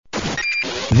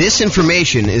This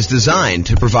information is designed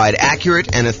to provide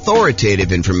accurate and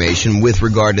authoritative information with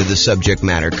regard to the subject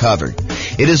matter covered.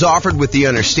 It is offered with the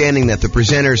understanding that the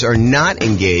presenters are not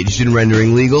engaged in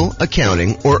rendering legal,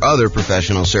 accounting, or other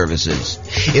professional services.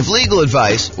 If legal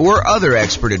advice or other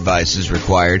expert advice is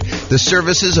required, the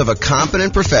services of a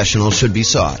competent professional should be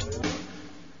sought.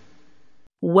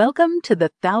 Welcome to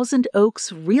the Thousand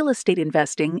Oaks Real Estate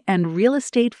Investing and Real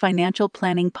Estate Financial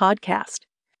Planning Podcast.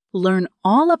 Learn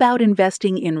all about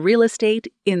investing in real estate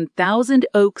in Thousand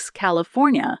Oaks,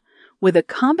 California, with a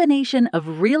combination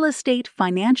of real estate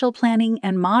financial planning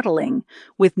and modeling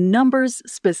with numbers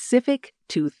specific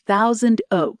to Thousand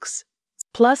Oaks,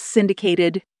 plus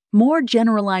syndicated, more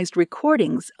generalized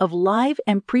recordings of live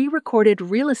and pre-recorded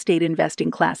real estate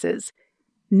investing classes,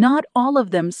 not all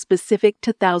of them specific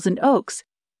to Thousand Oaks.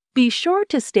 Be sure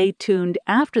to stay tuned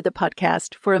after the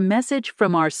podcast for a message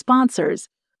from our sponsors.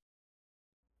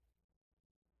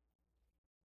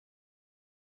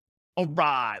 All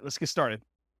right, let's get started.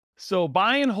 So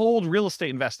buy and hold real estate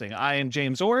investing. I am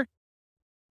James Orr.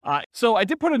 So I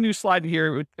did put a new slide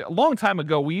here. A long time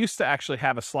ago, we used to actually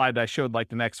have a slide that I showed like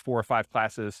the next 4 or 5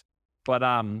 classes. But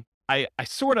I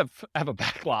sort of have a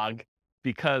backlog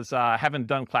because I haven't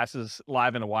done classes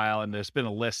live in a while, and there's been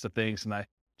a list of things, and I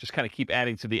just kind of keep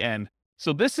adding to the end.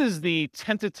 So this is the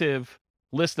tentative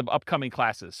list of upcoming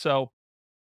classes. So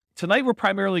tonight, we're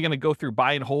primarily going to go through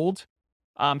buy and hold.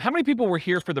 How many people were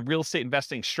here for the real estate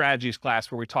investing strategies class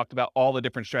where we talked about all the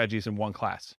different strategies in one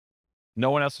class?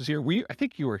 No one else was here? I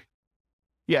think you were.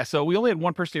 Yeah, so we only had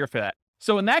one person here for that.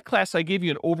 So in that class, I gave you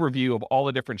an overview of all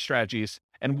the different strategies.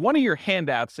 And one of your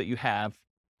handouts that you have,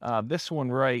 this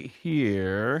one right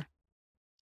here.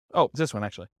 Oh, this one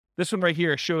actually. This one right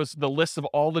here shows the list of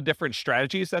all the different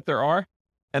strategies that there are.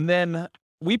 And then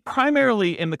we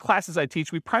primarily, in the classes I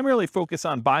teach, we primarily focus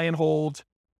on buy and hold,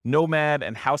 nomad,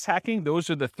 and house hacking. Those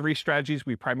are the 3 strategies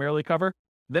we primarily cover.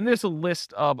 Then there's a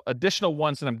list of additional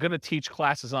ones that I'm going to teach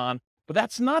classes on, but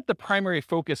that's not the primary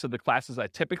focus of the classes I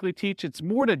typically teach. It's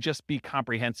more to just be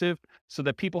comprehensive so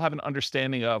that people have an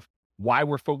understanding of why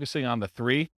we're focusing on the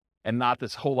 3 and not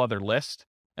this whole other list.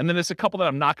 And then there's a couple that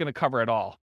I'm not going to cover at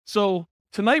all. So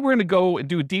tonight we're going to go and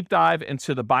do a deep dive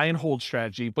into the buy and hold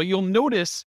strategy, but you'll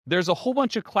notice there's a whole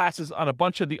bunch of classes on a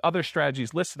bunch of the other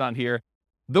strategies listed on here.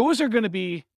 Those are going to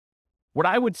be what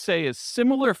I would say is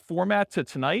similar format to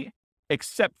tonight,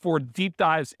 except for deep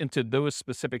dives into those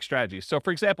specific strategies. So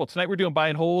for example, tonight we're doing buy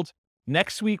and hold.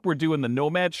 Next week, we're doing the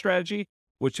nomad strategy,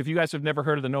 which if you guys have never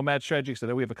heard of the nomad strategy, because I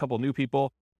know we have a couple of new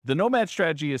people, the nomad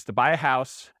strategy is to buy a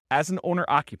house as an owner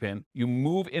occupant. You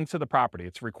move into the property.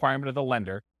 It's a requirement of the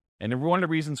lender. And one of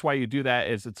the reasons why you do that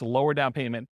is it's a lower down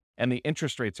payment and the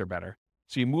interest rates are better.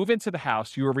 So you move into the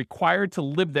house, you are required to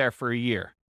live there for a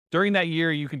year. During that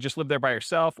year, you can just live there by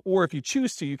yourself, or if you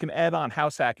choose to, you can add on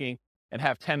house hacking and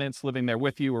have tenants living there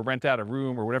with you or rent out a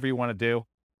room or whatever you want to do.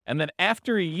 And then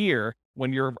after a year,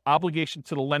 when your obligation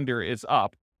to the lender is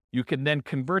up, you can then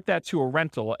convert that to a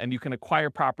rental and you can acquire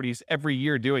properties every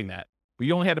year doing that. But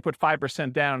you only had to put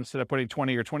 5% down instead of putting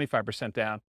 20 or 25%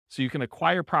 down. So you can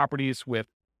acquire properties with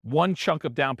one chunk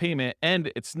of down payment,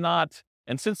 and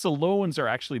since the loans are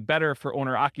actually better for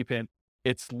owner occupant,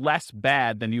 it's less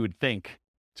bad than you would think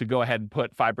to go ahead and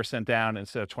put 5% down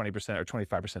instead of 20% or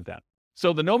 25% down.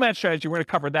 So the nomad strategy, we're going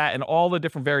to cover that and all the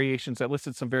different variations. I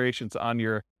listed some variations on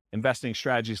your investing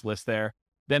strategies list there.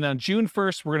 Then on June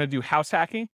 1st, we're going to do house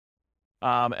hacking.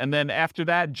 And then after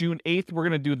that, June 8th, we're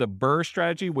going to do the BRRRR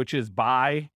strategy, which is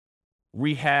buy,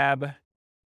 rehab,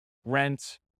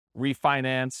 rent,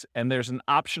 refinance. And there's an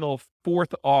optional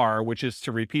 4th R, which is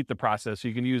to repeat the process. So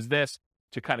you can use this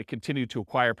to kind of continue to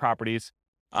acquire properties.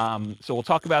 So we'll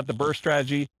talk about the BRRRR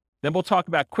strategy. Then we'll talk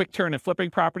about quick turn and flipping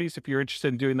properties if you're interested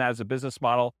in doing that as a business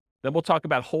model. Then we'll talk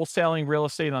about wholesaling real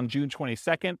estate on June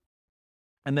 22nd.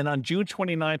 And then on June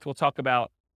 29th, we'll talk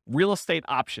about real estate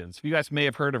options. You guys may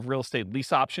have heard of real estate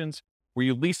lease options, where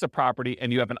you lease a property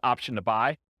and you have an option to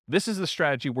buy. This is the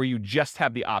strategy where you just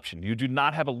have the option. You do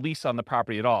not have a lease on the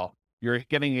property at all. You're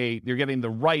getting the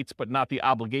rights, but not the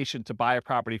obligation to buy a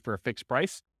property for a fixed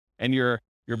price. And you're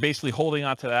basically holding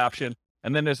on to that option.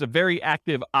 And then there's a very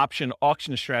active option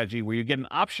auction strategy where you get an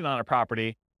option on a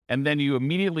property and then you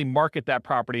immediately market that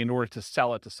property in order to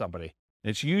sell it to somebody. And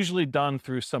it's usually done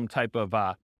through some type of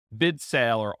bid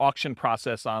sale or auction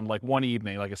process on like one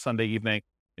evening, like a Sunday evening,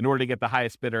 in order to get the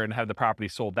highest bidder and have the property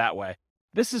sold that way.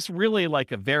 This is really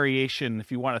like a variation,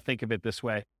 if you want to think of it this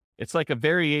way. It's like a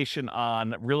variation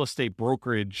on real estate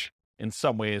brokerage in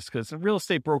some ways, because a real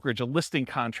estate brokerage, a listing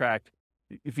contract,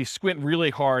 if you squint really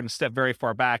hard and step very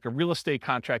far back, a real estate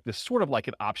contract is sort of like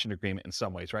an option agreement in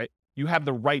some ways, right? You have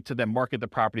the right to then market the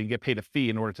property and get paid a fee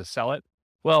in order to sell it.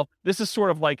 Well, this is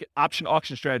sort of like option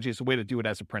auction strategy is a way to do it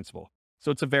as a principal.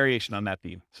 So it's a variation on that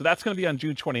theme. So that's going to be on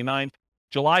June 29th.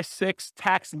 July 6th,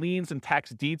 tax liens and tax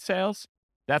deed sales.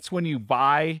 That's when you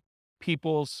buy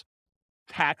people's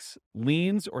tax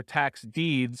liens or tax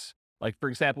deeds. Like, for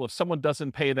example, if someone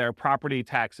doesn't pay their property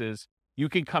taxes, you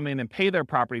can come in and pay their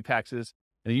property taxes,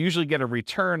 and you usually get a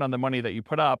return on the money that you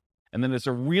put up. And then there's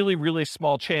a really, really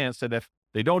small chance that if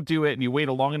they don't do it and you wait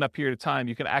a long enough period of time,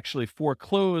 you can actually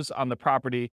foreclose on the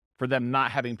property for them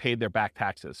not having paid their back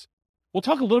taxes. We'll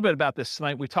talk a little bit about this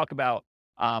tonight. We talk about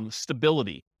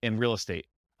stability in real estate.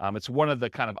 It's one of the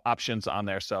kind of options on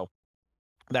there. So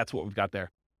that's what we've got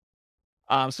there.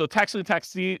 So tax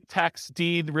lien, tax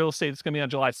deed, real estate is going to be on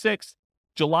July 6th.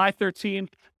 July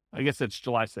 13th, I guess it's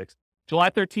July 6th. July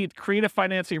 13th, creative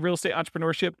financing, real estate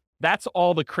entrepreneurship. That's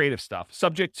all the creative stuff.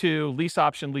 Subject to lease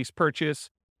option, lease purchase,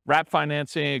 wrap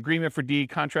financing, agreement for deed,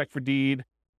 contract for deed.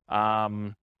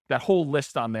 That whole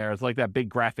list on there is like that big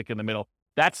graphic in the middle.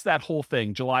 That's that whole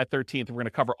thing. July 13th, we're going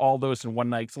to cover all those in one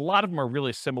night. 'Cause a lot of them are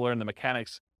really similar in the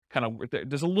mechanics.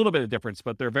 There's a little bit of difference,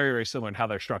 but they're very, very similar in how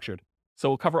they're structured. So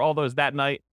we'll cover all those that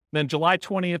night. Then July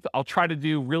 20th, I'll try to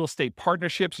do real estate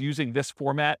partnerships using this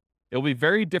format. It'll be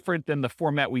very different than the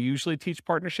format we usually teach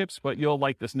partnerships, but you'll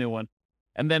like this new one.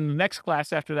 And then the next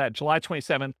class after that, July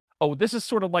 27th. Oh, this is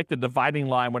sort of like the dividing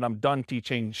line when I'm done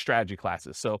teaching strategy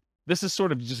classes. So this is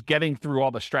sort of just getting through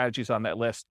all the strategies on that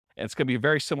list. And it's going to be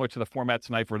very similar to the format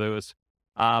tonight for those.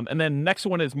 And then next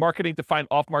one is marketing to find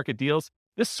off-market deals.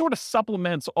 This sort of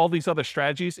supplements all these other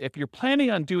strategies. If you're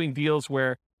planning on doing deals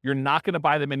where you're not going to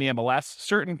buy them in the MLS,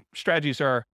 certain strategies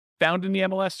are found in the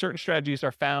MLS. Certain strategies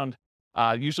are found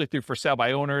usually through for sale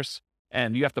by owners,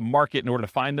 and you have to market in order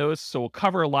to find those. So we'll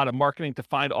cover a lot of marketing to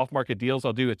find off-market deals.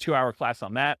 I'll do a 2-hour class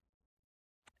on that.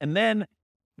 And then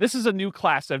this is a new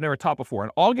class I've never taught before.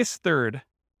 On August 3rd,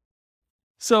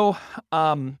 so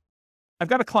I've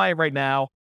got a client right now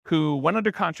who went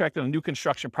under contract on a new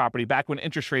construction property back when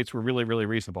interest rates were really, really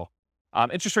reasonable.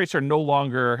 Interest rates are no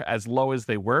longer as low as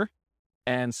they were.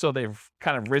 And so they've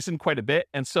kind of risen quite a bit.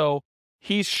 And so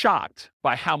he's shocked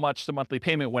by how much the monthly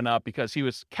payment went up because he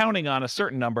was counting on a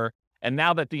certain number. And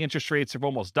now that the interest rates have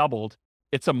almost doubled,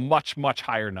 it's a much, much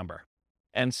higher number.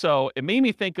 And so it made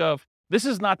me think of, this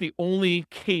is not the only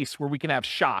case where we can have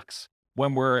shocks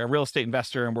when we're a real estate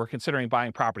investor and we're considering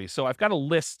buying properties. So I've got a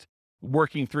list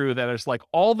working through that is like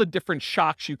all the different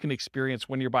shocks you can experience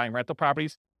when you're buying rental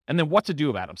properties and then what to do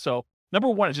about them. So number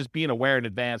one is just being aware in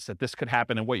advance that this could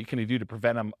happen and what you can do to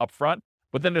prevent them up front.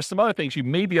 But then there's some other things you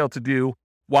may be able to do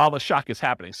while the shock is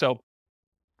happening. So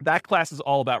that class is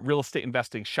all about real estate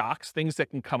investing shocks, things that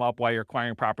can come up while you're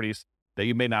acquiring properties that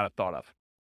you may not have thought of.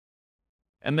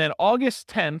 And then August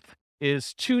 10th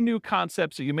is 2 new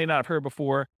concepts that you may not have heard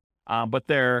before, but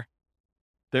there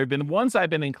have been ones I've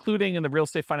been including in the Real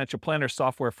Estate Financial Planner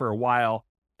software for a while,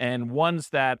 and ones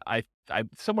that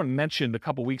someone mentioned a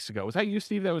couple weeks ago. Was that you,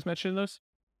 Steve, that was mentioning those?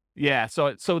 Yeah.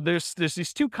 So there's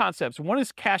these 2 concepts. One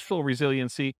is cash flow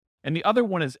resiliency, and the other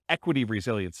one is equity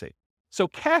resiliency. So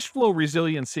cash flow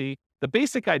resiliency, the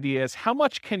basic idea is how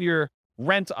much can your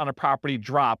rent on a property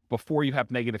drop before you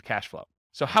have negative cash flow?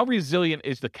 So how resilient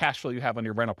is the cash flow you have on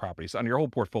your rental properties, on your whole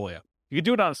portfolio? You can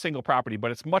do it on a single property, but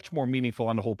it's much more meaningful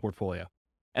on the whole portfolio.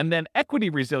 And then equity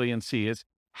resiliency is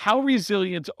how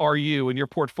resilient are you in your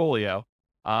portfolio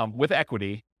with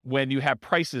equity when you have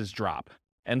prices drop?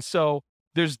 And so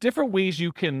there's different ways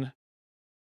you can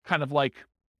kind of like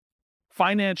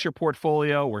finance your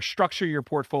portfolio or structure your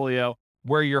portfolio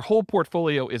where your whole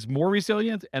portfolio is more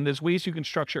resilient, and there's ways you can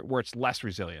structure it where it's less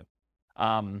resilient.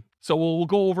 So we'll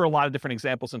go over a lot of different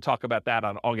examples and talk about that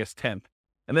on August 10th.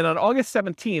 And then on August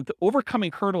 17th,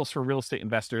 overcoming hurdles for real estate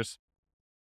investors.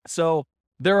 So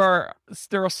there are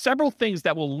several things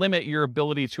that will limit your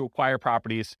ability to acquire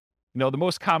properties. You know, the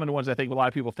most common ones I think a lot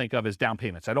of people think of is down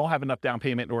payments. I don't have enough down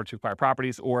payment in order to acquire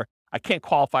properties, or I can't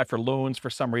qualify for loans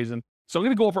for some reason. So I'm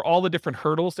going to go over all the different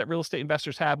hurdles that real estate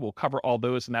investors have. We'll cover all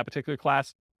those in that particular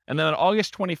class. And then on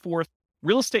August 24th,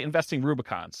 real estate investing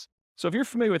Rubicons. So if you're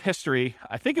familiar with history,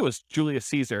 I think it was Julius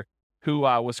Caesar who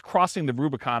was crossing the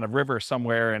Rubicon, a river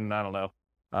somewhere in, I don't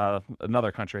know,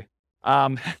 another country.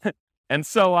 And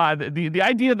so the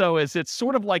idea, though, is it's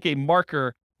sort of like a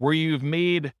marker where you've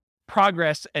made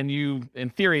progress and you, in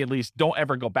theory at least, don't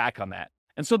ever go back on that.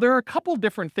 And so there are a couple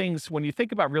different things when you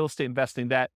think about real estate investing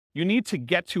that you need to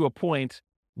get to a point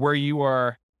where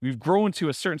you've grown to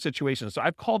a certain situation. So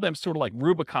I've called them sort of like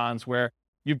Rubicons, where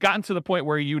you've gotten to the point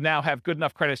where you now have good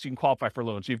enough credit so you can qualify for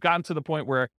loans. You've gotten to the point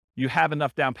where you have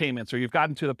enough down payments, or you've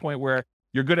gotten to the point where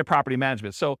you're good at property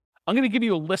management. So I'm going to give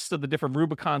you a list of the different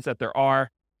Rubicons that there are.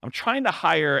 I'm trying to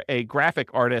hire a graphic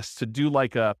artist to do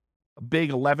like a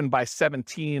big 11 by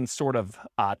 17 sort of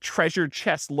treasure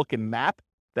chest looking map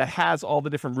that has all the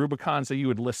different Rubicons that you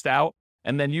would list out.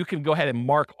 And then you can go ahead and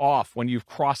mark off when you've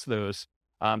crossed those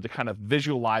to kind of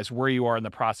visualize where you are in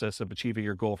the process of achieving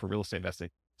your goal for real estate investing.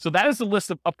 So that is the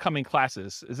list of upcoming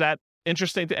classes. Is that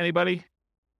interesting to anybody?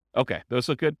 Okay, those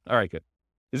look good. All right, good.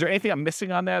 Is there anything I'm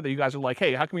missing on there that you guys are like,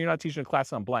 hey, how come you're not teaching a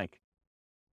class on blank?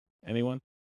 Anyone?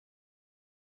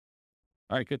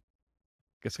 All right, good.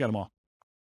 Guess I got them all.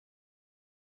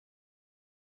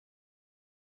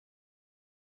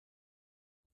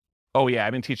 Oh yeah,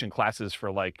 I've been teaching classes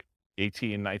for like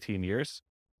 18, 19 years.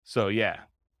 So yeah.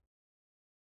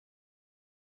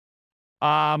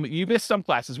 You missed some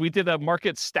classes. We did a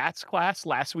market stats class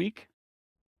last week.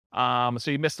 So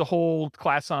you missed the whole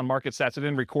class on market stats. I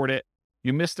didn't record it.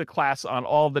 You missed a class on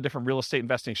all the different real estate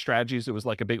investing strategies. It was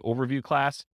like a big overview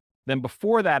class. Then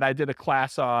before that, I did a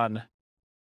class on,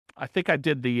 I think I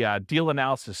did the deal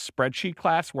analysis spreadsheet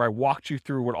class where I walked you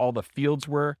through what all the fields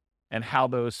were and how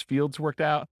those fields worked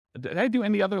out. Did I do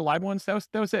any other live ones? That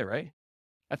was it, right?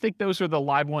 I think those are the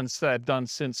live ones that I've done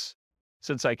since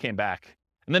I came back.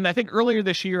 And then I think earlier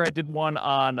this year, I did one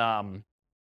on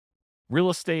real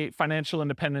estate, financial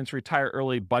independence, retire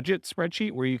early budget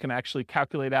spreadsheet, where you can actually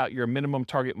calculate out your minimum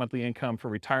target monthly income for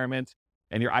retirement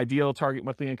and your ideal target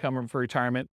monthly income for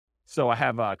retirement. So I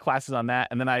have classes on that.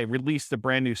 And then I released a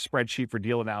brand new spreadsheet for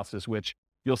deal analysis, which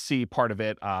you'll see part of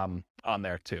it on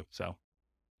there too. So,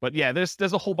 but yeah, there's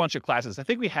a whole bunch of classes. I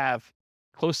think we have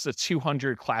close to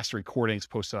 200 class recordings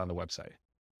posted on the website.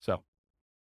 So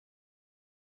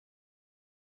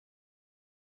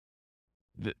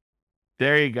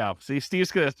there you go. See,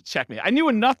 Steve's going to check me. I knew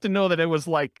enough to know that it was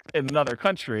like in another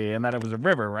country and that it was a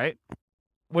river, right?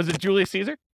 Was it Julius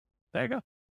Caesar? There you go.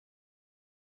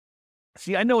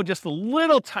 See, I know just a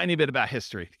little tiny bit about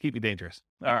history to keep me dangerous.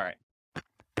 All right.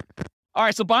 All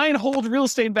right, so buy and hold real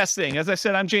estate investing. As I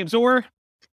said, I'm James Orr.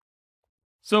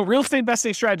 So real estate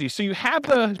investing strategies. So you have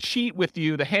the sheet with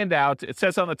you, the handout. It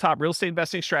says on the top, real estate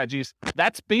investing strategies.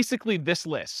 That's basically this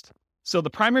list. So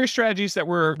the primary strategies that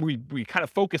we kind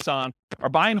of focus on are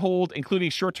buy and hold,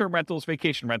 including short-term rentals,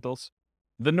 vacation rentals,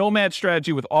 the nomad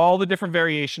strategy with all the different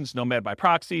variations, nomad by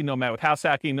proxy, nomad with house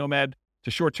hacking, nomad to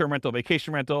short-term rental,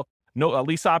 vacation rental,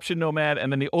 lease option nomad,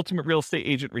 and then the ultimate real estate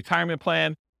agent retirement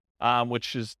plan,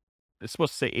 which is it's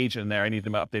supposed to say agent in there. I need to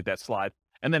update that slide.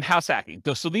 And then house hacking.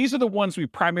 So these are the ones we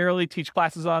primarily teach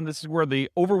classes on. This is where the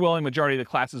overwhelming majority of the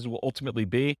classes will ultimately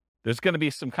be. There's going to be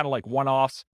some kind of like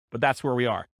one-offs, but that's where we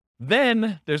are.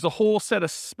 Then there's a whole set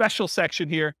of special section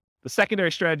here, the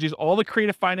secondary strategies, all the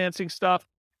creative financing stuff,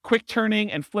 quick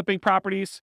turning and flipping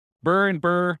properties, BRRRR and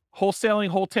BRRRR,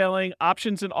 wholetailing,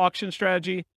 options and auction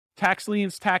strategy, tax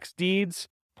liens, tax deeds,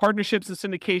 partnerships and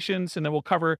syndications, and then we'll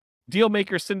cover deal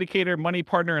maker, syndicator, money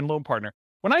partner, and loan partner.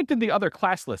 When I did the other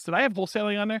class list, did I have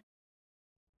wholesaling on there?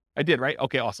 I did, right?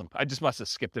 Okay, awesome. I just must have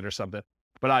skipped it or something.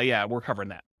 But yeah, we're covering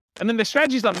that. And then the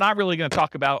strategies I'm not really going to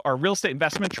talk about are real estate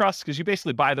investment trusts, because you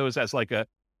basically buy those as like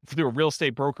through a real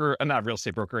estate broker, not a real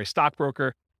estate broker, a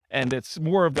stockbroker. And it's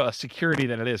more of a security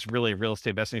than it is really a real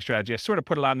estate investing strategy. I sort of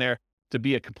put it on there to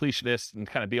be a completionist and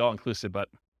kind of be all inclusive, but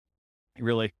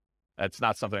really, that's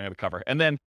not something I'm going to cover. And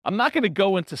then I'm not going to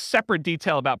go into separate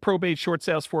detail about probate, short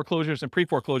sales, foreclosures, and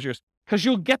pre-foreclosures, because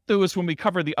you'll get those when we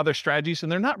cover the other strategies,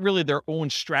 and they're not really their own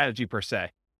strategy per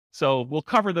se. So we'll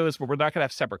cover those, but we're not going to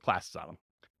have separate classes on them.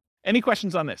 Any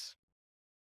questions on this?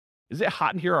 Is it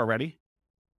hot in here already?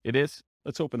 It is?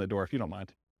 Let's open the door if you don't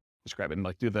mind. Just grab it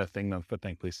and do the thing, the foot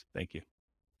thing, please. Thank you.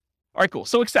 All right, cool.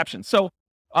 So exceptions. So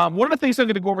one of the things I'm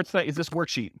going to go over tonight is this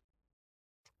worksheet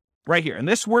right here. And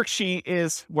this worksheet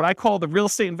is what I call the real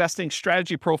estate investing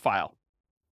strategy profile.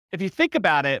 If you think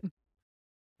about it,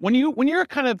 when you're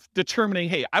kind of determining,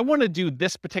 hey, I want to do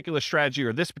this particular strategy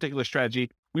or this particular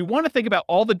strategy, we want to think about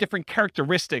all the different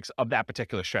characteristics of that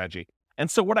particular strategy. And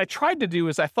so what I tried to do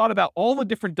is I thought about all the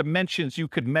different dimensions you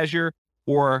could measure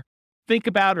or think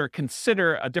about or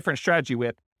consider a different strategy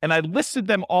with. And I listed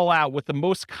them all out with the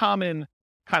most common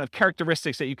kind of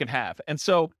characteristics that you can have. And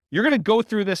so you're going to go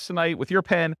through this tonight with your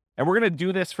pen, and we're going to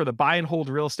do this for the buy and hold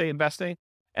real estate investing.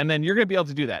 And then you're going to be able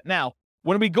to do that. Now,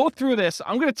 when we go through this,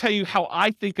 I'm going to tell you how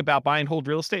I think about buy and hold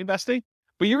real estate investing,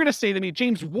 but you're going to say to me,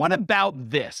 James, what about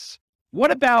this?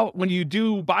 What about when you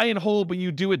do buy and hold, but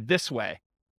you do it this way?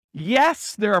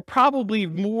 Yes, there are probably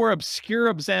more obscure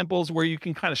examples where you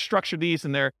can kind of structure these,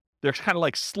 and there's kind of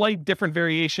like slight different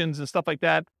variations and stuff like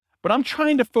that. But I'm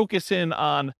trying to focus in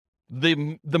on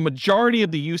the majority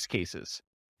of the use cases.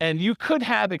 And you could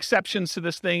have exceptions to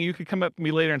this thing. You could come up to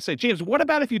me later and say, James, what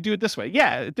about if you do it this way?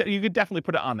 Yeah, you could definitely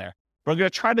put it on there. But I'm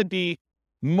going to try to be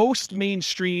most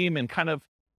mainstream and kind of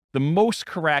the most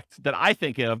correct that I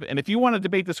think of. And if you want to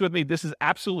debate this with me, this is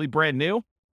absolutely brand new.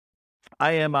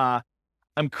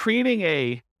 I'm creating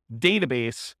a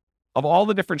database of all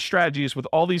the different strategies with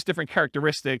all these different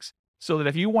characteristics, so that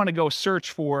if you want to go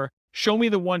search for, show me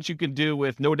the ones you can do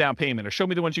with no down payment, or show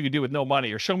me the ones you can do with no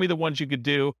money, or show me the ones you could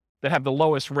do that have the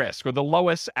lowest risk or the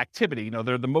lowest activity,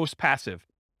 they're the most passive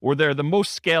or they're the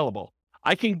most scalable.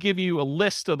 I can give you a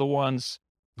list of the ones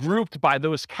grouped by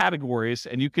those categories,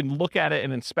 and you can look at it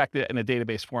and inspect it in a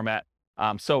database format.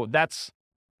 So that's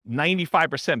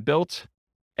 95% built,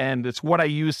 and it's what I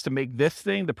use to make this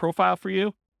thing, the profile for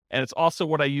you. And it's also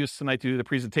what I use tonight to do the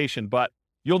presentation. But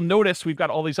you'll notice we've got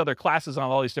all these other classes on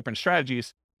all these different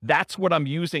strategies. That's what I'm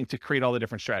using to create all the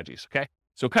different strategies, okay?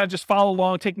 So kind of just follow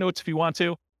along, take notes if you want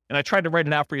to. And I tried to write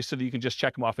it out for you so that you can just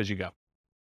check them off as you go.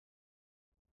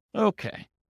 Okay.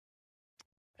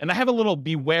 And I have a little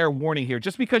beware warning here.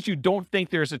 Just because you don't think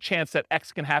there's a chance that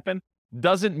X can happen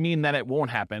doesn't mean that it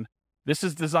won't happen. This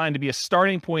is designed to be a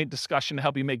starting point discussion to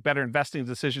help you make better investing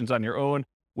decisions on your own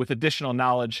with additional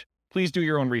knowledge. Please do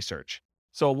your own research.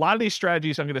 So a lot of these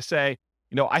strategies, I'm going to say,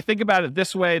 I think about it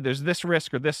this way, there's this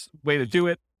risk or this way to do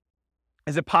it.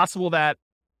 Is it possible that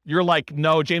you're like,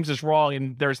 no, James is wrong,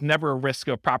 and there's never a risk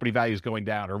of property values going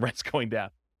down or rents going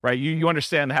down, right? You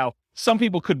understand how some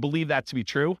people could believe that to be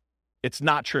true. It's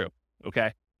not true,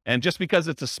 okay? And just because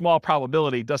it's a small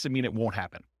probability doesn't mean it won't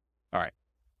happen. All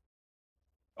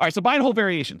right, so buy and hold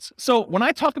variations. So when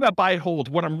I talk about buy and hold,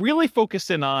 what I'm really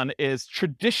focusing on is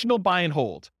traditional buy and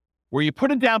hold, where you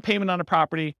put a down payment on a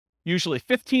property, usually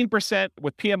 15%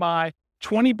 with PMI,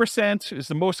 20% is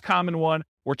the most common one,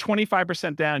 or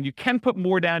 25% down. You can put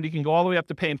more down. You can go all the way up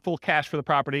to paying full cash for the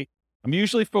property. I'm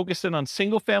usually focusing on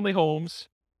single family homes,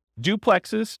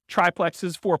 duplexes,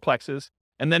 triplexes, fourplexes,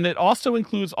 and then it also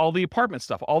includes all the apartment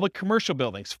stuff, all the commercial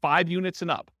buildings, 5 units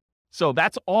and up. So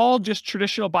that's all just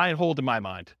traditional buy and hold in my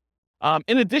mind.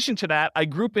 In addition to that, I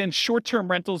group in short-term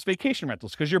rentals, vacation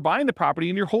rentals, because you're buying the property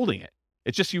and you're holding it.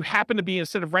 It's just you happen to be,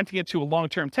 instead of renting it to a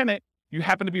long-term tenant, you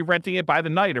happen to be renting it by the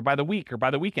night or by the week or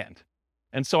by the weekend.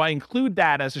 And so I include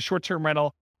that as a short-term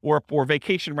rental or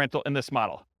vacation rental in this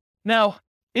model. Now,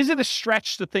 is it a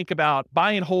stretch to think about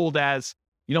buy and hold as,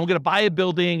 I'm going to buy a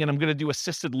building and I'm going to do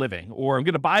assisted living, or I'm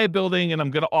going to buy a building and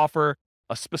I'm going to offer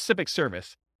a specific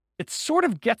service? It sort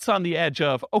of gets on the edge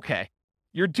of, okay,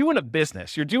 you're doing a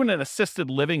business, you're doing an assisted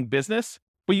living business,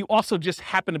 but you also just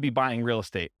happen to be buying real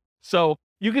estate. So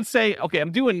you could say, okay,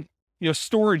 I'm doing,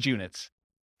 storage units.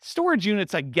 Storage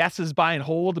units, I guess, is buy and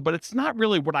hold, but it's not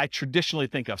really what I traditionally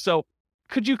think of. So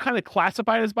could you kind of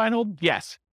classify it as buy and hold?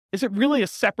 Yes. Is it really a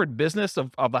separate business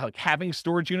of like having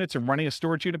storage units and running a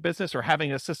storage unit business, or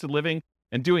having assisted living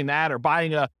and doing that, or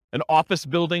buying an office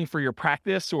building for your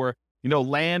practice, or,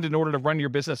 land in order to run your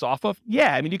business off of?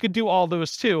 Yeah, I mean, you could do all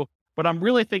those too, but I'm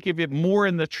really thinking of it more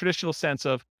in the traditional sense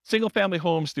of single family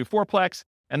homes through fourplex,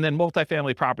 and then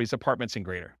multifamily properties, apartments, and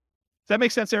greater. Does that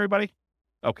make sense, everybody?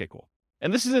 Okay, cool.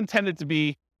 And this is intended to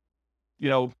be,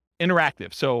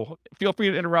 interactive. So feel free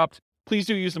to interrupt. Please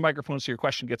do use the microphone so your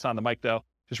question gets on the mic, though.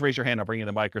 Just raise your hand. I'll bring you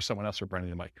the mic, or someone else will bring you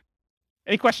the mic.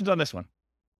 Any questions on this one?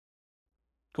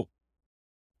 Cool.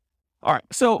 All right.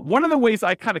 So one of the ways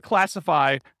I kind of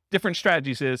classify different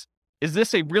strategies is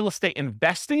this a real estate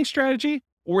investing strategy,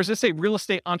 or is this a real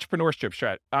estate entrepreneurship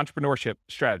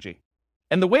strategy?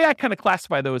 And the way I kind of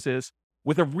classify those is,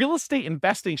 with a real estate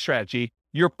investing strategy,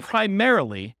 you're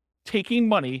primarily taking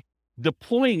money,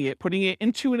 deploying it, putting it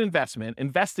into an investment,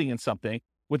 investing in something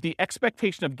with the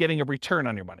expectation of getting a return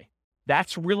on your money.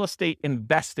 That's real estate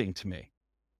investing to me.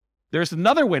 There's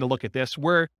another way to look at this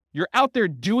where you're out there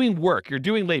doing work, you're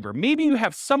doing labor. Maybe you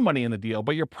have some money in the deal,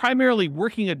 but you're primarily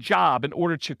working a job in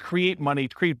order to create money,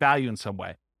 to create value in some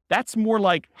way. That's more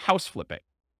like house flipping,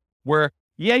 where,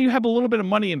 yeah, you have a little bit of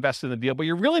money invested in the deal, but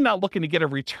you're really not looking to get a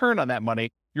return on that money.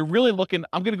 You're really looking,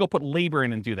 I'm going to go put labor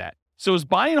in and do that. So is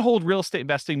buy and hold real estate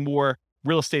investing more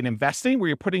real estate investing, where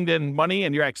you're putting in money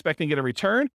and you're expecting to get a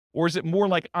return? Or is it more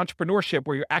like entrepreneurship,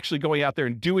 where you're actually going out there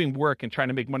and doing work and trying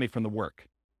to make money from the work?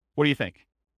 What do you think?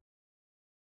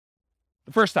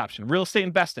 The first option, real estate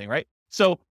investing, right?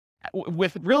 So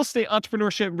with real estate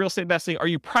entrepreneurship, real estate investing, are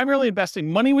you primarily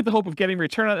investing money with the hope of getting a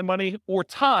return on that money, or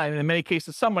time, in many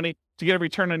cases some money, to get a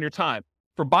return on your time?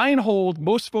 For buy and hold,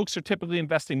 most folks are typically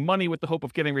investing money with the hope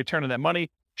of getting a return on that money.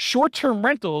 Short-term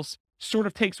rentals sort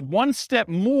of takes one step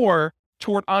more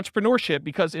toward entrepreneurship,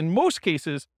 because in most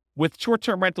cases, with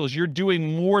short-term rentals, you're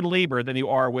doing more labor than you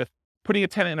are with putting a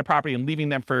tenant in a property and leaving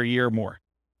them for a year or more.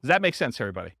 Does that make sense,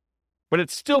 everybody? But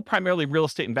it's still primarily real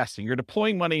estate investing. You're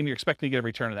deploying money and you're expecting to get a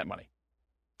return on that money.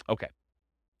 Okay.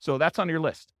 So that's on your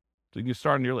list. So you can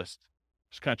start on your list.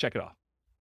 Just kind of check it off.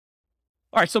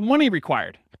 All right, so money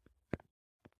required.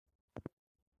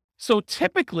 So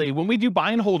typically when we do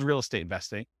buy and hold real estate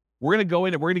investing, we're going to go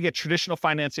in and we're going to get traditional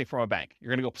financing from a bank. You're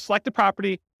going to go select a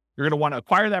property. You're going to want to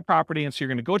acquire that property. And so you're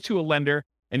going to go to a lender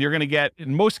and you're going to get,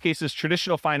 in most cases,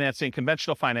 traditional financing,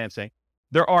 conventional financing.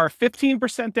 There are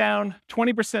 15% down,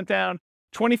 20% down,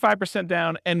 25%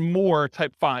 down, and more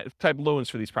type loans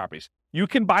for these properties. You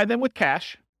can buy them with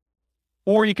cash,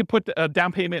 or you can put a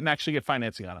down payment and actually get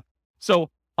financing on them. So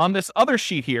on this other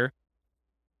sheet here,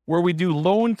 where we do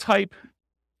loan type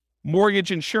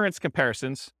mortgage insurance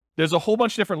comparisons, there's a whole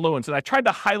bunch of different loans. And I tried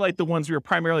to highlight the ones we were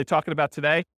primarily talking about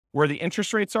today, where the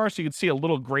interest rates are. So you can see a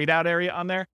little grayed out area on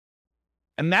there.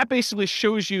 And that basically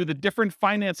shows you the different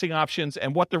financing options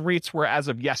and what the rates were as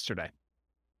of yesterday.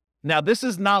 Now, this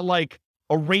is not like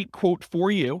a rate quote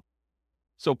for you.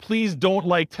 So please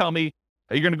don't tell me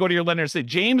you're going to go to your lender and say,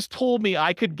 James told me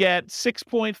I could get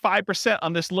 6.5%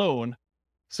 on this loan,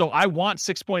 so I want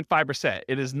 6.5%.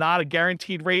 It is not a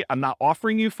guaranteed rate. I'm not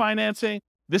offering you financing.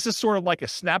 This is sort of like a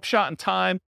snapshot in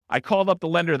time. I called up the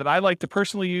lender that I like to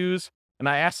personally use, and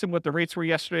I asked him what the rates were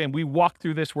yesterday, and we walked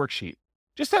through this worksheet.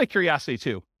 Just out of curiosity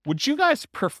too, would you guys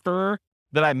prefer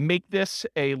that I make this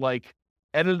a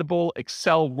editable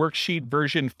Excel worksheet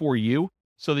version for you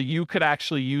so that you could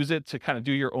actually use it to kind of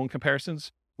do your own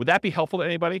comparisons? Would that be helpful to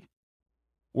anybody?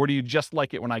 Or do you just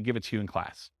like it when I give it to you in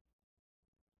class?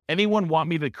 Anyone want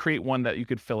me to create one that you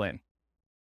could fill in?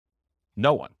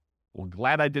 No one. Well,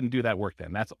 glad I didn't do that work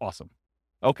then. That's awesome.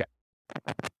 Okay.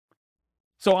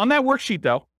 So on that worksheet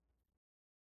though,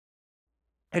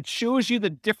 it shows you the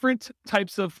different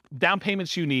types of down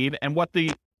payments you need and what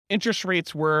the interest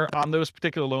rates were on those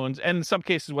particular loans, and in some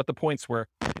cases what the points were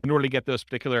in order to get those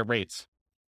particular rates.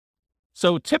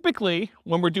 So typically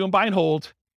when we're doing buy and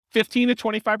hold, 15 to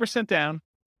 25% down,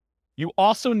 you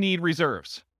also need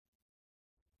reserves.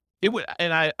 It would,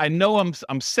 and I know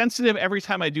I'm sensitive every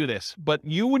time I do this, but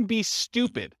you would be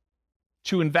stupid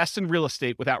to invest in real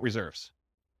estate without reserves.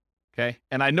 Okay?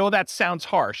 And I know that sounds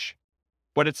harsh,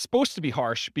 but it's supposed to be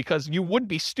harsh because you would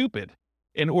be stupid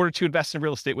in order to invest in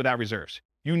real estate without reserves.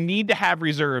 You need to have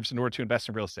reserves in order to invest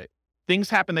in real estate. Things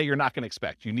happen that you're not going to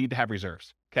expect. You need to have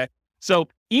reserves. Okay? So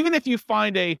even if you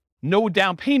find a no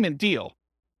down payment deal,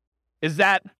 is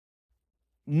that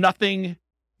nothing,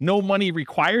 no money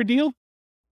required deal?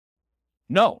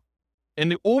 No. In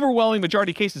the overwhelming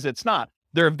majority of cases, it's not.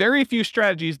 There are very few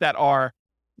strategies that are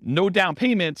no down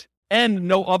payment and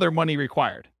no other money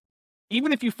required.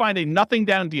 Even if you find a nothing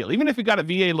down deal, even if you got a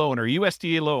VA loan or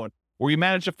USDA loan, or you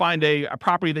manage to find a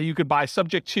property that you could buy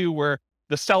subject to where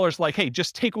the seller's like, hey,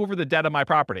 just take over the debt of my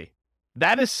property.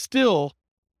 That is still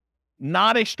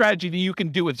not a strategy that you can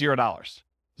do with $0.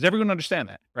 Does everyone understand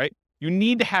that, right? You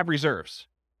need to have reserves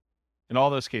in all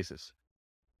those cases.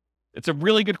 It's a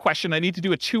really good question. I need to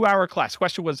do a 2-hour class.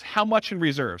 Question was, how much in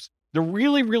reserves? The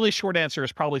really, really short answer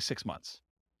is probably 6 months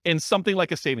in something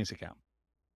like a savings account.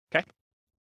 Okay?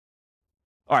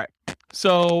 All right.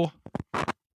 So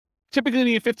typically you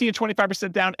need 15 to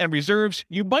 25% down and reserves.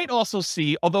 You might also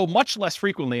see, although much less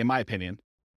frequently, in my opinion,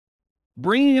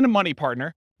 bringing in a money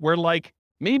partner where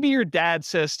maybe your dad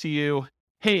says to you,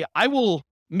 hey, I will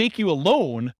make you a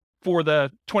loan for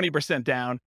the 20%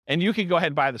 down and you can go ahead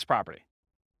and buy this property.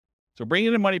 So bring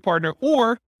in a money partner,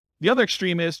 or the other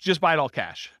extreme is just buy it all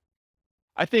cash.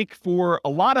 I think for a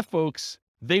lot of folks,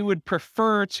 they would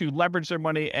prefer to leverage their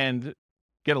money and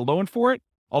get a loan for it.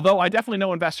 Although I definitely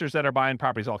know investors that are buying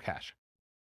properties all cash.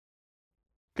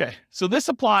 Okay, so this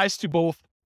applies to both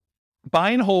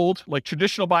buy and hold, like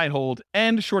traditional buy and hold,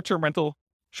 and short-term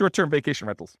vacation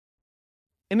rentals.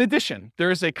 In addition, there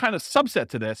is a kind of subset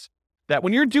to this that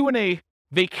when you're doing a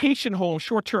vacation home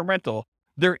short-term rental,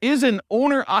 there is an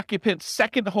owner-occupant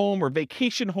second home or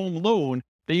vacation home loan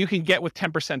that you can get with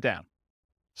 10% down.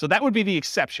 So that would be the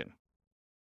exception.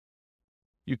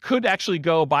 You could actually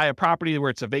go buy a property where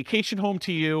it's a vacation home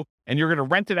to you and you're going to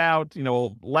rent it out,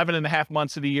 11 and a half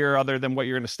months of the year other than what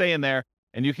you're going to stay in there,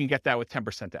 and you can get that with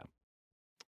 10% down.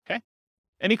 Okay?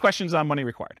 Any questions on money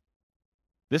required?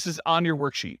 This is on your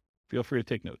worksheet. Feel free to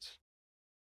take notes.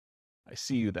 I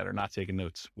see you that are not taking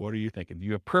notes. What are you thinking? Do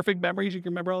you have perfect memories? You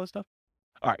can remember all this stuff?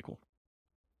 All right, cool.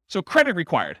 So credit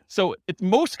required. So it's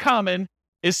most common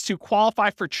is to qualify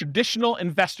for traditional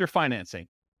investor financing,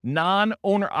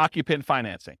 non-owner occupant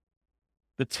financing.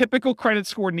 The typical credit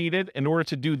score needed in order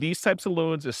to do these types of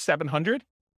loans is 700.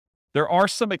 There are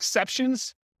some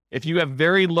exceptions if you have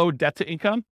very low debt to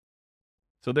income.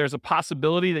 So there's a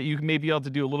possibility that you may be able to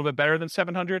do a little bit better than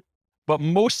 700, but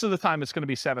most of the time it's going to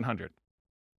be 700.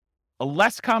 A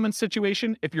less common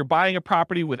situation, if you're buying a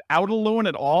property without a loan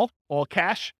at all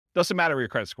cash, doesn't matter what your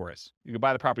credit score is. You can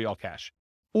buy the property all cash.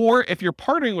 Or if you're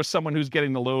partnering with someone who's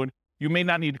getting the loan, you may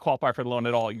not need to qualify for the loan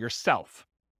at all yourself,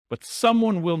 but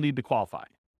someone will need to qualify.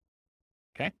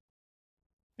 Okay.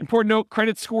 Important note,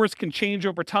 credit scores can change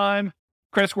over time.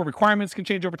 Credit score requirements can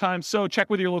change over time. So check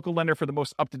with your local lender for the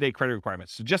most up-to-date credit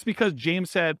requirements. So just because James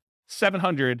said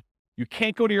 700, you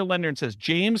can't go to your lender and says,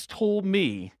 James told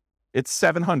me it's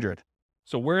 700.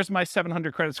 So where's my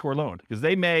 700 credit score loan? Because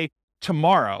they may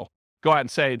tomorrow go out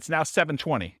and say it's now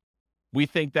 720. We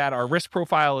think that our risk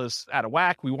profile is out of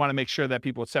whack. We want to make sure that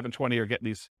people at 720 are getting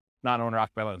these non-owner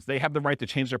occupied loans. They have the right to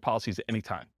change their policies at any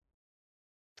time.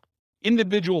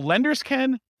 Individual lenders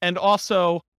can, and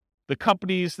also the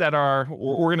companies that are,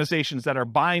 or organizations that are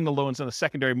buying the loans in the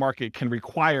secondary market can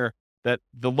require that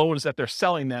the loans that they're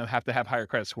selling them have to have higher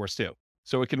credit scores too.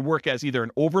 So it can work as either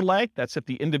an overlay, that's if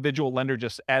the individual lender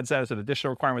just adds that as an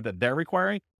additional requirement that they're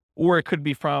requiring, or it could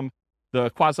be from the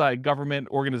quasi-government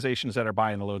organizations that are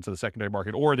buying the loans in the secondary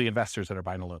market or the investors that are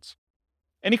buying the loans.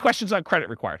 Any questions on credit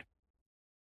required?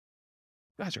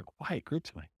 You guys are a quiet group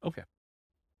tonight. Okay.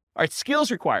 All right,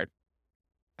 skills required.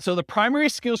 So the primary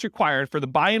skills required for the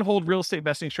buy and hold real estate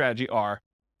investing strategy are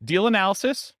deal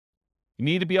analysis. You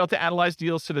need to be able to analyze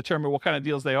deals to determine what kind of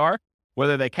deals they are,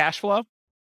 whether they cash flow,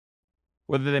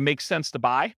 whether they make sense to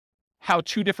buy, how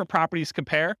 2 different properties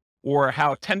compare, or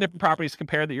how 10 different properties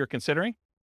compare that you're considering.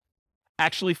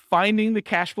 Actually finding the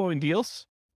cash flowing deals,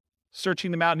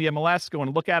 searching them out in the MLS, going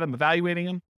to look at them, evaluating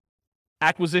them.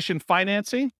 Acquisition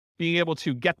financing, being able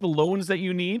to get the loans that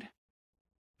you need,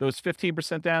 those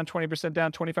 15% down, 20%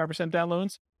 down, 25% down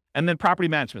loans, and then property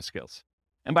management skills.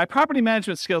 And by property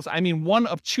management skills, I mean one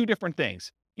of 2 different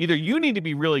things. Either you need to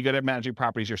be really good at managing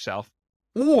properties yourself,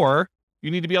 or you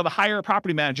need to be able to hire a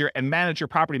property manager and manage your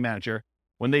property manager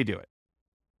when they do it.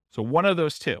 So one of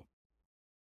those 2.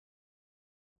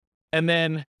 And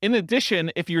then in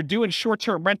addition, if you're doing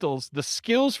short-term rentals, the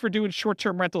skills for doing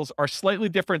short-term rentals are slightly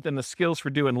different than the skills for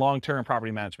doing long-term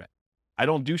property management. I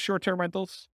don't do short-term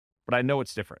rentals, but I know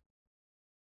it's different.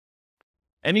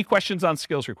 Any questions on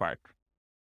skills required?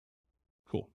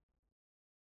 Cool.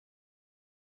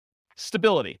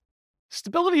 Stability.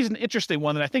 Stability is an interesting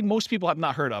one that I think most people have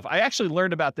not heard of. I actually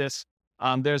learned about this.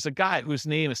 There's a guy whose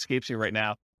name escapes me right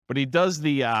now, but he does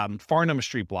the Farnham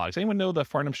Street blogs. Anyone know the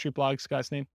Farnham Street blogs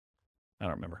guy's name? I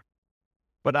don't remember.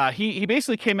 But he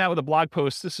basically came out with a blog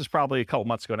post. This is probably a couple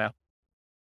months ago now.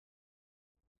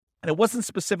 And it wasn't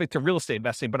specific to real estate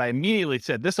investing, but I immediately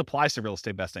said, this applies to real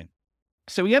estate investing.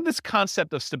 So we have this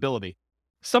concept of stability.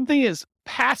 Something is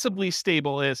passively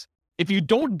stable is if you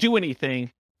don't do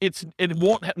anything,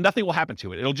 nothing will happen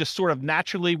to it. It'll just sort of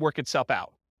naturally work itself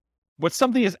out. But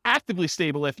something is actively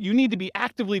stable if you need to be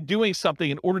actively doing something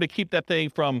in order to keep that thing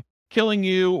from killing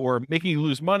you or making you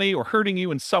lose money or hurting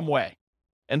you in some way.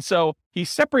 And so he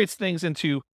separates things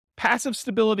into passive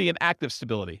stability and active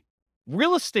stability.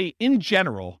 Real estate in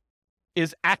general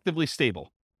is actively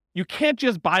stable. You can't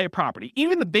just buy a property,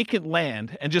 even the vacant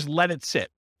land, and just let it sit.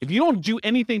 If you don't do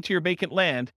anything to your vacant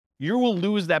land, you will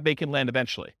lose that vacant land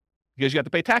eventually because you have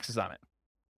to pay taxes on it.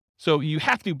 So you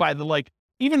have to, by the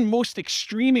even most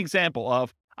extreme example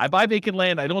of, I buy vacant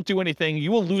land, I don't do anything,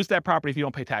 you will lose that property if you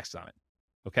don't pay taxes on it.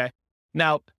 Okay?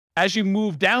 Now, as you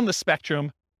move down the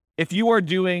spectrum, if you are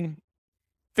doing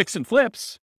fix and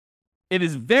flips, it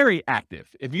is very active.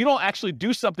 If you don't actually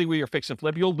do something with your fix and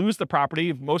flip, you'll lose the property.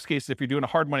 In most cases, if you're doing a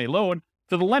hard money loan,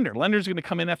 to the lender. Lender's going to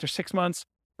come in after 6 months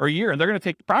or a year, and they're going to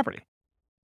take the property.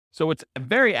 So it's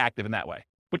very active in that way.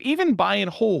 But even buy and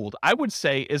hold, I would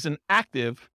say, is an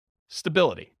active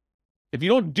stability. If you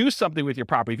don't do something with your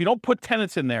property, if you don't put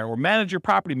tenants in there or manage your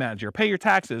property manager, pay your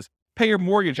taxes, pay your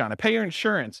mortgage on it, pay your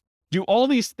insurance, do all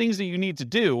these things that you need to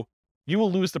do, you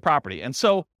will lose the property. And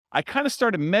so I kind of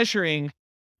started measuring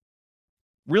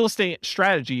real estate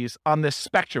strategies on this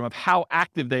spectrum of how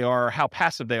active they are or how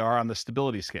passive they are on the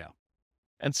stability scale.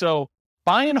 And so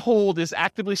buy and hold is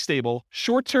actively stable.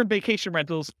 Short-term vacation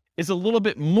rentals is a little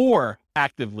bit more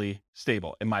actively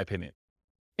stable, in my opinion.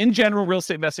 In general, real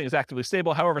estate investing is actively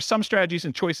stable. However, some strategies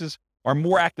and choices are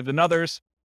more active than others.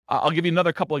 I'll give you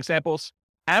another couple examples.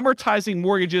 Amortizing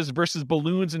mortgages versus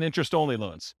balloons and interest-only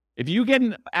loans. If you get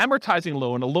an amortizing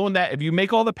loan, a loan that if you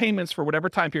make all the payments for whatever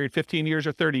time period, 15 years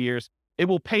or 30 years, it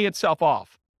will pay itself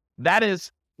off. That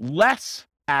is less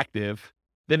active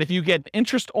than if you get an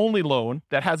interest-only loan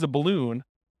that has a balloon,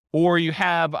 or you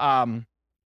have, well,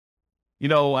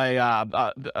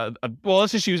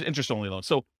 let's just use interest-only loan.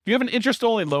 So if you have an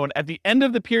interest-only loan, at the end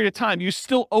of the period of time, you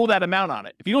still owe that amount on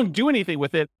it. If you don't do anything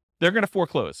with it, they're going to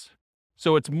foreclose.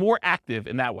 So it's more active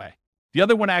in that way. The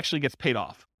other one actually gets paid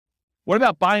off. What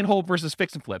about buy and hold versus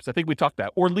fix and flips? I think we talked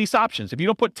about, or lease options. If you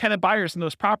don't put tenant buyers in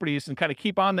those properties and kind of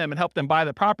keep on them and help them buy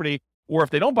the property, or if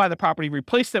they don't buy the property,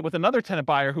 replace that with another tenant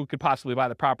buyer who could possibly buy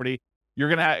the property, you're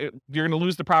gonna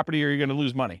lose the property or you're gonna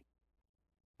lose money.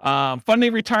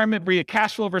 Funding retirement via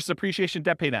cash flow versus appreciation,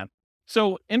 debt pay down.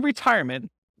 So in retirement,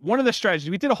 one of the strategies,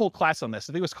 we did a whole class on this.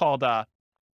 I think it was called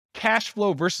cash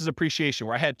flow versus appreciation,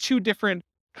 where I had two different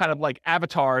kind of like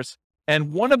avatars,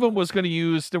 and one of them was going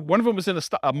to one of them was in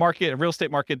a market, a real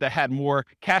estate market that had more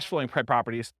cash flowing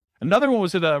properties. Another one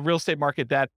was in a real estate market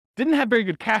that didn't have very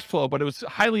good cash flow, but it was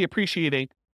highly appreciating.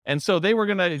 And so they were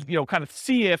going to, kind of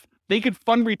see if they could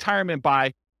fund retirement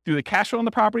by through the cash flow on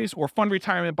the properties or fund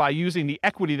retirement by using the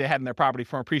equity they had in their property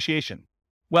from appreciation.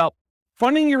 Well,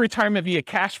 funding your retirement via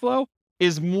cash flow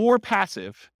is more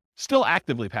passive, still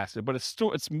actively passive, but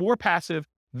it's more passive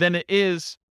than it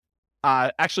is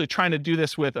actually trying to do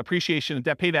this with appreciation and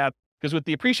debt pay down. Because with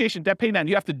the appreciation debt pay down,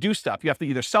 you have to do stuff. You have to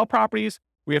either sell properties,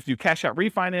 we have to do cash out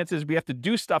refinances, we have to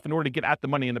do stuff in order to get at the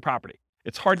money in the property.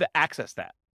 It's hard to access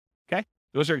that. Okay,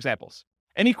 those are examples.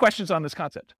 Any questions on this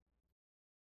concept?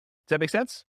 Does that make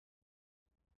sense?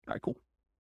 All right, cool.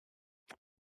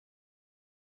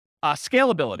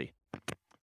 Scalability.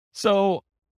 So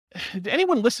did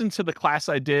anyone listen to the class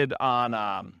I did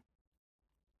on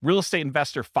Real Estate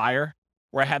Investor Fire,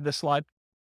 where I had this slide?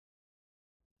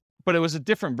 But it was a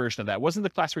different version of that. It wasn't the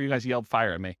class where you guys yelled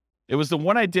fire at me. It was the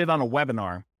one I did on a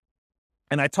webinar.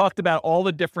 And I talked about all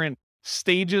the different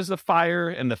stages of fire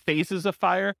and the phases of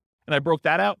fire. And I broke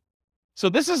that out. So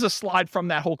this is a slide from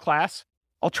that whole class.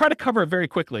 I'll try to cover it very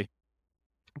quickly.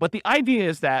 But the idea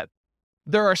is that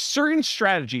there are certain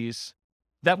strategies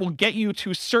that will get you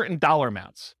to certain dollar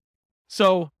amounts.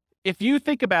 So if you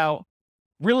think about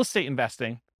real estate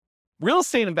investing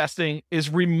is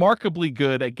remarkably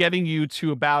good at getting you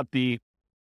to about and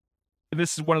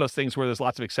this is one of those things where there's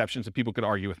lots of exceptions and people could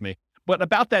argue with me, but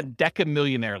about that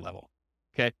deca-millionaire level,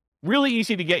 okay? Really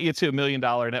easy to get you to $1 million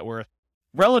net worth,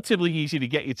 relatively easy to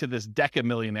get you to this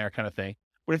deca-millionaire kind of thing.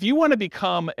 But if you want to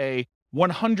become a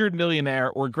 100 millionaire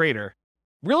or greater,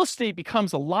 real estate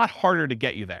becomes a lot harder to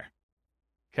get you there,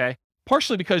 okay?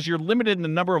 Partially because you're limited in the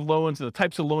number of loans and the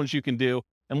types of loans you can do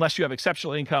unless you have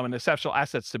exceptional income and exceptional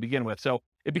assets to begin with. So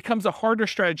it becomes a harder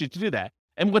strategy to do that.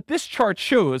 And what this chart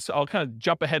shows, I'll kind of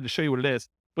jump ahead to show you what it is,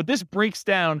 but this breaks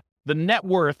down the net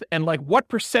worth and like what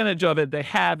percentage of it they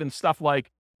have in stuff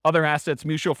like other assets,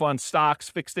 mutual funds, stocks,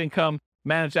 fixed income,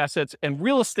 managed assets, and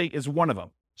real estate is one of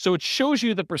them. So it shows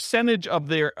you the percentage of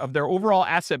their overall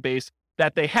asset base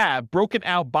that they have broken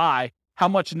out by how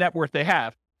much net worth they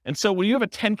have. And so when you have a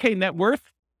 10K net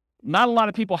worth, not a lot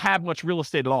of people have much real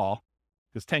estate at all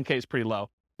because 10K is pretty low.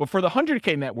 But for the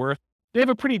 100K net worth, they have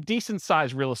a pretty decent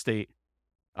sized real estate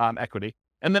equity.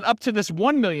 And then up to this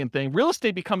 1 million thing, real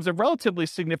estate becomes a relatively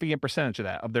significant percentage of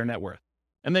that, of their net worth.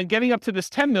 And then getting up to this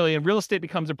 10 million, real estate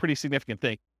becomes a pretty significant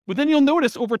thing. But then you'll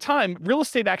notice over time, real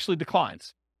estate actually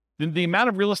declines. The amount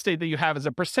of real estate that you have as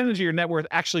a percentage of your net worth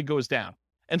actually goes down.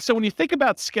 And so when you think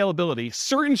about scalability,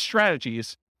 certain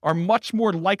strategies are much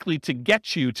more likely to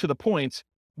get you to the point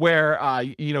where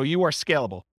you are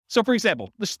scalable. So for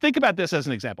example, let's think about this as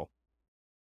an example.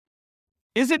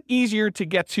 Is it easier to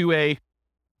get to a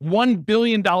 $1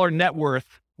 billion net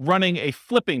worth running a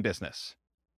flipping business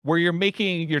where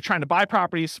you're trying to buy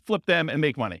properties, flip them, and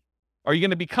make money? Are you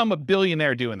going to become a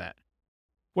billionaire doing that?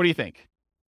 What do you think?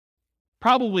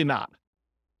 Probably not.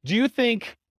 Do you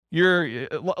think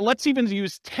let's even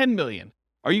use 10 million.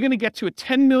 Are you going to get to a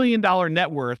 $10 million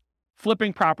net worth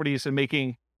flipping properties and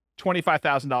making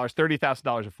 $25,000,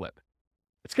 $30,000 a flip?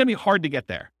 It's going to be hard to get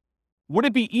there. Would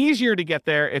it be easier to get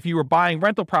there if you were buying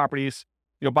rental properties,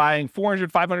 buying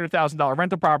 $400,000, $500,000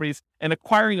 rental properties and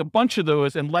acquiring a bunch of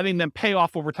those and letting them pay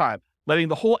off over time, letting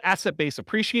the whole asset base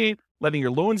appreciate, letting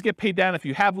your loans get paid down if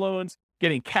you have loans,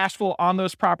 getting cash flow on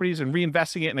those properties and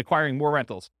reinvesting it and acquiring more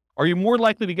rentals? Are you more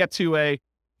likely to get to a $1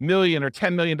 million or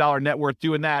 $10 million net worth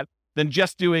doing that than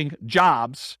just doing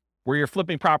jobs where you're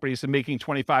flipping properties and making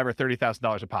 $25,000 or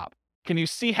 $30,000 a pop? Can you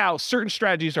see how certain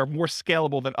strategies are more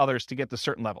scalable than others to get to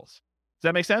certain levels? Does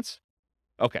that make sense?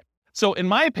 Okay. So in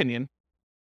my opinion,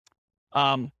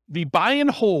 the buy and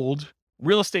hold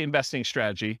real estate investing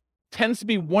strategy tends to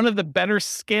be one of the better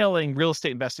scaling real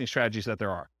estate investing strategies that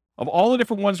there are. Of all the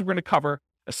different ones we're going to cover,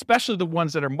 especially the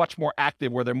ones that are much more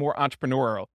active, where they're more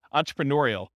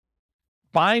entrepreneurial,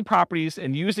 buying properties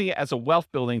and using it as a wealth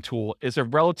building tool is a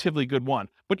relatively good one.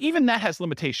 But even that has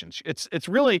limitations. It's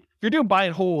really, if you're doing buy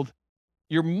and hold,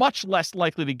 you're much less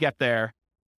likely to get there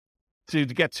to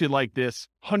get to like this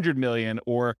 100 million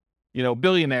or,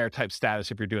 billionaire type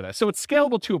status if you're doing that. So it's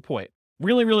scalable to a point.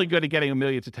 Really, really good at getting 1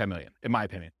 million to 10 million, in my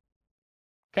opinion.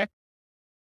 Okay.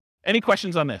 Any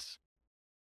questions on this?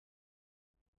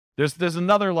 There's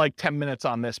another like 10 minutes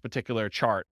on this particular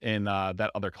chart in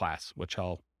that other class, which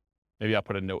maybe I'll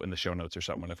put a note in the show notes or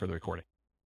something for the recording.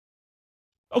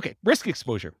 Okay, risk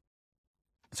exposure.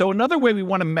 So another way we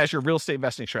want to measure real estate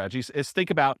investing strategies is think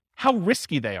about how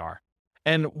risky they are.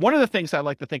 And one of the things I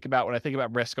like to think about when I think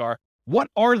about risk are, what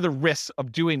are the risks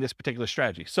of doing this particular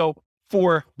strategy? So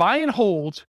for buy and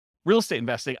hold real estate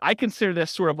investing, I consider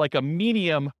this sort of like a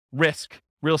medium risk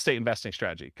real estate investing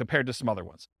strategy compared to some other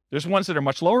ones. There's ones that are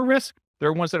much lower risk. There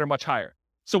are ones that are much higher.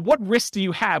 So what risk do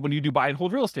you have when you do buy and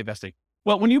hold real estate investing?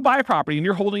 Well, when you buy a property and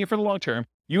you're holding it for the long term,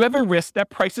 you have a risk that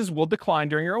prices will decline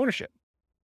during your ownership,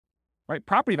 right?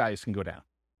 Property values can go down.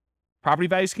 Property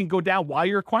values can go down while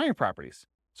you're acquiring properties.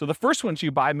 So the first ones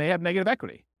you buy may have negative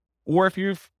equity, or if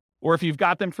you've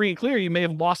got them free and clear, you may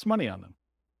have lost money on them.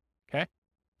 Okay.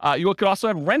 You could also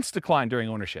have rents decline during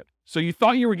ownership. So you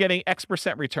thought you were getting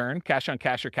X% return, cash on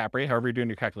cash or cap rate, however you're doing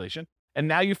your calculation. And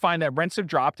now you find that rents have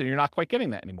dropped and you're not quite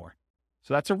getting that anymore.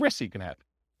 So that's a risk you can have.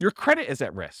 Your credit is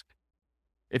at risk.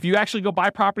 If you actually go buy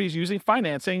properties using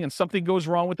financing and something goes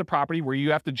wrong with the property where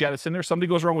you have to jettison, or something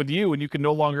goes wrong with you and you can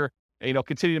no longer,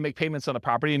 continue to make payments on the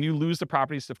property and you lose the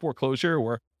properties to foreclosure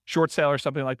or short sale or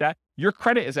something like that, your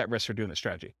credit is at risk for doing the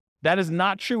strategy. That is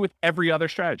not true with every other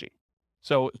strategy.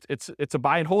 So it's a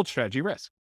buy and hold strategy risk.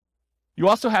 You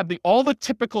also have all the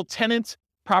typical tenant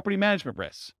property management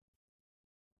risks.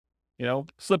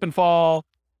 Slip and fall,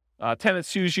 tenant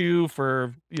sues you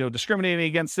for, discriminating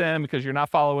against them because you're not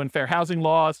following fair housing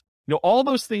laws. All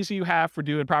those things that you have for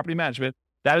doing property management,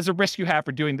 that is a risk you have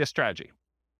for doing this strategy.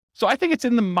 So I think it's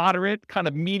in the moderate kind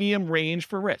of medium range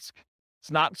for risk.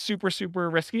 It's not super, super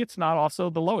risky. It's not also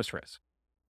the lowest risk.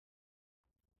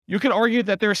 You can argue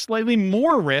that there's slightly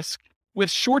more risk with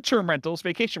short-term rentals,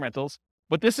 vacation rentals,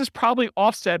 but this is probably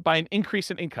offset by an increase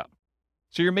in income.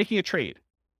 So you're making a trade.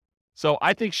 So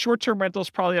I think short-term rentals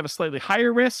probably have a slightly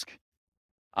higher risk.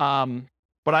 But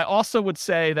I also would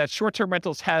say that short-term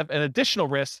rentals have an additional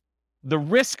risk, the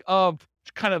risk of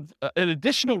an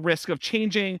additional risk of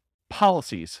changing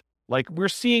policies. Like we're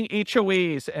seeing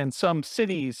HOAs and some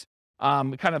cities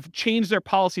kind of change their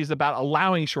policies about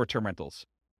allowing short-term rentals.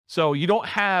 So you don't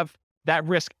have that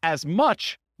risk as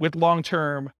much with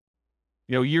long-term,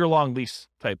 year-long lease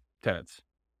type tenants.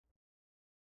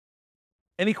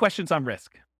 Any questions on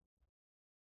risk?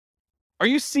 Are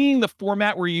you seeing the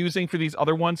format we're using for these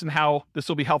other ones and how this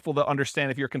will be helpful to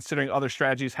understand if you're considering other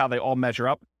strategies, how they all measure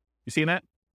up? You seeing that?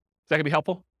 Is that gonna be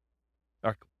helpful?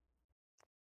 All right.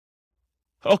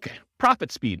 Okay,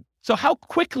 profit speed. So how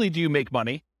quickly do you make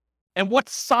money and what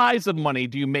size of money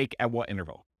do you make at what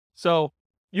interval? So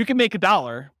you can make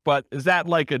 $1, but is that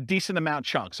like a decent amount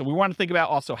chunk? So we want to think about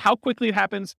also how quickly it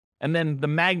happens and then the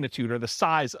magnitude or the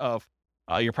size of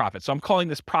your profit. So I'm calling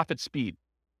this profit speed.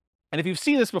 And if you've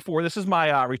seen this before, this is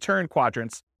my return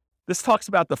quadrants. This talks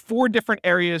about the 4 different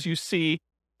areas you see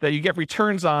that you get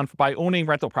returns on by owning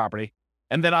rental property.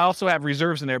 And then I also have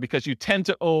reserves in there because you tend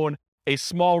to own a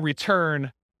small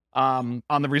return on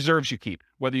the reserves you keep.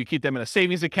 Whether you keep them in a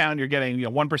savings account, you're getting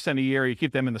 1% a year. You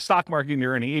keep them in the stock market, and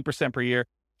you're earning 8% per year.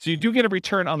 So you do get a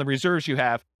return on the reserves you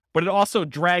have, but it also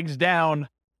drags down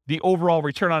the overall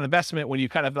return on investment when you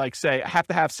kind of like say, I have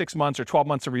to have 6 months or 12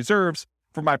 months of reserves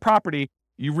for my property.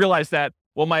 You realize that,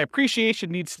 well, my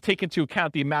appreciation needs to take into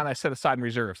account the amount I set aside in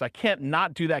reserves. I can't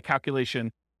not do that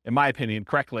calculation, in my opinion,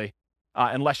 correctly,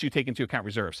 unless you take into account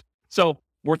reserves. So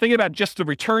we're thinking about just the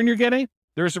return you're getting.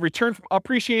 There's a return from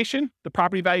appreciation, the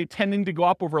property value tending to go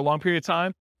up over a long period of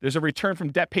time. There's a return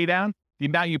from debt pay down, the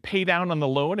amount you pay down on the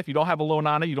loan. If you don't have a loan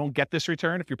on it, you don't get this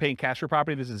return. If you're paying cash for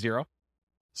property, this is 0.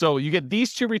 So you get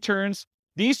these 2 returns.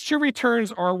 These 2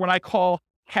 returns are what I call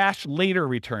cash later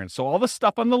returns. So all the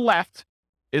stuff on the left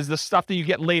is the stuff that you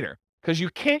get later, because you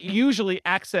can't usually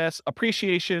access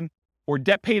appreciation or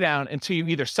debt pay down until you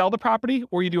either sell the property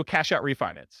or you do a cash out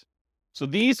refinance. So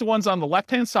these ones on the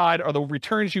left-hand side are the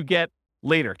returns you get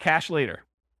later, cash later.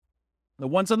 The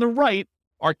ones on the right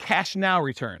are cash now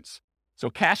returns. So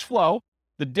cash flow,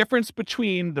 the difference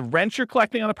between the rent you're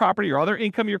collecting on the property or other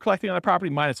income you're collecting on the property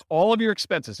minus all of your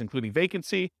expenses, including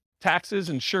vacancy, taxes,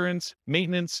 insurance,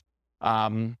 maintenance,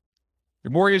 your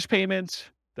mortgage payments.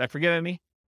 Did I forget any?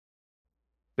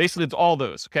 Basically, it's all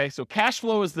those, okay? So cash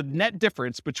flow is the net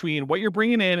difference between what you're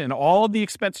bringing in and all of the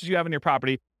expenses you have in your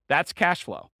property. That's cash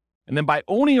flow. And then by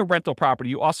owning a rental property,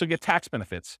 you also get tax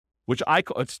benefits, which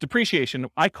it's depreciation.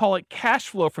 I call it cash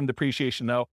flow from depreciation,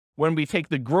 though, when we take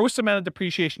the gross amount of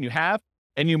depreciation you have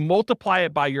and you multiply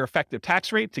it by your effective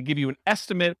tax rate to give you an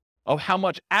estimate of how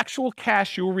much actual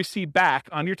cash you will receive back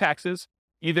on your taxes,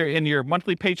 either in your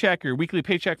monthly paycheck or your weekly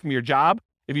paycheck from your job,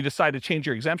 if you decide to change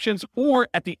your exemptions, or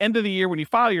at the end of the year when you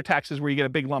file your taxes where you get a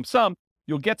big lump sum,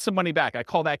 you'll get some money back. I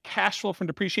call that cash flow from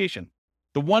depreciation.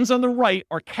 The ones on the right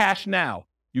are cash now.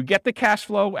 You get the cash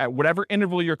flow at whatever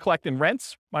interval you're collecting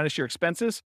rents minus your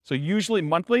expenses. So usually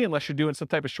monthly, unless you're doing some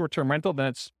type of short-term rental, then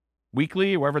it's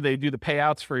weekly, wherever they do the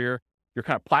payouts for your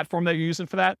kind of platform that you're using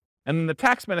for that. And then the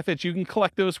tax benefits, you can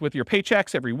collect those with your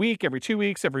paychecks every week, every 2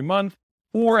 weeks, every month,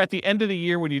 or at the end of the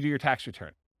year when you do your tax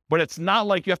return. But it's not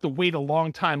like you have to wait a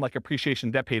long time like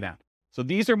appreciation debt pay down. So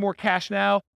these are more cash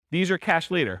now. These are cash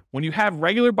later. When you have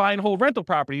regular buy and hold rental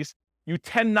properties, you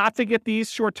tend not to get these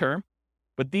short-term,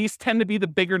 but these tend to be the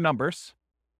bigger numbers.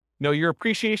 Your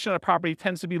appreciation on a property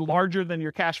tends to be larger than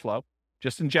your cash flow,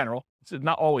 just in general. It's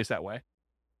not always that way.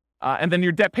 And then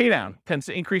your debt pay down tends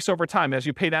to increase over time. As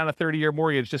you pay down a 30-year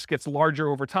mortgage, it just gets larger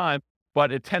over time,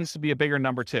 but it tends to be a bigger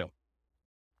number too.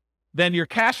 Then your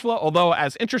cash flow, although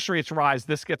as interest rates rise,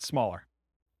 this gets smaller.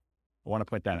 I want to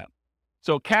point that out.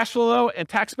 So cash flow and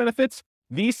tax benefits,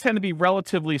 these tend to be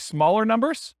relatively smaller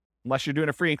numbers, unless you're doing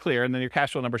a free and clear, and then your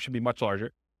cash flow number should be much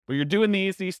larger. But you're doing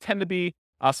these tend to be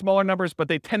smaller numbers, but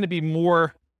they tend to be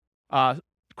more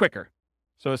quicker.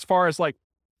 So as far as like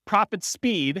profit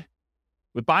speed,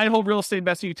 with buy and hold real estate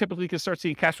investing, you typically can start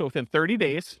seeing cash flow within 30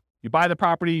 days. You buy the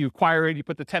property, you acquire it, you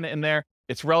put the tenant in there.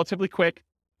 It's relatively quick.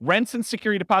 Rents and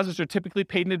security deposits are typically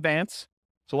paid in advance.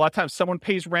 So a lot of times someone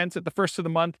pays rents at the first of the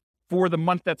month for the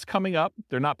month that's coming up.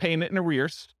 They're not paying it in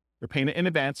arrears. They're paying it in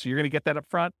advance. So you're going to get that up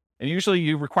front. And usually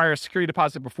you require a security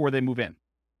deposit before they move in.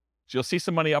 So you'll see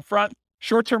some money up front.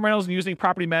 Short-term rentals and using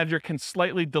property manager can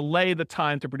slightly delay the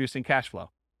time to producing cash flow.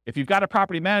 If you've got a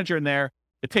property manager in there,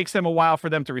 it takes them a while for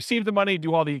them to receive the money,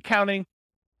 do all the accounting,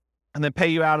 and then pay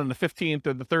you out on the 15th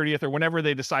or the 30th or whenever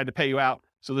they decide to pay you out.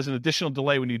 So there's an additional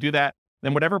delay when you do that.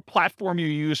 Then whatever platform you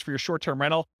use for your short-term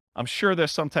rental, I'm sure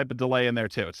there's some type of delay in there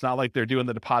too. It's not like they're doing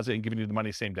the deposit and giving you the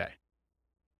money same day.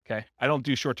 Okay. I don't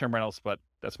do short-term rentals, but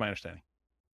that's my understanding.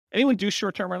 Anyone do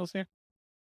short-term rentals here?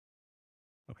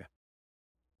 Okay.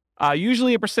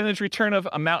 Usually a percentage return of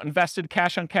amount invested,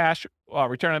 cash on cash,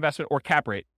 return on investment, or cap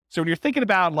rate. So when you're thinking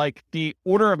about like the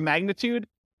order of magnitude,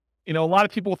 a lot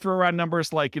of people throw around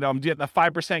numbers like, I'm getting a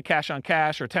 5% cash on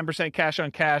cash or 10% cash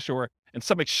on cash, or in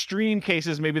some extreme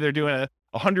cases, maybe they're doing a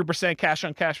 100% cash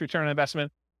on cash return on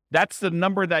investment. That's the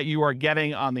number that you are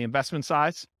getting on the investment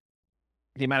size,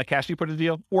 the amount of cash you put in the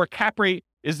deal. Or cap rate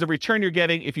is the return you're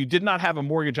getting if you did not have a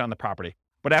mortgage on the property,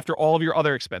 but after all of your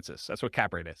other expenses. That's what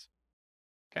cap rate is.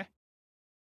 Okay.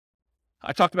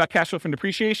 I talked about cash flow from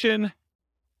depreciation.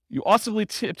 You also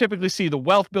typically see the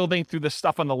wealth building through the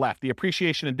stuff on the left. The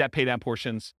appreciation and debt pay down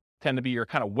portions tend to be your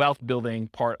kind of wealth building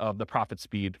part of the profit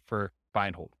speed for buy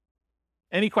and hold.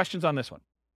 Any questions on this one?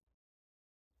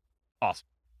 Awesome.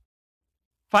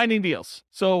 Finding deals.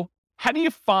 So how do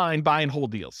you find buy and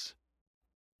hold deals?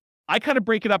 I kind of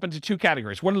break it up into two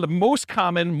categories. One of the most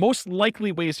common, most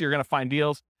likely ways you're going to find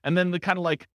deals, and then the kind of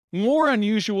like more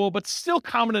unusual, but still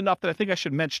common enough that I think I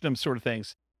should mention them sort of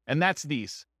things. And that's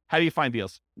these. How do you find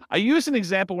deals? I used an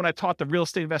example when I taught the real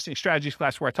estate investing strategies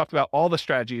class where I talked about all the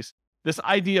strategies, this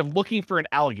idea of looking for an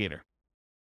alligator.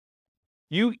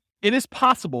 It is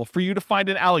possible for you to find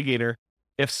an alligator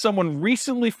if someone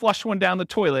recently flushed one down the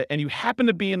toilet and you happen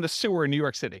to be in the sewer in New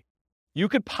York City. You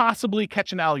could possibly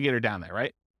catch an alligator down there,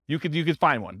 right? You could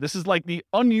find one. This is like the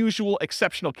unusual,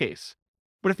 exceptional case.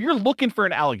 But if you're looking for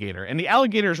an alligator, and the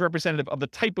alligator is representative of the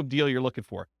type of deal you're looking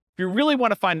for, if you really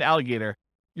want to find an alligator,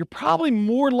 you're probably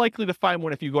more likely to find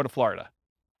one if you go to Florida.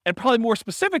 And probably more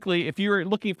specifically, if you're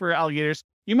looking for alligators,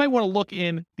 you might want to look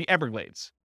in the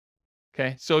Everglades.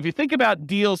 Okay, so if you think about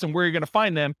deals and where you're going to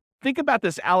find them, think about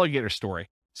this alligator story.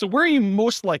 So where are you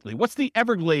most likely? What's the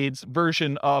Everglades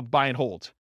version of buy and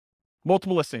hold?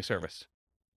 Multiple listing service.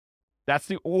 That's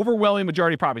the overwhelming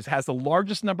majority of properties. It has the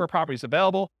largest number of properties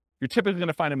available. You're typically going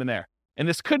to find them in there. And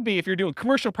this could be, if you're doing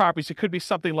commercial properties, it could be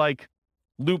something like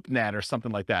LoopNet or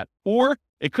something like that. Or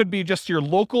it could be just your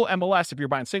local MLS if you're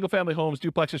buying single family homes,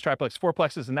 duplexes, triplexes,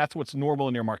 fourplexes, and that's what's normal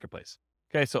in your marketplace.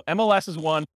 Okay, so MLS is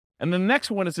one. And the next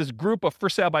one is this group of for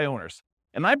sale by owners.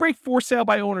 And I break for sale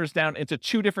by owners down into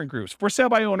two different groups. For sale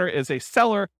by owner is a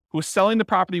seller who's selling the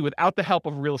property without the help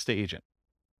of a real estate agent.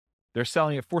 They're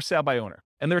selling it for sale by owner.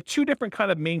 And there are two different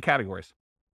kind of main categories.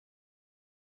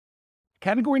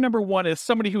 Category number one is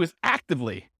somebody who is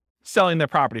actively selling their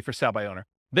property for sale by owner.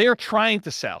 They are trying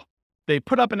to sell. They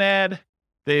put up an ad.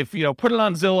 They've, put it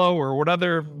on Zillow or what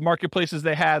other marketplaces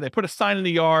they have. They put a sign in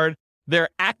the yard. They're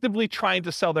actively trying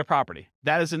to sell their property.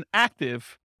 That is an actively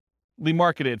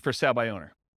marketed for sale by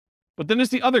owner. But then there's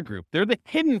the other group. They're the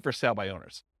hidden for sale by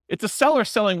owners. It's a seller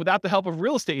selling without the help of a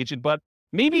real estate agent, but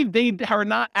maybe they are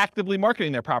not actively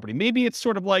marketing their property. Maybe it's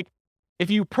sort of like if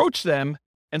you approach them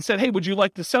and said, hey, would you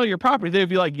like to sell your property? They would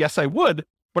be like, yes, I would.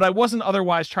 but I wasn't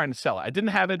otherwise trying to sell it. I didn't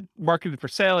have it marketed for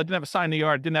sale. I didn't have a sign in the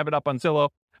yard. Didn't have it up on Zillow.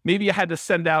 Maybe you had to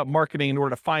send out marketing in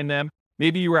order to find them.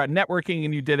 Maybe you were at networking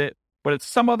and you did it, but it's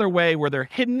some other way where they're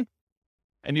hidden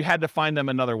and you had to find them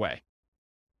another way.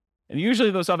 And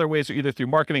usually those other ways are either through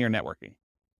marketing or networking.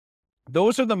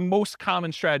 Those are the most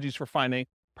common strategies for finding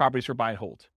properties for buy and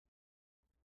hold.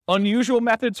 Unusual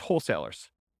methods, wholesalers.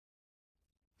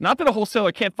 Not that a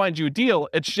wholesaler can't find you a deal.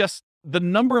 It's just the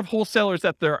number of wholesalers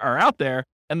that there are out there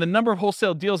and the number of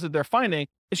wholesale deals that they're finding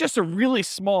is just a really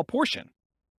small portion,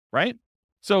 right?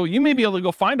 So you may be able to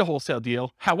go find a wholesale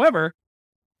deal. However,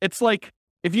 it's like,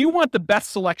 if you want the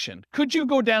best selection, could you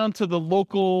go down to the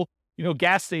local,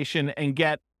 gas station and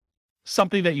get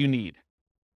something that you need?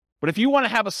 But if you want to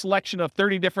have a selection of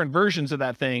 30 different versions of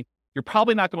that thing, you're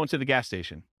probably not going to the gas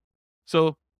station.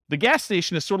 So the gas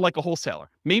station is sort of like a wholesaler.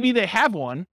 Maybe they have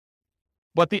one,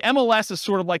 but the MLS is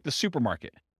sort of like the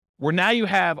supermarket, where now you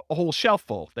have a whole shelf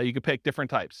full that you can pick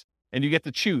different types, and you get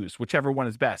to choose whichever one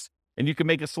is best, and you can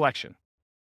make a selection.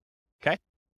 Okay?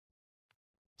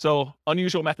 So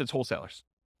unusual methods, wholesalers.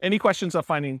 Any questions on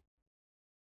finding?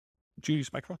 Did you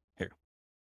use microphone? Here.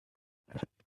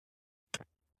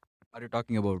 Are you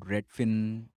talking about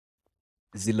Redfin,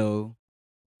 Zillow?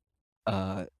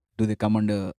 Do they come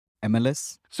under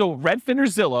MLS? So Redfin or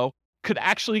Zillow could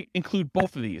actually include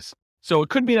both of these. So it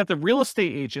could be that the real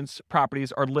estate agents'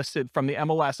 properties are listed from the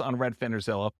MLS on Redfin or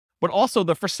Zillow, but also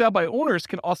the for sale by owners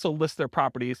can also list their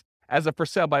properties as a for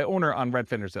sale by owner on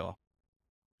Redfin or Zillow.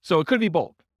 So it could be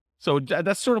both. So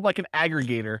that's sort of like an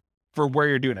aggregator for where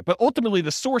you're doing it. But ultimately,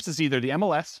 the source is either the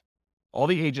MLS, all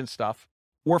the agent stuff,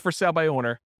 or for sale by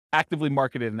owner, actively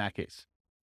marketed in that case.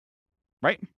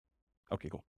 Right? Okay,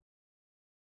 cool.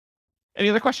 Any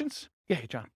other questions? Yeah, hey,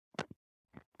 John.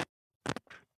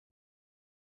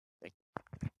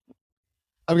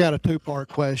 I've got a two-part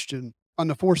question on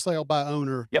the for sale by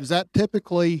owner. Yep. Is that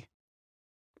typically,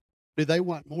 do they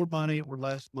want more money or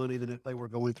less money than if they were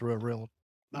going through a realtor?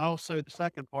 And also, the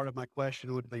second part of my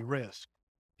question would be risk.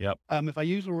 Yep. If I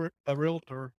use a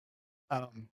realtor,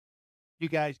 you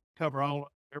guys cover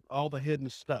all the hidden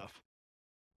stuff.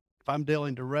 If I'm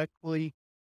dealing directly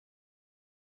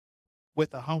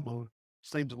with a homeowner,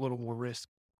 seems a little more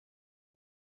risky.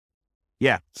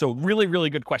 Yeah. So really, really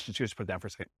good questions. Here's put it down for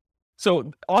a second.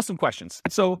 So awesome questions.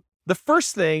 So the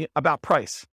first thing about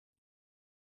price,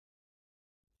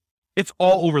 it's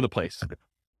all over the place.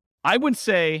 I would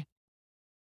say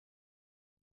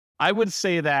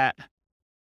that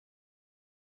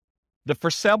the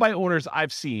for sale by owners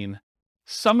I've seen,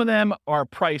 some of them are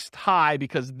priced high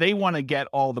because they want to get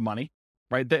all the money,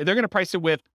 right? They're going to price it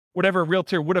with whatever a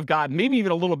realtor would have gotten, maybe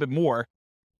even a little bit more,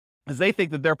 because they think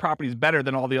that their property is better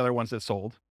than all the other ones that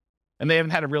sold. And they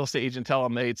haven't had a real estate agent tell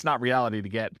them it's not reality to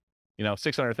get,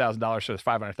 $600,000 for this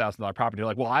 $500,000 property. They're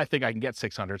like, well, I think I can get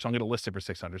 600, so I'm going to list it for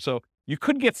 600. So you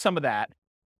could get some of that.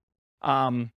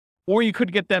 Or you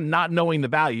could get them not knowing the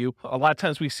value. A lot of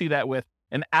times we see that with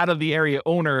an out of the area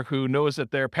owner who knows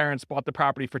that their parents bought the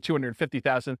property for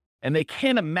 $250,000 and they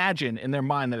can't imagine in their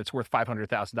mind that it's worth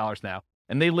 $500,000 now.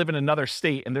 And they live in another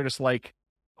state and they're just like,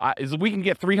 we can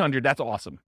get 300, that's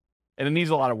awesome. And it needs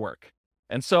a lot of work.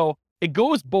 And so it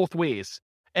goes both ways.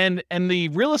 And the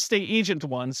real estate agent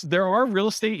ones, there are real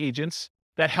estate agents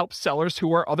that help sellers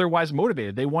who are otherwise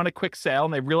motivated. They want a quick sale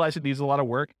and they realize it needs a lot of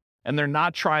work and they're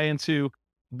not trying to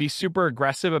be super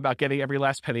aggressive about getting every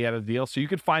last penny out of the deal. So you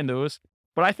could find those.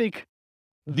 But I think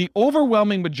the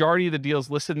overwhelming majority of the deals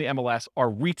listed in the MLS are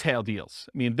retail deals.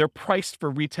 I mean, they're priced for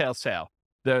retail sale.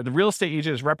 The real estate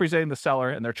agent is representing the seller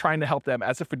and they're trying to help them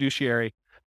as a fiduciary,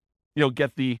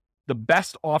 get the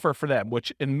best offer for them,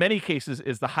 which in many cases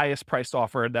is the highest priced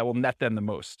offer that will net them the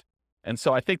most. And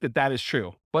so I think that is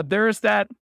true. But there's that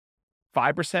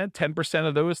 5%, 10%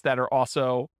 of those that are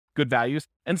also good values.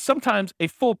 And sometimes a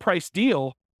full price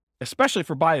deal, especially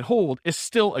for buy and hold, is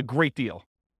still a great deal.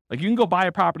 Like you can go buy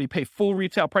a property, pay full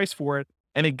retail price for it,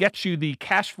 and it gets you the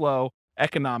cash flow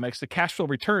economics, the cash flow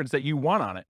returns that you want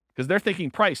on it, because they're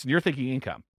thinking price and you're thinking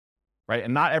income, right?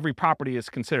 And not every property is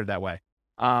considered that way.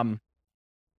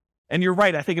 And you're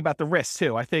right, I think about the risk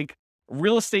too. I think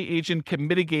real estate agent can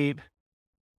mitigate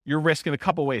your risk in a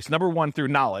couple ways. Number one, through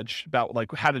knowledge about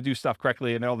like how to do stuff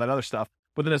correctly and all that other stuff.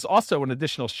 But then there's also an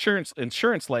additional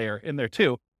insurance layer in there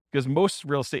too, because most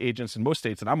real estate agents in most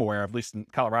states, and I'm aware of, at least in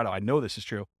Colorado, I know this is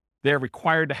true, they're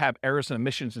required to have errors and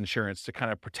omissions insurance to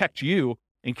kind of protect you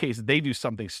in case they do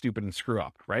something stupid and screw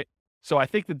up, right? So I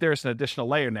think that there's an additional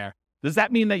layer in there. Does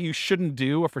that mean that you shouldn't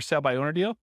do a for sale by owner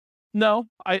deal? No,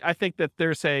 I think that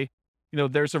there's a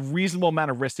reasonable amount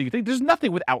of risk that you think. There's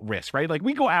nothing without risk, right? Like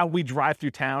we go out, we drive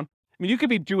through town. mean, you could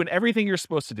be doing everything you're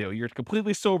supposed to do. You're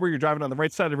completely sober. You're driving on the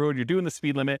right side of the road. You're doing the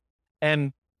speed limit.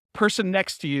 And person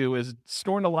next to you is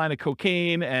snorting a line of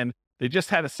cocaine and they just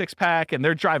had a 6-pack and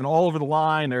they're driving all over the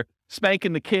line. They're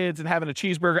spanking the kids and having a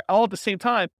cheeseburger all at the same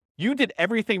time. You did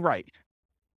everything right,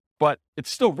 but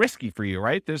it's still risky for you,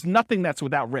 right? There's nothing that's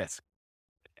without risk.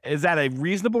 Is that a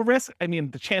reasonable risk? I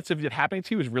mean, the chance of it happening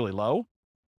to you is really low,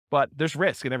 but there's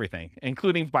risk in everything,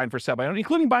 including buying for sale by owner,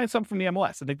 including buying some from the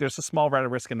MLS. I think there's a small amount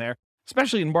of risk in there,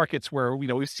 especially in markets where,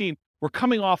 we're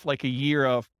coming off like a year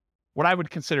of what I would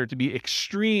consider to be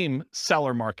extreme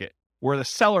seller market, where the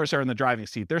sellers are in the driving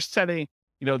seat. They're setting,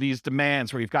 these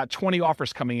demands where you've got 20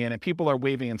 offers coming in and people are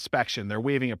waiving inspection, they're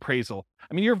waiving appraisal.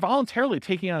 I mean, you're voluntarily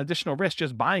taking on additional risk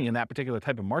just buying in that particular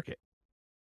type of market.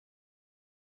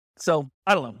 So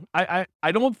I don't know.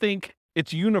 I don't think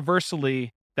it's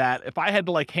universally that if I had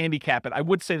to handicap it, I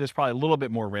would say there's probably a little bit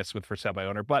more risk with for sale by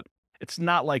owner, but it's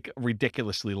not like a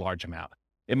ridiculously large amount,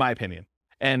 in my opinion.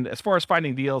 And as far as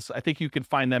finding deals, I think you can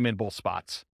find them in both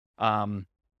spots. And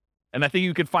I think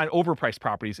you can find overpriced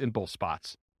properties in both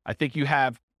spots. I think you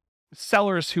have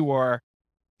sellers who are,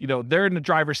 they're in the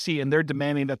driver's seat and they're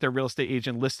demanding that their real estate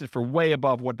agent listed for way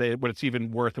above what it's even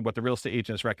worth and what the real estate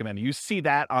agent is recommending. You see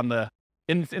that on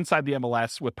inside the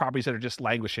MLS with properties that are just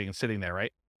languishing and sitting there,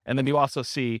 right? And then you also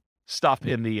see stuff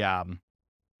in the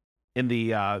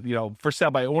for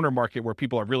sale by owner market where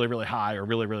people are really, really high or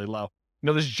really, really low.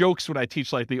 There's jokes when I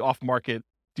teach the off-market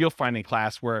deal finding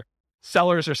class where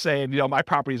sellers are saying, my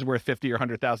property is worth $50,000 or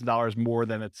 $100,000 more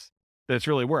than it's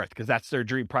really worth because that's their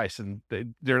dream price and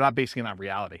they're not basing it on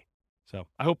reality. So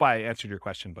I hope I answered your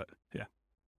question, but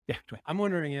yeah. I'm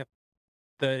wondering if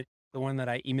the one that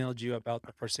I emailed you about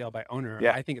the for sale by owner,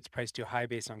 I think it's priced too high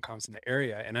based on comps in the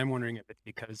area. And I'm wondering if it's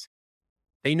because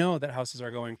they know that houses are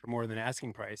going for more than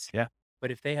asking price. Yeah.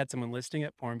 But if they had someone listing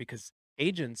it for them, because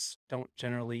agents don't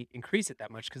generally increase it that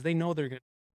much because they know they're going to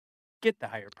get the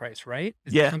higher price, right?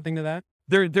 Is there something to that?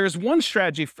 There's one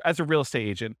strategy as a real estate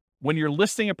agent when you're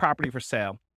listing a property for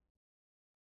sale.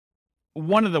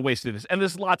 One of the ways to do this, and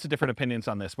there's lots of different opinions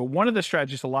on this, but one of the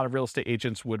strategies a lot of real estate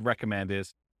agents would recommend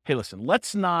is, hey, listen,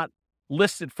 let's not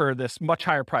list it for this much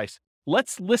higher price.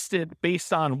 Let's list it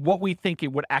based on what we think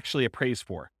it would actually appraise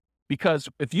for. Because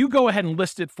if you go ahead and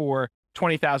list it for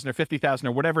 $20,000 or $50,000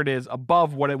 or whatever it is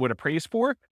above what it would appraise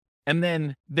for, and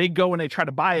then they go and they try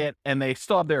to buy it and they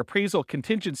still have their appraisal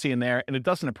contingency in there and it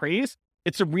doesn't appraise,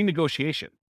 it's a renegotiation.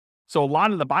 So a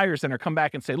lot of the buyers then are come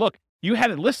back and say, look, you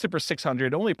had it listed for $600,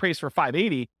 it only appraised for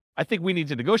 $580. I think we need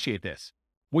to negotiate this.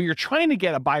 What you're trying to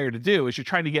get a buyer to do is you're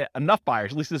trying to get enough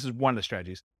buyers, at least this is one of the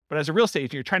strategies, but as a real estate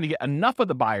agent, you're trying to get enough of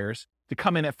the buyers to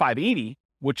come in at $580,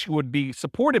 which would be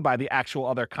supported by the actual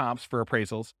other comps for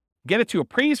appraisals, get it to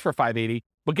appraise for $580,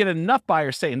 but get enough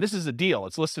buyers saying this is a deal.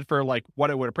 It's listed for what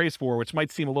it would appraise for, which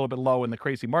might seem a little bit low in the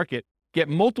crazy market. Get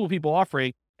multiple people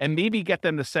offering and maybe get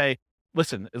them to say,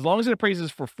 listen, as long as it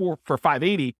appraises for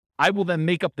 $580, I will then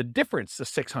make up the difference to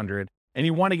 $600. And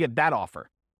you want to get that offer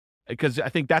because I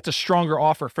think that's a stronger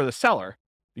offer for the seller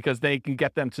because they can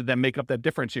get them to then make up that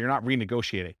difference. So you're not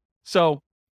renegotiating. So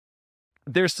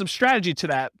there's some strategy to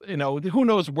that. Who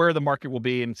knows where the market will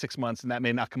be in 6 months and that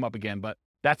may not come up again, but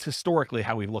that's historically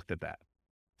how we've looked at that.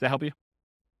 Does that help you?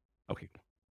 Okay.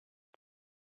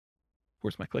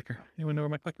 Where's my clicker? Anyone know where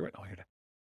my clicker went? Oh, here it is.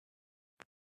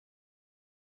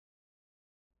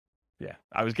 Yeah,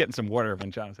 I was getting some water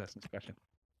when John was asking this question.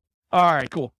 All right,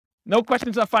 cool. No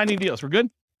questions on finding deals. We're good?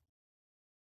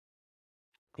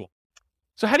 Cool.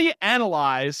 So how do you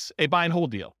analyze a buy and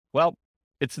hold deal? Well,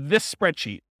 it's this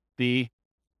spreadsheet, the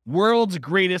world's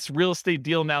greatest real estate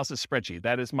deal analysis spreadsheet.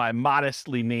 That is my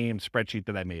modestly named spreadsheet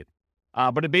that I made.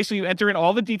 But it basically, you enter in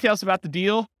all the details about the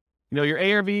deal, your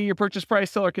ARV, your purchase price,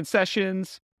 seller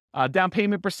concessions, down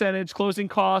payment percentage, closing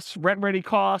costs, rent ready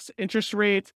costs, interest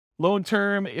rate, loan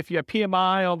term, if you have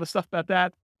PMI, all the stuff about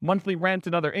that, monthly rent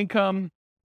and other income,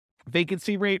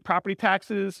 vacancy rate, property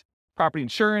taxes, property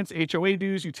insurance, HOA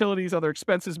dues, utilities, other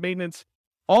expenses, maintenance,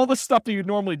 all the stuff that you'd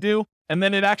normally do. And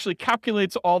then it actually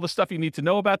calculates all the stuff you need to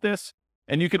know about this.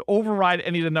 And you can override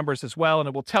any of the numbers as well. And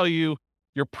it will tell you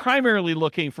you're primarily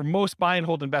looking for most buy and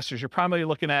hold investors. You're primarily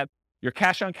looking at your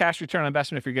cash on cash return on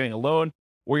investment if you're getting a loan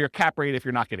or your cap rate if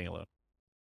you're not getting a loan.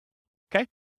 Okay.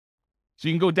 So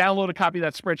you can go download a copy of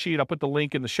that spreadsheet. I'll put the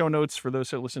link in the show notes for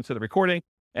those who listen to the recording,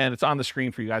 and it's on the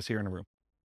screen for you guys here in the room.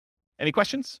 Any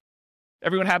questions?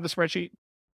 Everyone have the spreadsheet?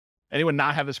 Anyone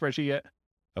not have the spreadsheet yet?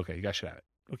 Okay, you guys should have it.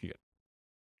 Okay, good.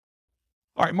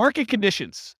 All right, market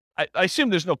conditions. I assume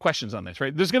there's no questions on this,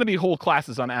 right? There's going to be whole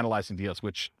classes on analyzing deals,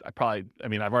 which I've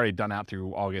already done out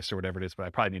through August or whatever it is, but I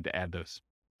probably need to add those.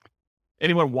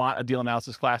 Anyone want a deal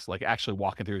analysis class, like actually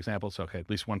walking through examples? Okay, at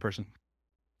least one person.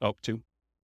 Oh, two.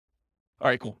 All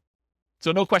right, cool.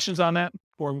 So no questions on that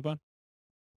before we move on?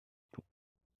 Cool.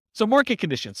 So market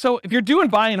conditions. So if you're doing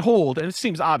buy and hold, and it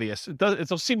seems obvious,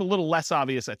 it'll seem a little less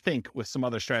obvious, I think, with some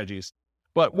other strategies.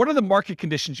 But what are the market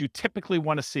conditions you typically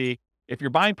want to see if you're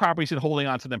buying properties and holding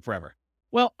on to them forever?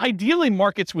 Well, ideally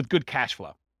markets with good cash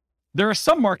flow. There are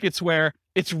some markets where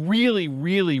it's really,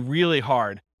 really, really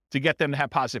hard to get them to have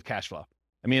positive cash flow.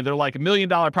 I mean, they're like $1 million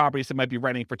properties that might be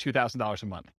renting for $2,000 a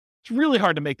month. It's really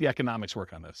hard to make the economics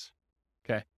work on this.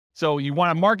 Okay. So you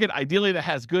want a market ideally that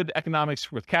has good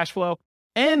economics with cash flow,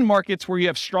 and markets where you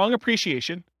have strong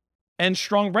appreciation and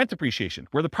strong rent appreciation,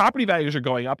 where the property values are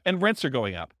going up and rents are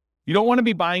going up. You don't want to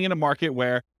be buying in a market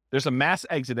where there's a mass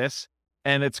exodus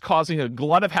and it's causing a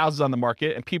glut of houses on the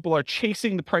market and people are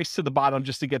chasing the price to the bottom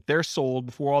just to get theirs sold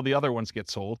before all the other ones get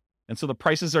sold. And so the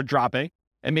prices are dropping.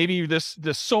 And maybe there's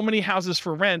so many houses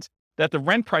for rent that the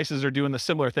rent prices are doing the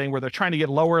similar thing where they're trying to get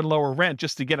lower and lower rent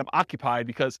just to get them occupied,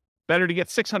 because better to get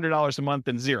 $600 a month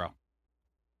than zero.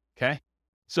 Okay.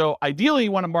 So ideally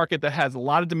you want a market that has a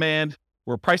lot of demand,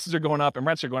 where prices are going up and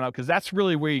rents are going up, because that's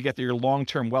really where you get your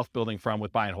long-term wealth building from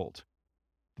with buy and hold.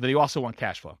 Then you also want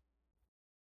cash flow.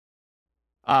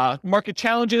 Market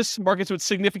challenges, markets with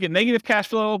significant negative cash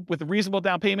flow with reasonable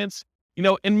down payments. You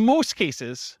know, in most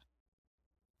cases,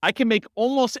 I can make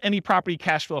almost any property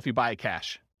cash flow if you buy it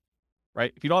cash,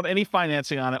 right? If you don't have any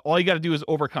financing on it, all you got to do is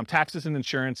overcome taxes and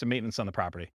insurance and maintenance on the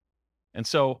property. And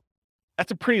so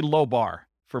that's a pretty low bar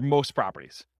for most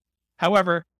properties.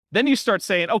 However, then you start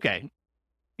saying, okay,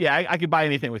 yeah, I could buy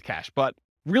anything with cash, but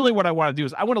really what I want to do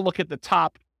is I want to look at the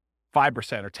top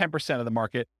 5% or 10% of the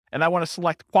market, and I want to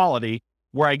select quality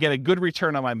where I get a good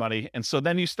return on my money. And so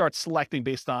then you start selecting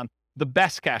based on the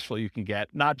best cash flow you can get,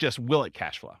 not just will it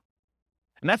cash flow.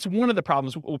 And that's one of the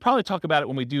problems. We'll probably talk about it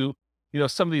when we do,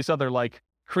 some of these other like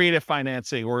creative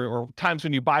financing or times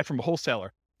when you buy from a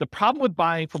wholesaler. The problem with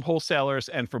buying from wholesalers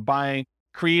and for buying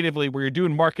creatively where you're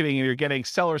doing marketing and you're getting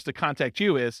sellers to contact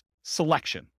you is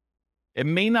selection. It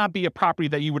may not be a property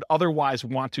that you would otherwise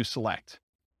want to select.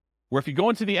 Where if you go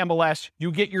into the MLS,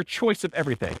 you get your choice of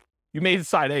everything. You may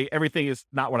decide, hey, everything is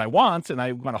not what I want, and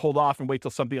I want to hold off and wait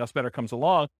till something else better comes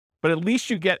along. But at least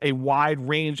you get a wide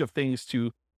range of things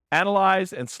to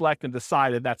analyze and select and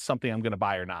decide if that's something I'm going to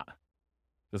buy or not.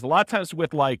 There's a lot of times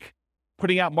with like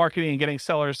putting out marketing and getting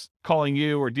sellers calling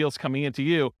you or deals coming into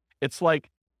you, it's like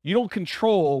you don't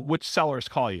control which sellers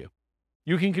call you.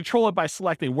 You can control it by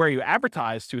selecting where you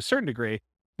advertise to a certain degree,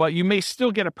 but you may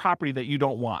still get a property that you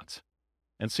don't want.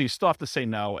 And so you still have to say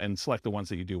no and select the ones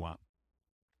that you do want.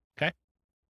 Okay.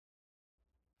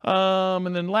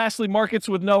 And then lastly, markets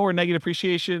with no or negative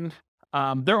appreciation.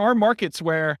 There are markets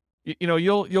where,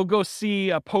 you'll go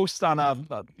see a post on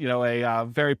a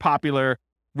very popular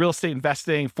real estate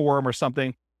investing forum or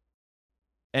something.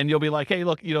 And you'll be like, hey,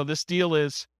 look, this deal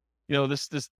is,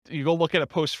 you go look at a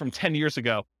post from 10 years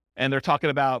ago and they're talking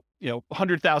about,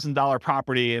 $100,000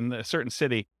 property in a certain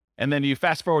city. And then you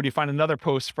fast forward, you find another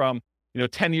post from,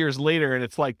 10 years later, and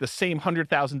it's like the same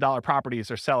 $100,000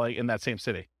 properties are selling in that same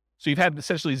city. So you've had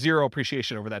essentially zero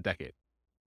appreciation over that decade.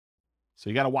 So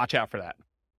you got to watch out for that.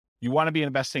 You want to be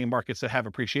investing in markets that have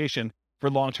appreciation for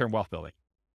long-term wealth building.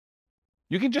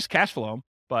 You can just cash flow them,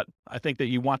 but I think that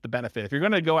you want the benefit. If you're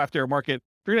going to go after a market,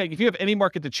 if you have any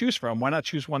market to choose from, why not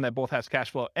choose one that both has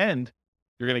cash flow and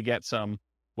you're going to get some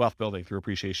wealth building through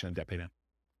appreciation and debt paydown,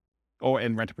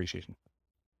 and rent appreciation.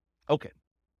 Okay.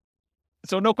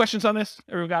 So no questions on this?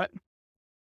 Everyone got it?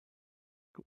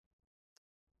 Cool.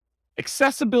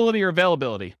 Accessibility or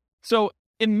availability. So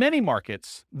in many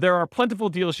markets, there are plentiful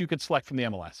deals you could select from the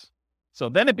MLS. So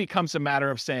then it becomes a matter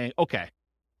of saying, okay,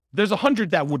 there's 100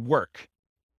 that would work.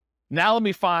 Now let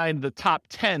me find the top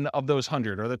 10 of those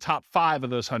 100 or the top 5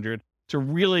 of those 100 to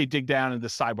really dig down and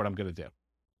decide what I'm going to do.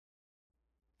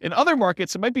 In other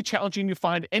markets, it might be challenging to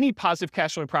find any positive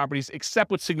cash flowing properties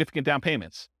except with significant down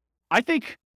payments. I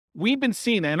think we've been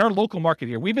seeing, in our local market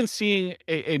here, we've been seeing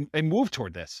a move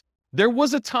toward this. There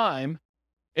was a time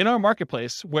in our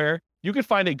marketplace where you could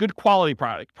find a good quality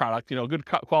product, good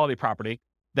quality property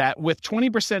that with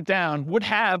 20% down would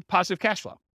have positive cash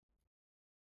flow.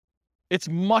 It's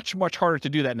much, much harder to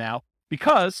do that now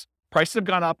because prices have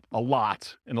gone up a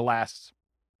lot in the last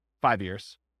 5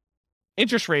 years.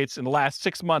 Interest rates in the last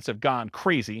 6 months have gone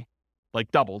crazy,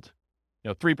 like doubled,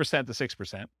 3% to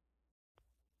 6%.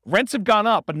 Rents have gone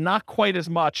up, but not quite as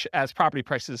much as property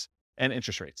prices and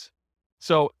interest rates.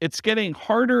 So it's getting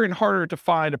harder and harder to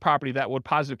find a property that would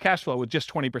positive cash flow with just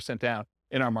 20% down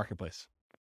in our marketplace.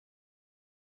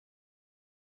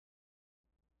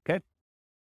 Okay.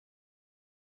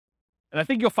 And I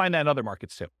think you'll find that in other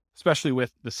markets too, especially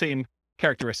with the same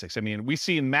characteristics. I mean, we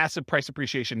see massive price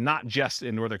appreciation, not just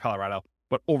in Northern Colorado,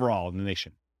 but overall in the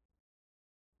nation.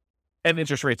 And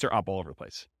interest rates are up all over the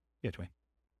place. Yeah, Dwayne.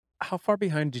 How far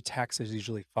behind do taxes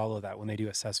usually follow that when they do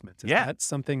assessments? Is Yeah. that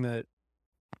something that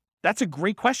That's a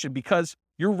great question because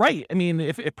you're right. I mean,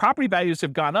 if property values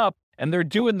have gone up and they're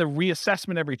doing the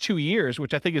reassessment every 2 years,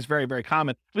 which I think is very, very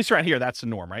common, at least around here, that's the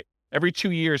norm, right? Every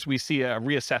 2 years, we see a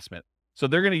reassessment. So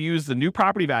they're going to use the new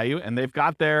property value and they've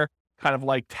got their kind of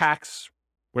like tax,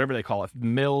 whatever they call it,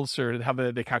 mills or how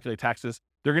they calculate taxes.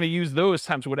 They're going to use those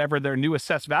times whatever their new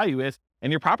assessed value is,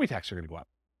 and your property taxes are going to go up.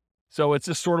 So it's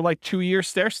just sort of like 2-year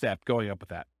stair step going up with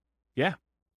that. Yeah.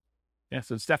 Yeah.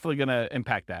 So it's definitely going to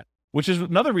impact that, which is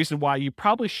another reason why you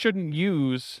probably shouldn't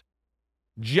use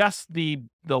just the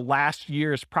last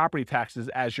year's property taxes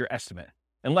as your estimate,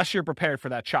 unless you're prepared for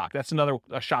that shock. That's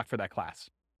a shock for that class,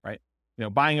 right? You know,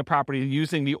 buying a property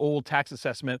using the old tax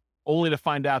assessment only to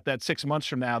find out that 6 months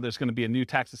from now, there's going to be a new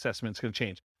tax assessment. It's going to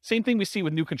change. Same thing we see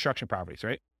with new construction properties,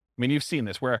 right? I mean, you've seen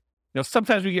this where, you know,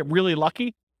 sometimes we get really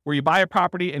lucky where you buy a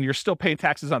property and you're still paying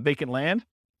taxes on vacant land.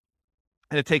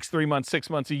 And it takes 3 months, 6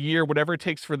 months, a year, whatever it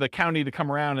takes for the county to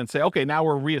come around and say, okay, now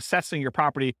we're reassessing your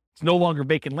property. It's no longer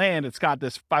vacant land. It's got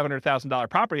this $500,000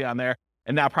 property on there.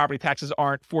 And now property taxes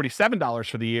aren't $47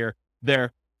 for the year.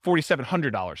 They're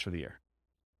 $4,700 for the year.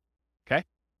 Okay.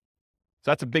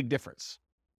 So that's a big difference.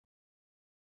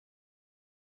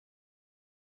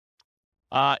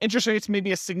 Interest rates may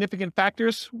be a significant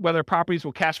factors, whether properties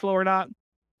will cash flow or not.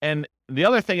 And the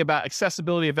other thing about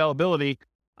accessibility, availability,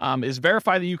 is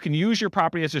verify that you can use your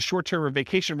property as a short-term or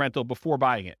vacation rental before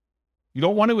buying it. You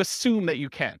don't want to assume that you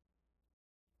can.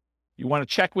 You want to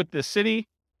check with the city.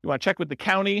 You want to check with the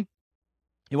county.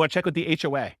 You want to check with the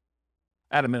HOA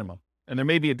at a minimum. And there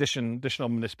may be additional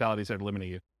municipalities that are limiting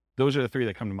you. Those are the 3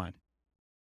 that come to mind.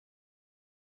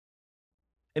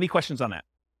 Any questions on that?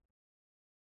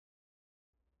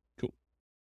 Cool.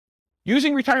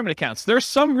 Using retirement accounts. There's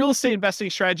some real estate investing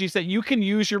strategies that you can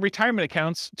use your retirement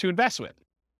accounts to invest with.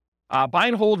 Buy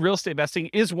and hold real estate investing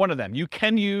is one of them. You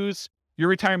can use your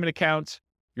retirement account,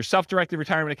 your self-directed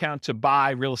retirement account to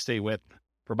buy real estate with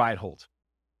for buy and hold.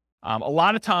 A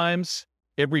lot of times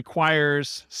it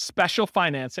requires special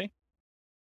financing.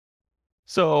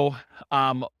 So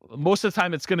most of the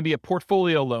time it's going to be a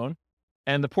portfolio loan,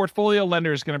 and the portfolio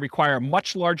lender is going to require a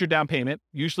much larger down payment,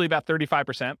 usually about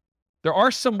 35%. There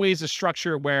are some ways to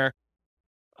structure where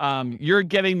you're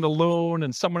getting the loan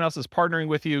and someone else is partnering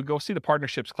with you. Go see the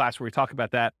partnerships class where we talk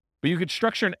about that. But you could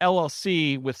structure an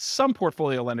LLC with some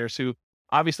portfolio lenders who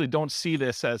obviously don't see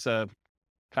this as a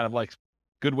kind of like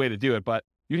good way to do it. But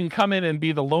you can come in and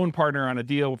be the loan partner on a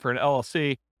deal for an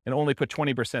LLC and only put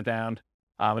 20% down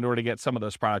in order to get some of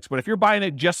those products. But if you're buying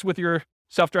it just with your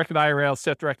self-directed IRA,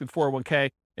 self-directed 401k,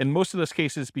 in most of those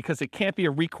cases, because it can't be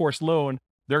a recourse loan,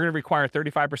 they're going to require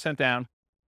 35% down.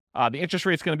 The interest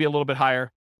rate is going to be a little bit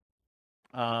higher.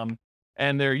 And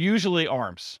they're usually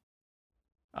ARMs.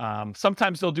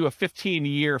 Sometimes they'll do a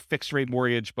 15-year fixed rate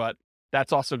mortgage, but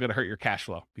that's also going to hurt your cash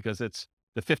flow because it's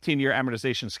the 15-year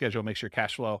amortization schedule makes your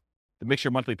cash flow, it makes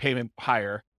your monthly payment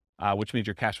higher, which means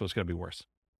your cash flow is going to be worse.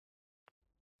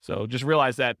 So just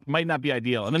realize that might not be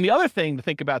ideal. And then the other thing to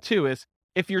think about too is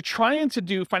if you're trying to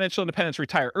do financial independence,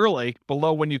 retire early,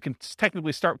 below when you can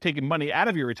technically start taking money out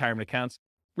of your retirement accounts,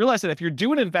 realize that if you're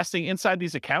doing investing inside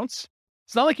these accounts,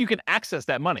 it's not like you can access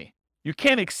that money. You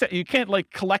can't like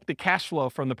collect the cash flow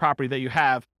from the property that you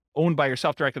have owned by your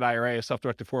self-directed IRA or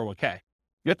self-directed 401k.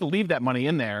 You have to leave that money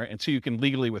in there until you can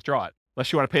legally withdraw it,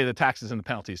 unless you want to pay the taxes and the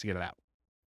penalties to get it out.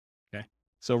 Okay.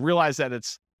 So realize that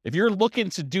if you're looking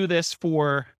to do this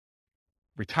for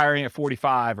retiring at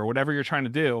 45 or whatever you're trying to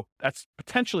do, that's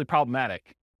potentially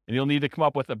problematic. And you'll need to come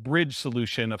up with a bridge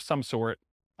solution of some sort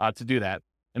to do that.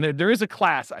 And there is a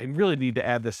class, I really need to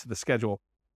add this to the schedule.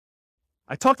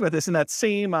 I talked about this in that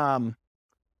same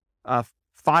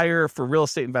Fire for Real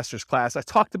Estate Investors class. I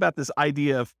talked about this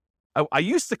idea of, I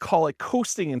used to call it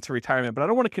coasting into retirement, but I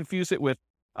don't want to confuse it with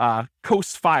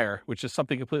Coast Fire, which is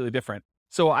something completely different.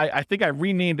 So I think I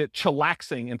renamed it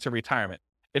chillaxing into retirement.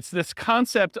 It's this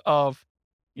concept of,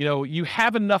 you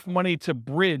have enough money to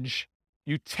bridge,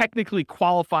 you technically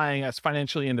qualifying as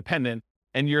financially independent,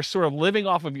 and you're sort of living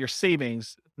off of your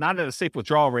savings, not at a safe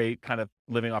withdrawal rate, kind of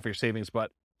living off your savings,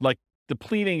 but like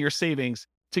depleting your savings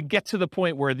to get to the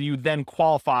point where you then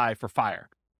qualify for FIRE,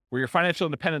 where your financial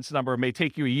independence number may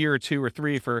take you a year or 2 or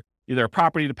 3 for either a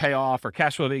property to pay off or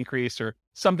cash flow to increase or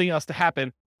something else to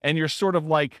happen. And you're sort of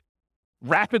like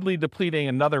rapidly depleting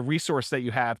another resource that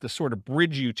you have to sort of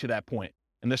bridge you to that point.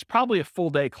 And there's probably a full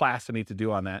day class I need to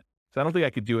do on that. So I don't think I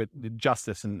could do it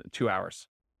justice in 2 hours.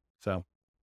 So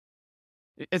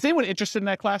is anyone interested in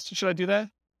that class? Should I do that?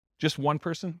 Just one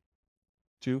person?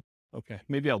 Two? Okay.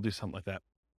 Maybe I'll do something like that.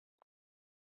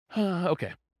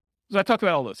 Okay. So I talked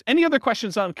about all those. Any other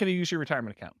questions on can you use your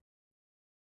retirement account?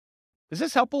 Is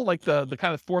this helpful? Like the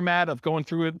kind of format of going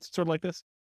through it sort of like this?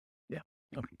 Yeah.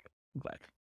 Okay, good. I'm glad.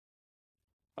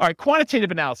 All right,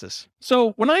 quantitative analysis.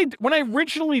 So when I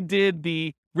originally did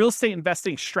the real estate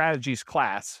investing strategies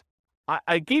class,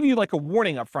 I gave you like a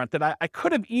warning up front that I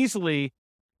could have easily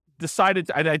decided,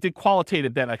 I did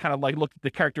qualitative then. I kind of like looked at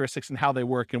the characteristics and how they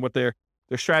work and what their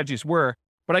strategies were.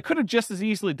 But I could have just as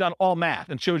easily done all math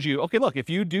and showed you, okay, look, if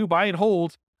you do buy and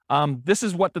hold, this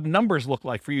is what the numbers look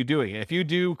like for you doing it. If you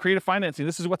do creative financing,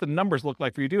 this is what the numbers look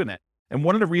like for you doing it. And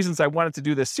one of the reasons I wanted to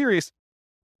do this series,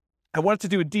 I wanted to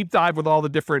do a deep dive with all the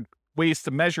different ways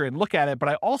to measure and look at it, but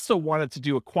I also wanted to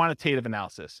do a quantitative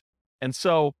analysis. And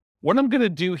so what I'm going to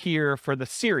do here for the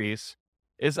series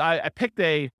is I picked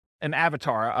an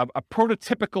avatar, a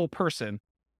prototypical person,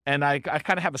 and I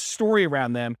kind of have a story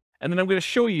around them. And then I'm going to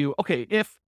show you, okay,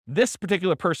 if this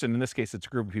particular person, in this case, it's a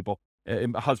group of people,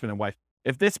 a husband and wife,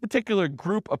 if this particular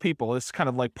group of people, this kind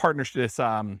of like partnership, this,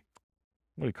 what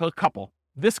do you call it, couple,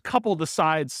 this couple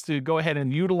decides to go ahead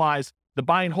and utilize the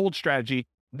buy and hold strategy,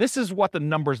 this is what the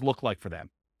numbers look like for them.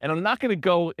 And I'm not going to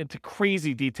go into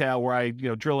crazy detail where I,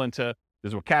 drill into this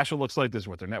is what cash flow looks like, this is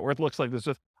what their net worth looks like.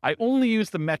 I only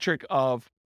use the metric of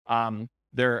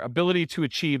their ability to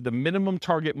achieve the minimum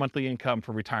target monthly income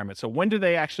for retirement. So when do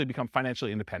they actually become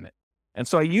financially independent? And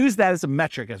so I use that as a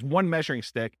metric, as one measuring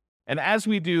stick. And as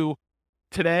we do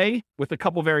today with a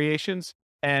couple variations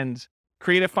and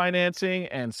creative financing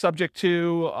and subject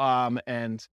to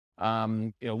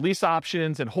lease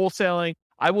options and wholesaling,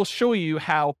 I will show you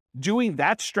how doing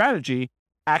that strategy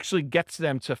actually gets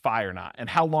them to FI or not and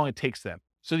how long it takes them.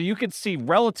 So that you can see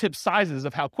relative sizes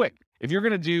of how quick. If you're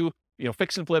going to do,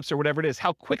 fix and flips or whatever it is,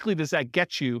 how quickly does that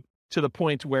get you to the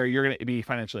point where you're going to be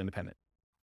financially independent?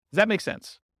 Does that make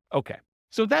sense? Okay.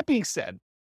 So that being said,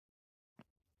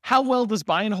 how well does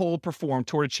buy and hold perform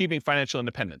toward achieving financial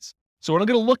independence? So what I'm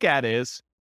going to look at is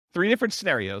 3 different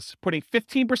scenarios, putting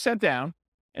 15% down,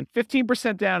 and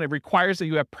 15% down, it requires that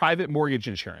you have private mortgage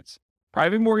insurance.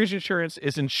 Private mortgage insurance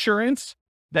is insurance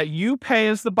that you pay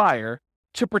as the buyer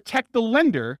to protect the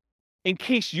lender in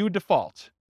case you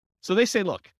default. So they say,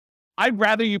 look, I'd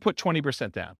rather you put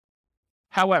 20% down.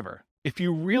 However, if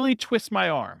you really twist my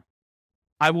arm,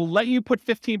 I will let you put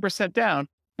 15% down,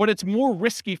 but it's more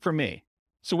risky for me.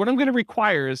 So what I'm going to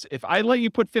require is if I let you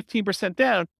put 15%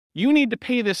 down, you need to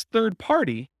pay this third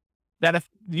party that if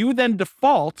you then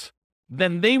default,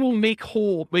 then they will make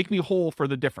me whole for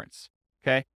the difference.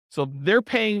 Okay. So you're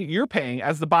paying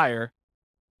as the buyer,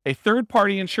 a third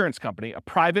party insurance company, a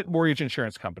private mortgage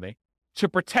insurance company to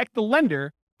protect the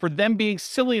lender for them being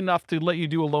silly enough to let you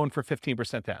do a loan for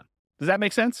 15% down. Does that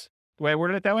make sense? The way I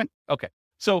worded it that way? Okay.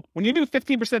 So when you do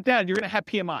 15% down, you're going to have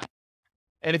PMI.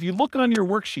 And if you look on your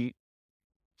worksheet,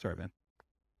 sorry, man,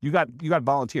 you got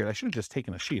volunteered. I should have just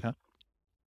taken a sheet,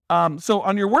 huh? So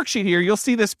on your worksheet here, you'll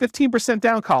see this 15%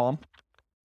 down column.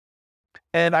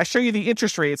 And I show you the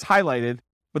interest rates highlighted,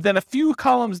 but then a few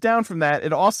columns down from that,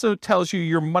 it also tells you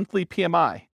your monthly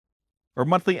PMI or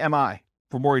monthly MI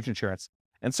for mortgage insurance.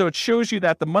 And so it shows you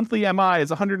that the monthly MI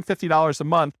is $150 a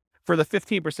month for the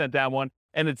 15% down one,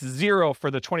 and it's 0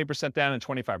 for the 20% down and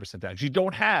 25% down. You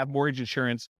don't have mortgage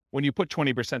insurance when you put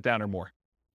 20% down or more.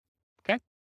 Okay?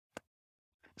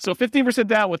 So 15%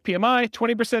 down with PMI,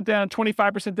 20% down,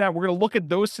 25% down. We're going to look at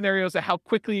those scenarios of how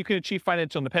quickly you can achieve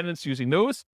financial independence using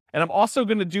those. And I'm also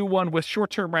going to do one with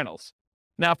short-term rentals.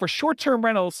 Now, for short-term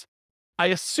rentals, I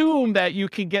assume that you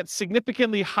can get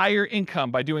significantly higher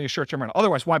income by doing a short-term rental.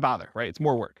 Otherwise, why bother, right? It's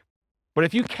more work. But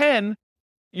if you can,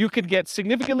 you could get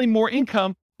significantly more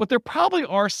income, but there probably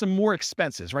are some more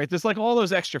expenses, right? There's like all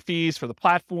those extra fees for the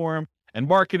platform and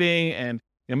marketing and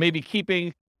maybe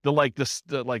keeping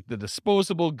the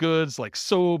disposable goods like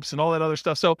soaps and all that other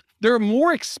stuff. So there are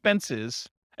more expenses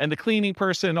and the cleaning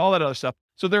person and all that other stuff.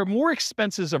 So there are more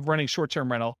expenses of running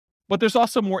short-term rental, but there's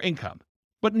also more income.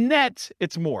 But net,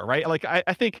 it's more, right? Like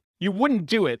I think you wouldn't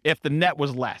do it if the net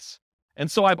was less. And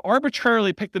so I've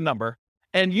arbitrarily picked a number.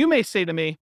 And you may say to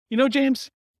me, James,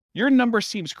 your number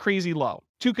seems crazy low,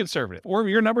 too conservative, or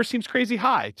your number seems crazy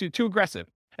high, too aggressive.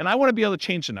 And I want to be able to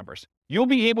change the numbers. You'll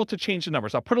be able to change the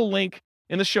numbers. I'll put a link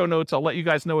in the show notes. I'll let you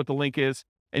guys know what the link is,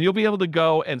 and you'll be able to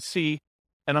go and see.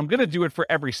 And I'm going to do it for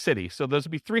every city. So there's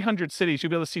will be 300 cities. You'll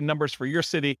be able to see numbers for your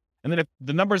city. And then if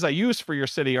the numbers I use for your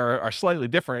city are slightly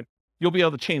different, you'll be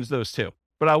able to change those too.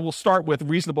 But I will start with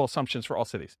reasonable assumptions for all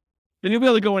cities. Then you'll be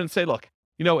able to go in and say, look,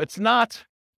 it's not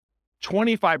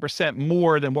 25%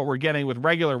 more than what we're getting with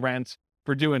regular rent.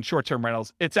 for doing short-term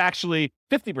rentals, it's actually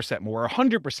 50% more,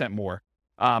 100% more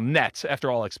net after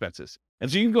all expenses.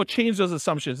 And so you can go change those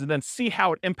assumptions and then see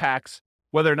how it impacts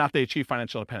whether or not they achieve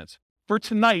financial independence. For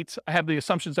tonight, I have the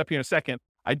assumptions up here in a second.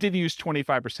 I did use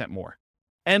 25% more.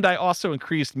 And I also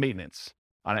increased maintenance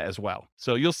on it as well.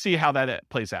 So you'll see how that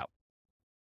plays out.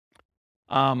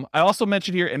 I also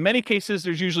mentioned here, in many cases,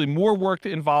 there's usually more work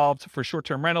involved for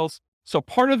short-term rentals. So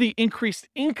part of the increased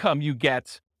income you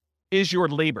get is your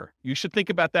labor. You should think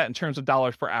about that in terms of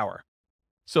dollars per hour.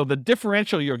 So the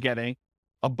differential you're getting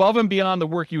above and beyond the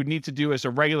work you would need to do as a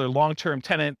regular long-term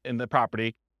tenant in the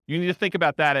property, you need to think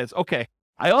about that as, okay,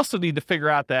 I also need to figure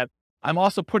out that I'm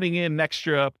also putting in an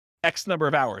extra X number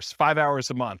of hours, 5 hours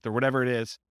a month or whatever it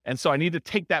is. And so I need to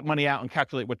take that money out and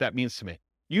calculate what that means to me.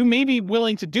 You may be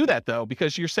willing to do that though,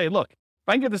 because you're saying, look, if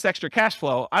I can get this extra cash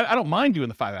flow, I don't mind doing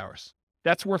the 5 hours.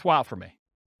 That's worthwhile for me.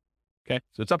 Okay.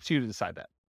 So it's up to you to decide that.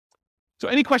 So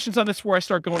any questions on this before I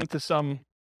start going into some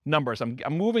numbers? I'm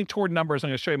moving toward numbers. I'm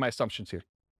going to show you my assumptions here.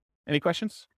 Any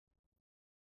questions?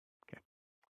 Okay.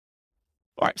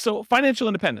 All right. So financial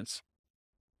independence.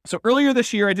 So earlier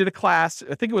this year, I did a class,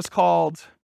 I think it was called,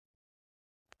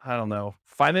 I don't know,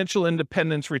 Financial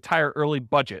Independence Retire Early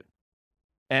Budget.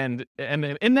 And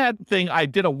in that thing, I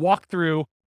did a walkthrough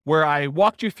where I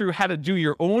walked you through how to do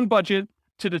your own budget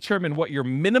to determine what your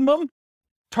minimum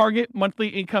target monthly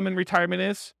income in retirement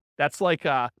is. That's like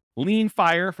lean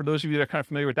fire, for those of you that are kind of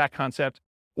familiar with that concept,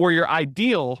 or your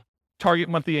ideal target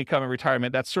monthly income in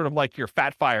retirement. That's sort of like your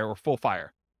fat fire or full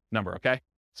fire number, okay?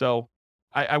 So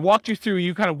I walked you through,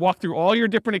 you kind of walked through all your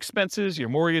different expenses, your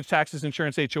mortgage, taxes,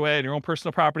 insurance, HOA, and your own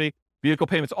personal property, vehicle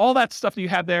payments, all that stuff that you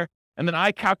have there. And then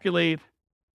I calculate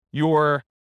your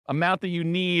amount that you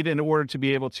need in order to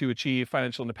be able to achieve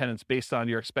financial independence based on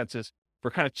your expenses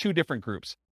for kind of two different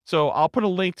groups. So I'll put a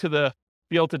link to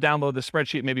be able to download the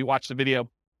spreadsheet, maybe watch the video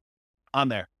on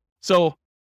there. So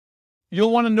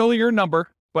you'll want to know your number,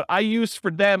 but I used for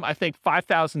them, I think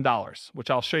 $5,000, which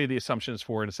I'll show you the assumptions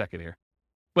for in a second here.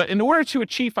 But in order to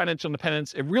achieve financial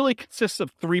independence, it really consists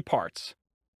of three parts.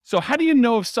 So how do you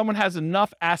know if someone has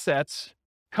enough assets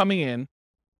coming in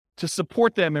to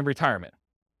support them in retirement?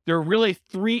 There are really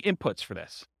three inputs for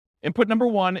this. Input number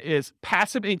one is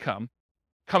passive income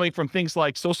coming from things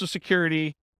like Social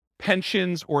Security,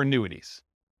 pensions, or annuities.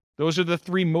 Those are the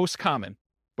three most common,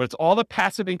 but it's all the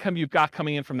passive income you've got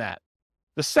coming in from that.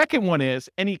 The second one is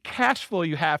any cash flow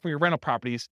you have from your rental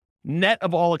properties, net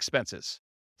of all expenses.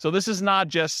 So this is not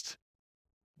just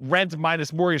rent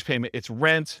minus mortgage payment. It's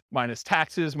rent minus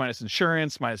taxes, minus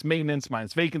insurance, minus maintenance,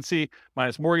 minus vacancy,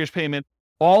 minus mortgage payment.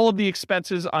 All of the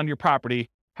expenses on your property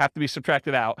have to be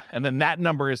subtracted out. And then that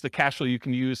number is the cash flow you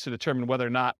can use to determine whether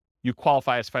or not you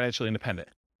qualify as financially independent.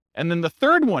 And then the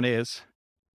third one is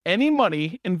any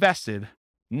money invested,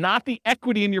 not the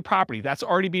equity in your property. That's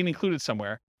already being included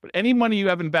somewhere, but any money you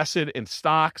have invested in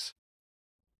stocks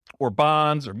or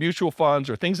bonds or mutual funds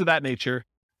or things of that nature,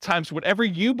 times whatever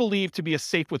you believe to be a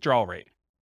safe withdrawal rate.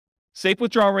 Safe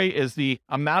withdrawal rate is the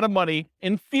amount of money,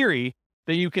 in theory,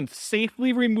 that you can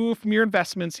safely remove from your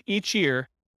investments each year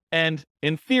and,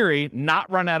 in theory, not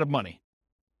run out of money.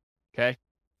 Okay?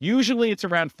 Usually it's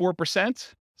around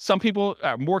 4%. Some people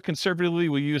more conservatively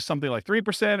will use something like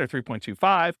 3% or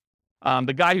 3.25.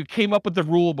 The guy who came up with the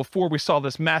rule before we saw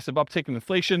this massive uptick in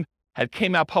inflation had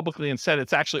came out publicly and said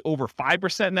it's actually over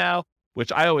 5% now,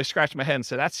 which I always scratched my head and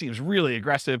said, that seems really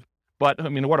aggressive. But I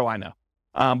mean, what do I know?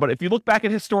 But if you look back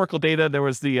at historical data, there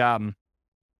was the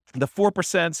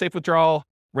 4% safe withdrawal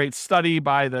rate study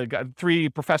by the three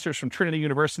professors from Trinity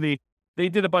University. They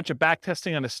did a bunch of back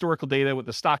testing on historical data with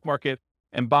the stock market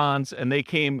and bonds. And they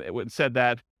came and said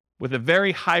that with a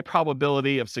very high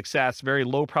probability of success, very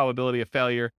low probability of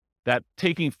failure, that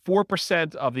taking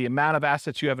 4% of the amount of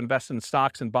assets you have invested in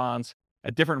stocks and bonds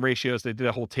at different ratios, they did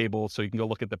a whole table, so you can go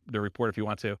look at the report if you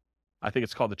want to. I think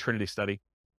it's called the Trinity study.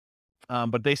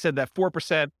 But they said that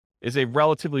 4% is a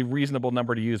relatively reasonable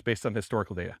number to use based on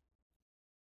historical data.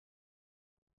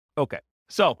 Okay,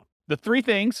 so the three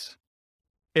things,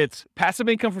 it's passive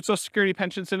income from Social Security,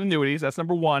 pensions, and annuities. That's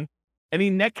number one. Any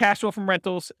net cash flow from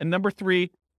rentals. And number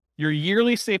three, your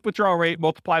yearly safe withdrawal rate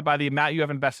multiplied by the amount you have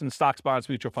invested in stocks, bonds,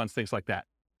 mutual funds, things like that.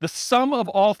 The sum of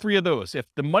all three of those, if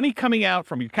the money coming out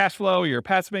from your cash flow, your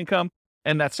passive income,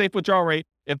 and that safe withdrawal rate,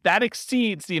 if that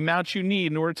exceeds the amount you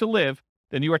need in order to live,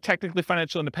 then you are technically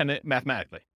financially independent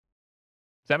mathematically.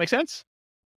 Does that make sense?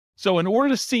 So in order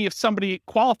to see if somebody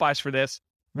qualifies for this,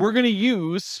 we're going to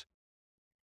use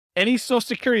any Social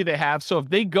Security they have. So if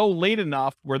they go late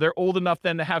enough where they're old enough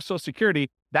then to have Social Security,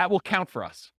 that will count for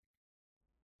us.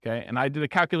 Okay. And I did a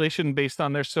calculation based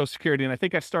on their Social Security, and I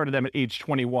think I started them at age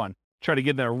 21, try to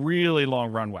give them a really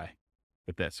long runway.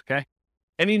 with this, okay?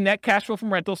 Any net cash flow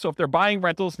from rentals. So if they're buying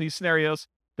rentals in these scenarios,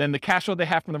 then the cash flow they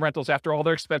have from the rentals after all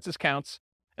their expenses counts.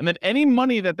 And then any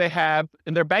money that they have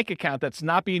in their bank account that's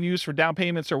not being used for down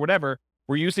payments or whatever,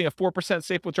 we're using a 4%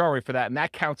 safe withdrawal rate for that, and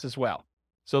that counts as well.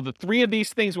 So the three of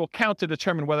these things will count to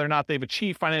determine whether or not they've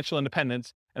achieved financial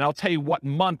independence. And I'll tell you what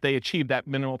month they achieved that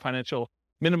minimum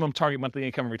target monthly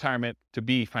income in retirement to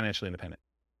be financially independent.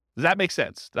 Does that make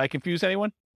sense? Did I confuse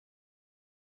anyone?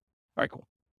 All right, cool.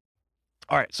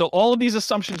 All right, so all of these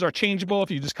assumptions are changeable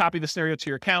if you just copy the scenario to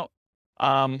your account.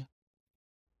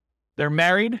 They're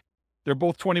married. They're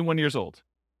both 21 years old.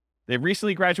 They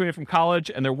recently graduated from college,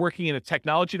 and they're working in a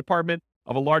technology department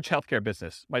of a large healthcare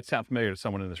business. Might sound familiar to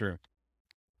someone in this room.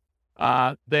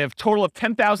 They have a total of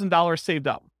 $10,000 saved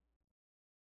up.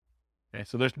 Okay,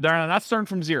 so they're not starting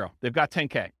from zero. They've got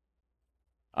 10K.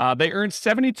 They earn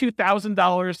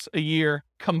 $72,000 a year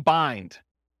combined.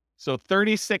 So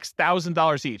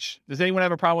 $36,000 each. Does anyone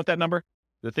have a problem with that number?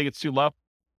 Do they think it's too low?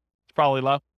 It's probably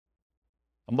low.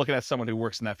 I'm looking at someone who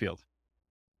works in that field.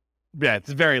 Yeah,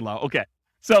 it's very low. Okay.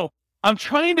 So I'm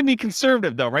trying to be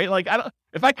conservative though, right? Like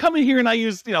if I come in here and I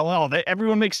use,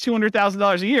 everyone makes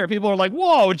 $200,000 a year, people are like,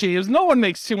 whoa, James, no one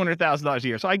makes $200,000 a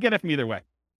year. So I get it from either way.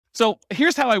 So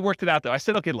here's how I worked it out though. I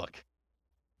said, okay, look,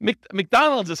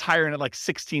 McDonald's is hiring at like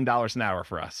 $16 an hour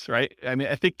for us, right? I mean,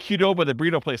 I think Qdoba, the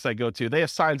burrito place I go to, they have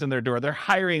signs on their door. They're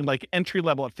hiring like entry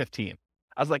level at 15.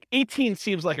 I was like, 18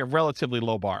 seems like a relatively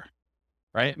low bar,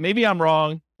 right? Maybe I'm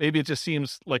wrong. Maybe it just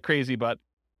seems like crazy, but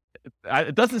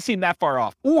it doesn't seem that far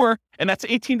off. And that's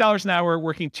 $18 an hour,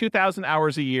 working 2,000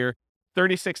 hours a year,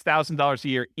 $36,000 a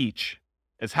year each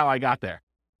is how I got there.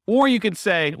 Or you could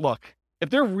say, look, if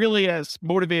they're really as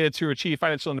motivated to achieve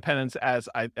financial independence as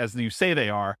you say they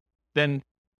are, then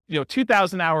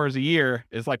 2,000 hours a year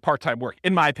is like part-time work,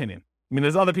 in my opinion. I mean,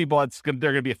 there's other people they're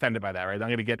going to be offended by that, right? I'm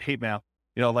going to get hate mail,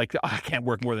 like, I can't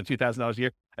work more than $2,000 a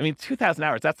year. I mean, 2,000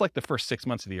 hours, that's like the first 6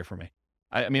 months of the year for me.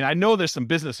 I mean, I know there's some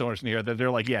business owners in here that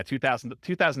they're like, yeah, 2,000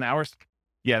 hours.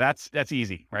 Yeah, that's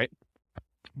easy, right?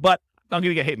 But I'm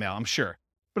going to get hate mail, I'm sure.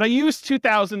 But I use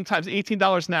 2,000 times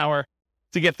 $18 an hour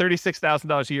to get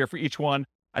 $36,000 a year for each one.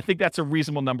 I think that's a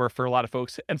reasonable number for a lot of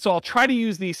folks. And so I'll try to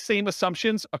use these same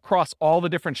assumptions across all the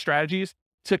different strategies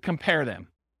to compare them.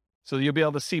 So you'll be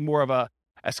able to see more of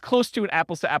as close to an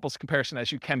apples to apples comparison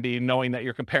as you can be, knowing that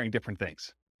you're comparing different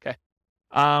things. Okay.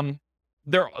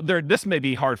 This may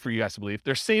be hard for you guys to believe.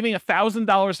 They're saving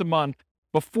 $1,000 a month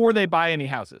before they buy any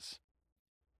houses.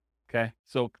 Okay.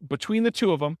 So between the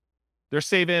two of them, they're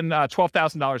saving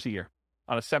 $12,000 a year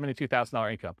on a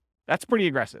 $72,000 income. That's pretty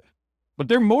aggressive, but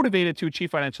they're motivated to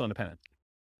achieve financial independence.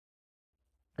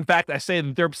 In fact, I say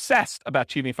that they're obsessed about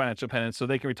achieving financial independence so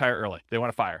they can retire early. They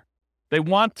want to fire. They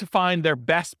want to find their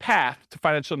best path to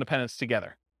financial independence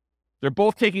together. They're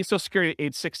both taking Social Security at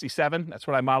age 67. That's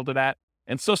what I modeled it at.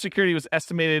 And Social Security was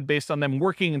estimated based on them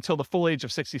working until the full age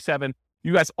of 67.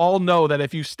 You guys all know that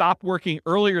if you stop working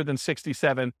earlier than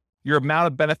 67, your amount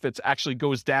of benefits actually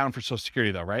goes down for Social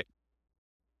Security though, right?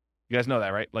 You guys know that,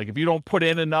 right? Like if you don't put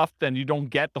in enough, then you don't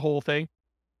get the whole thing.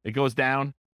 It goes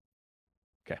down.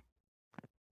 Okay.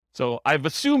 So I've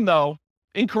assumed though,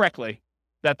 incorrectly,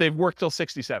 that they've worked till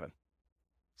 67.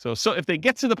 So if they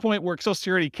get to the point where Social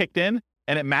Security kicked in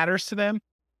and it matters to them,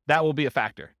 that will be a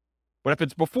factor. But if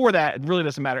it's before that, it really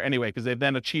doesn't matter anyway, because they've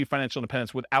then achieved financial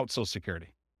independence without Social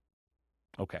Security.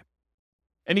 Okay.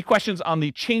 Any questions on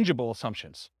the changeable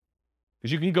assumptions?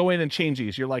 Because you can go in and change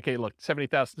these. You're like, hey, look,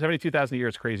 72,000 a year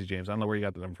is crazy, James. I don't know where you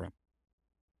got the number from.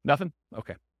 Nothing?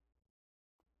 Okay.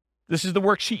 This is the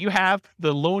worksheet you have,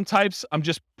 the loan types. I'm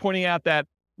just pointing out that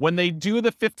when they do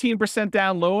the 15%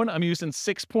 down loan, I'm using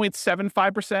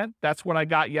 6.75%. That's what I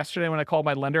got yesterday when I called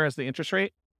my lender as the interest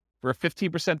rate for a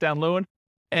 15% down loan.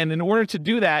 And in order to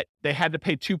do that, they had to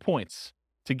pay 2 points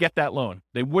to get that loan.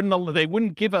 They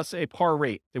wouldn't give us a par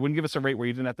rate. They wouldn't give us a rate where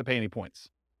you didn't have to pay any points.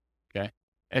 Okay.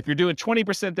 And if you're doing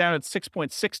 20% down at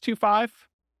 6.625,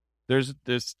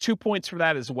 there's 2 points for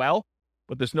that as well,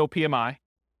 but there's no PMI.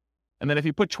 And then if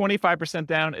you put 25%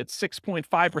 down at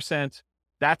 6.5%,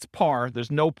 that's par.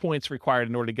 There's no points required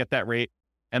in order to get that rate,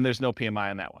 and there's no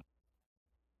PMI on that one.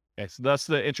 Okay, so that's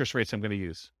the interest rates I'm going to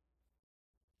use.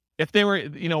 If they were,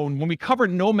 when we cover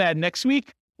Nomad next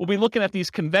week, we'll be looking at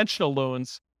these conventional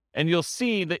loans, and you'll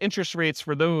see the interest rates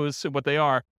for those, what they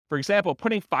are. For example,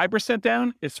 putting 5%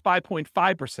 down is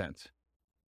 5.5%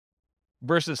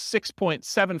 versus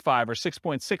 6.75 or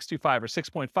 6.625 or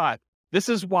 6.5. This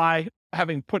is why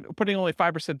putting only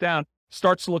 5% down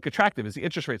starts to look attractive, is the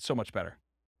interest rate's so much better.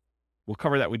 We'll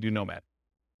cover that. We do Nomad.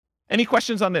 Any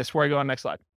questions on this before I go on next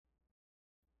slide?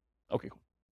 Okay, cool.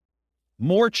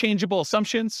 More changeable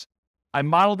assumptions. I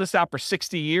modeled this out for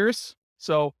 60 years.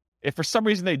 So if for some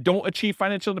reason they don't achieve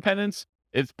financial independence,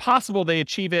 it's possible they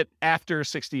achieve it after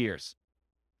 60 years.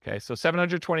 Okay, so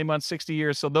 720 months, 60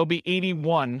 years. So they'll be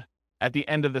 81 at the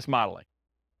end of this modeling.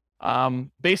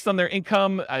 Based on their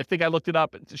income, I think I looked it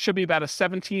up. It should be about a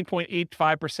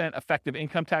 17.85% effective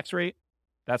income tax rate.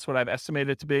 That's what I've estimated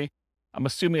it to be. I'm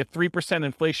assuming a 3%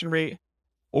 inflation rate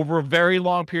over a very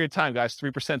long period of time, guys.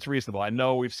 3% is reasonable. I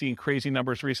know we've seen crazy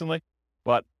numbers recently,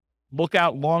 but look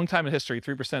out long time in history.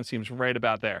 3% seems right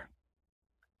about there.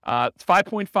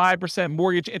 5.5%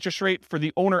 mortgage interest rate for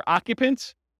the owner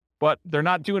occupant, but they're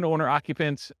not doing owner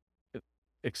occupants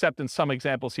except in some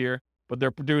examples here, but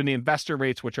they're doing the investor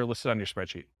rates, which are listed on your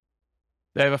spreadsheet.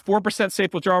 They have a 4%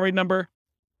 safe withdrawal rate number.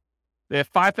 They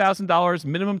have $5,000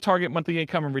 minimum target monthly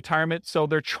income in retirement. So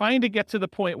they're trying to get to the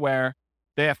point where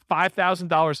they have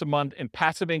 $5,000 a month in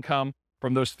passive income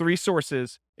from those three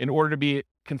sources in order to be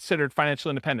considered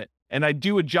financially independent. And I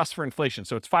do adjust for inflation.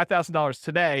 So it's $5,000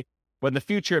 today, but in the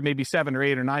future, it may be $7,000 or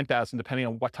 $8,000 or $9,000, depending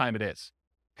on what time it is.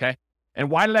 Okay. And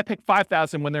why did I pick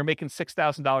 $5,000 when they're making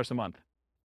 $6,000 a month?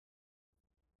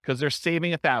 Because they're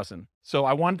saving $1,000. So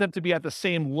I want them to be at the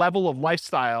same level of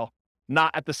lifestyle,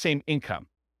 not at the same income.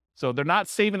 So they're not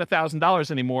saving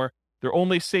 $1,000 anymore. They're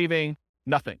only saving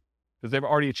nothing because they've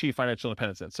already achieved financial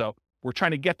independence. So we're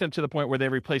trying to get them to the point where they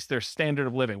replace their standard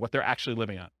of living, what they're actually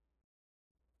living on.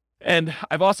 And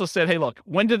I've also said, hey, look,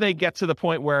 when do they get to the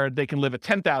point where they can live a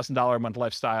 $10,000 a month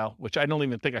lifestyle, which I don't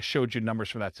even think I showed you numbers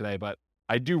for that today, but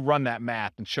I do run that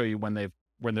math and show you when they're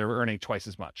earning twice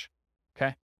as much.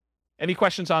 Okay. Any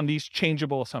questions on these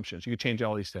changeable assumptions? You can change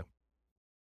all these too.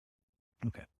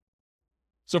 Okay.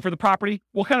 So for the property,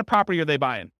 what kind of property are they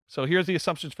buying? So here's the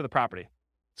assumptions for the property.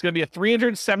 It's going to be a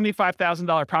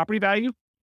 $375,000 property value,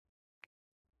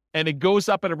 and it goes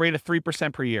up at a rate of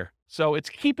 3% per year. So it's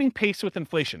keeping pace with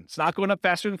inflation. It's not going up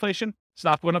faster than inflation. It's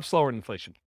not going up slower than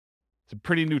inflation. It's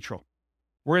pretty neutral.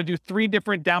 We're going to do 3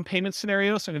 different down payment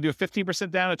scenarios. So I'm going to do a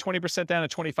 15% down, a 20% down, a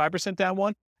 25% down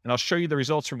one, and I'll show you the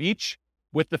results from each.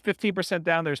 With the 15%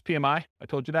 down, there's PMI. I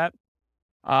told you that.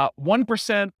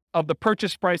 1% of the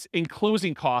purchase price in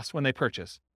closing costs when they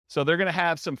purchase. So they're going to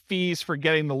have some fees for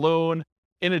getting the loan.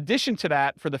 In addition to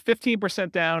that, for the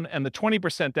 15% down and the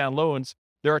 20% down loans,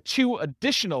 there are 2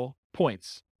 additional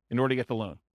points in order to get the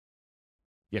loan.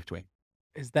 You have to wait.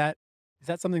 Is that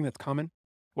something that's common?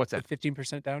 What's that? The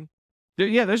 15% down?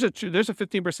 There's a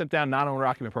 15% down non-owner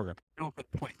occupant program. No,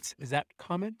 but points. Is that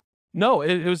common? No,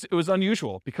 it was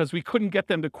unusual because we couldn't get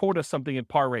them to quote us something at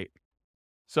par rate.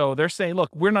 So they're saying, look,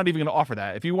 we're not even going to offer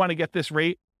that. If you want to get this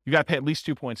rate, you got to pay at least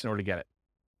 2 points in order to get it.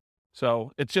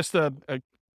 So it's just a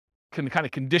kind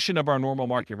of condition of our normal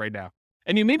market right now.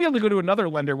 And you may be able to go to another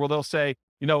lender where they'll say,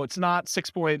 it's not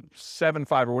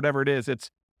 6.75 or whatever it is. It's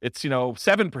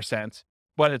 7%,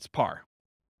 but it's par.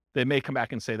 They may come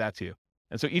back and say that to you.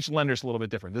 And so each lender is a little bit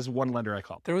different. This is one lender I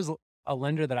called. There was a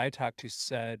lender that I talked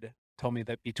to told me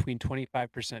that between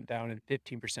 25% down and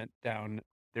 15% down,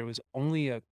 there was only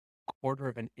a quarter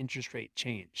of an interest rate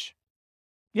change.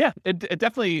 Yeah, it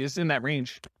definitely is in that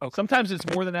range. Okay. Sometimes it's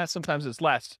more than that. Sometimes it's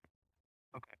less.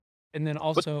 Okay. And then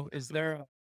also, is there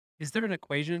an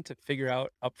equation to figure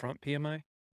out upfront PMI?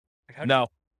 Like no.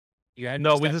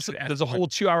 There's a whole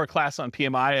 2-hour class on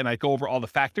PMI, and I go over all the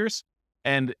factors,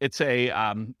 and it's a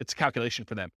calculation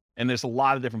for them. And there's a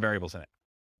lot of different variables in it,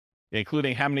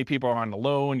 including how many people are on the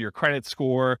loan, your credit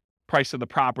score, price of the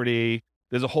property.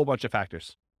 There's a whole bunch of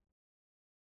factors.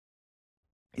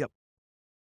 Yep.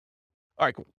 All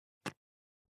right, cool.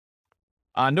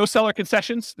 No seller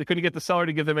concessions. They couldn't get the seller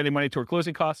to give them any money toward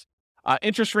closing costs.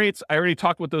 Interest rates, I already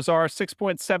talked what those are.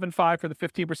 6.75 for the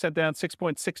 15% down,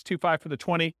 6.625 for the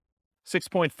 20,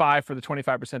 6.5 for the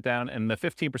 25% down, and the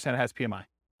 15% has PMI.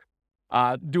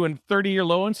 Doing 30-year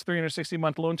loans,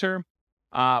 360-month loan term.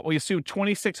 We assume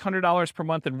 $2,600 per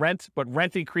month in rent, but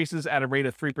rent increases at a rate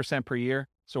of 3% per year.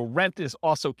 So rent is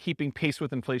also keeping pace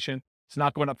with inflation. It's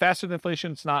not going up faster than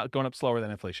inflation. It's not going up slower than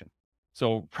inflation.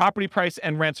 So property price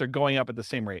and rents are going up at the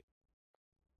same rate.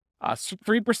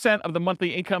 3% of the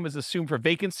monthly income is assumed for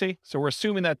vacancy. So we're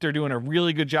assuming that they're doing a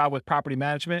really good job with property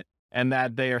management and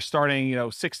that they are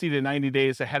starting, 60 to 90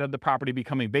 days ahead of the property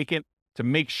becoming vacant to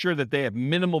make sure that they have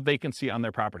minimal vacancy on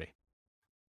their property.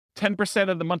 10%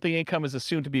 of the monthly income is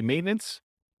assumed to be maintenance.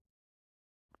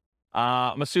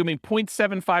 I'm assuming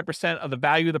 0.75% of the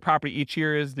value of the property each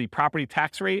year is the property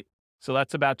tax rate. So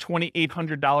that's about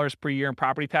 $2,800 per year in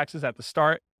property taxes at the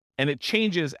start. And it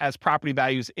changes as property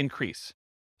values increase.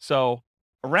 So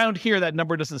around here, that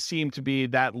number doesn't seem to be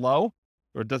that low,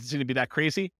 or it doesn't seem to be that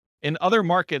crazy. In other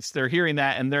markets, they're hearing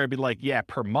that and they'll be like, yeah,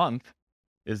 per month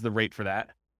is the rate for that.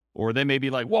 Or they may be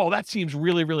like, whoa, that seems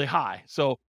really, really high.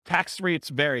 So Tax rates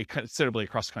vary considerably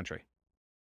across the country.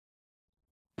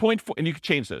 0.4, and you can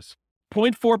change those.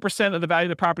 0.4% of the value of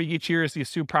the property each year is the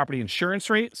assumed property insurance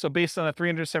rate. So based on a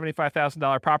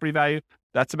 $375,000 property value,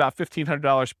 that's about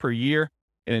 $1,500 per year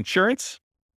in insurance.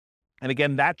 And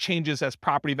again, that changes as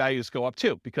property values go up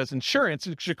too, because insurance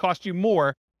should cost you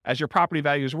more as your property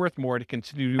value is worth more to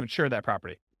continue to insure that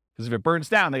property. Because if it burns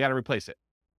down, they got to replace it.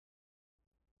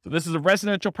 So this is a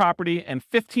residential property, and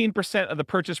 15% of the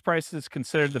purchase price is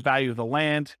considered the value of the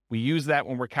land. We use that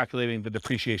when we're calculating the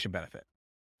depreciation benefit.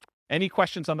 Any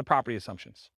questions on the property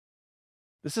assumptions?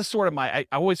 This is sort of I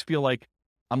always feel like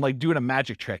I'm like doing a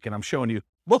magic trick and I'm showing you,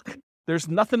 look, there's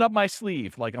nothing up my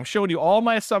sleeve. Like I'm showing you all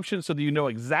my assumptions so that you know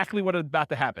exactly what is about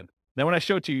to happen. Then when I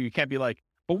show it to you, you can't be like,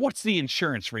 but what's the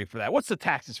insurance rate for that? What's the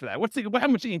taxes for that? How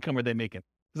much income are they making?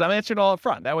 Because I'm answering it all up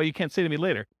front. That way you can't say to me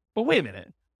later, but wait a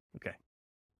minute. Okay.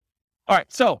 All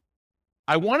right. So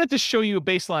I wanted to show you a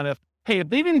baseline of, hey, if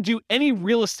they didn't do any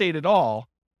real estate at all,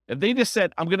 if they just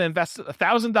said, I'm going to invest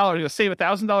 $1,000, I'm going to save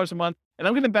 $1,000 a month, and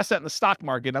I'm going to invest that in the stock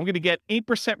market, I'm going to get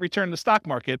 8% return in the stock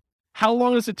market, how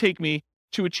long does it take me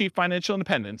to achieve financial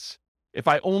independence if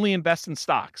I only invest in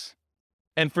stocks?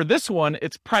 And for this one,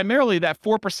 it's primarily that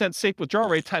 4% safe withdrawal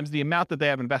rate times the amount that they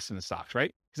have invested in stocks,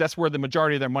 right? Because that's where the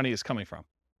majority of their money is coming from.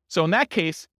 So in that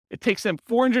case, it takes them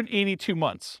 482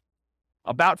 months,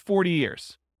 about 40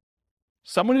 years.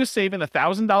 Someone who's saving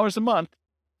 $1,000 a month,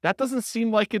 that doesn't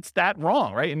seem like it's that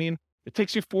wrong, right? I mean, it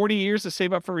takes you 40 years to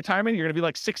save up for retirement. You're going to be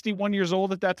like 61 years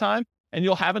old at that time, and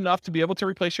you'll have enough to be able to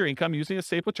replace your income using a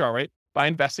safe withdrawal rate by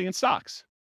investing in stocks.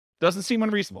 Doesn't seem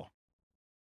unreasonable.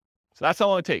 So that's how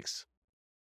long it takes.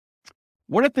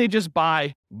 What if they just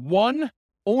buy one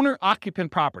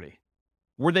owner-occupant property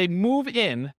where they move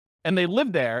in and they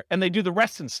live there and they do the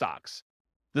rest in stocks?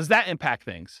 Does that impact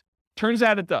things? Turns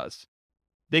out it does.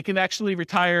 They can actually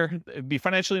retire, be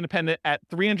financially independent at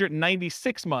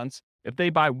 396 months if they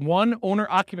buy one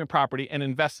owner-occupant property and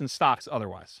invest in stocks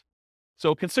otherwise.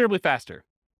 So considerably faster.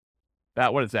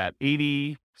 What is that,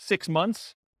 86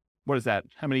 months? What is that?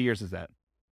 How many years is that?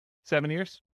 7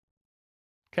 years?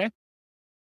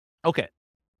 Okay.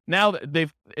 Now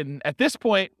at this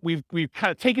point, we've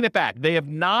kind of taken it back. They have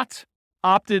not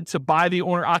opted to buy the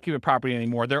owner-occupant property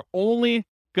anymore. They're only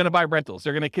going to buy rentals.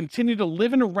 They're going to continue to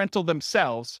live in a rental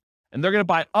themselves, and they're going to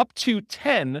buy up to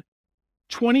 10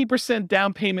 20%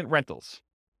 down payment rentals.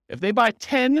 If they buy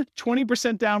 10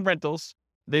 20% down rentals,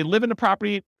 they live in a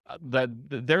property that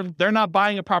they're not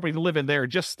buying a property to live in. They're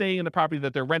just staying in the property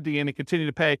that they're renting in and continue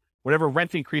to pay whatever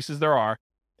rent increases there are.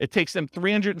 It takes them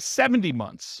 370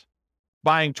 months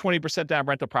buying 20% down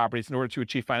rental properties in order to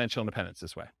achieve financial independence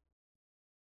this way.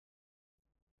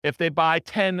 If they buy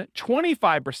 10,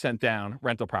 25% down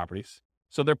rental properties,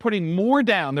 so they're putting more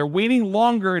down, they're waiting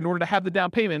longer in order to have the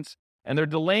down payments, and they're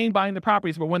delaying buying the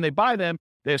properties, but when they buy them,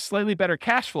 they have slightly better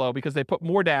cash flow because they put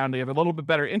more down, they have a little bit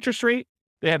better interest rate,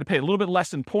 they had to pay a little bit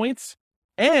less in points,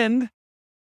 and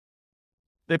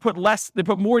they put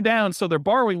more down, so they're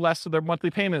borrowing less, so their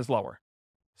monthly payment is lower.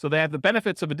 So they have the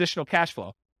benefits of additional cash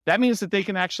flow. That means that they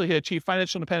can actually achieve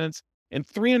financial independence in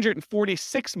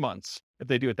 346 months if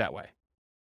they do it that way.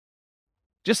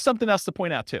 Just something else to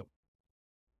point out too.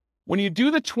 When you do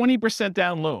the 20%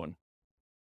 down loan,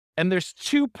 and there's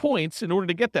 2 points in order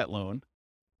to get that loan,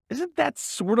 isn't that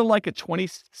sort of like a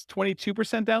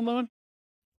 22% down loan?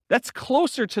 That's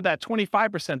closer to that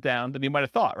 25% down than you might have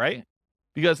thought, right?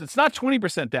 Because it's not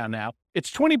 20% down now,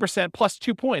 it's 20% plus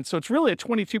 2 points. So it's really a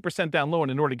 22% down loan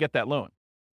in order to get that loan.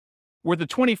 Where the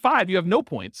 25, you have no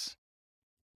points.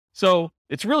 So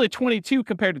it's really 22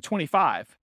 compared to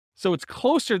 25. So it's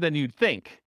closer than you'd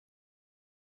think.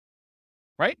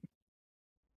 Right?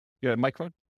 You got a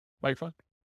microphone?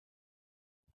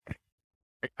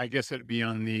 I guess it'd be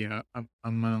on the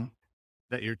amount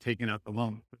that you're taking out the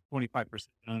loan, 25%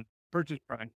 on purchase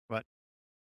price, but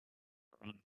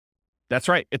that's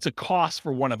right. It's a cost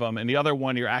for one of them, and the other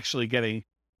one you're actually getting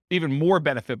even more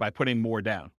benefit by putting more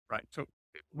down. Right. So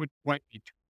it might be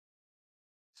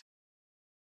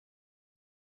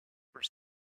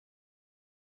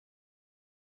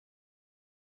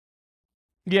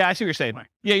Yeah, I see what you're saying. Right.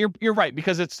 Yeah, you're right,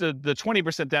 because it's the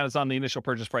 20% down is on the initial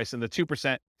purchase price and the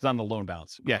 2% is on the loan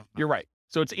balance. Yeah, you're right.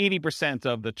 So it's 80%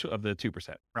 of the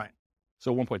 2%. Right.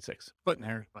 So 1.6. Splitting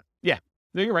hairs, but yeah,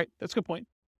 no, you're right. That's a good point.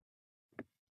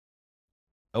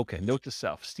 Okay, note to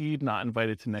self: Steve not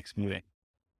invited to next meeting.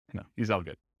 No, he's all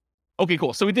good. Okay,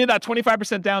 cool. So we did that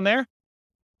 25% down there.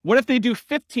 What if they do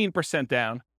 15%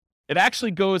 down? It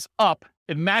actually goes up.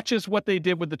 It matches what they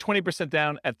did with the 20%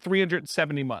 down at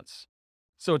 370 months.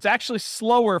 So it's actually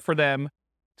slower for them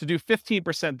to do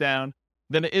 15% down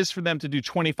than it is for them to do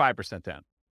 25% down.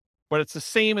 but it's the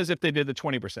same as if they did the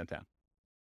 20% down.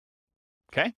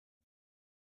 Okay?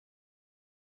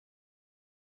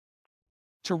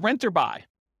 To rent or buy.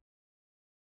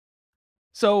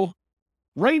 So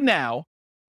right now,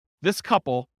 this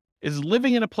couple is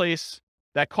living in a place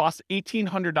that costs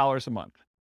 $1,800 a month.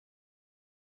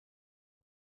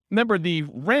 Remember, the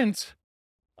rent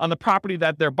on the property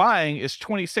that they're buying is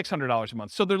 $2,600 a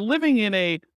month. So they're living in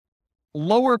a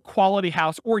lower quality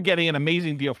house or getting an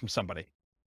amazing deal from somebody.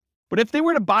 But if they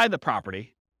were to buy the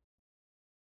property,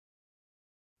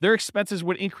 their expenses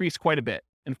would increase quite a bit.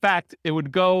 In fact, it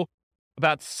would go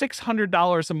about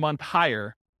 $600 a month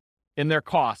higher in their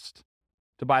cost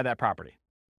to buy that property.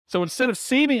 So instead of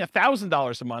saving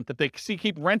 $1,000 a month, if they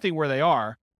keep renting where they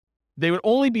are, they would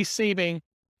only be saving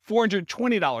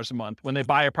 $420 a month when they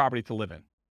buy a property to live in.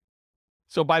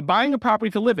 So by buying a property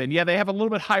to live in, yeah, they have a little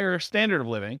bit higher standard of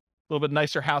living, a little bit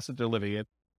nicer house that they're living in,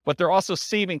 but they're also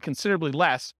saving considerably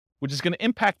less, which is going to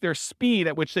impact their speed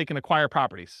at which they can acquire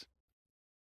properties.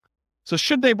 So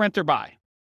should they rent or buy?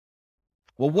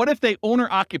 Well, what if they own or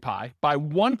occupy, buy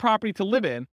one property to live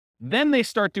in, then they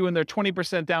start doing their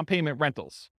 20% down payment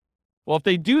rentals? Well, if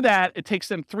they do that, it takes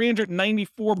them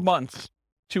 394 months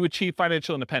to achieve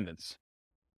financial independence.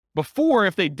 Before,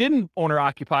 if they didn't own or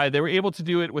occupy, they were able to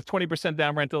do it with 20%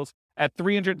 down rentals at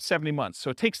 370 months. So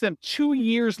it takes them 2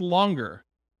 years longer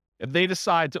if they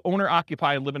decide to own or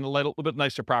occupy and live in a little bit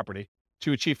nicer property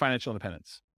to achieve financial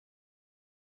independence.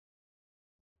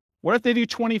 What if they do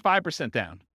 25%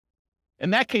 down? In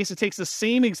that case, it takes the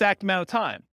same exact amount of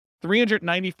time,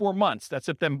 394 months. That's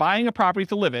if them buying a property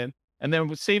to live in and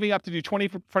then saving up to do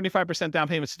 25% down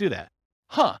payments to do that.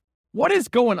 What is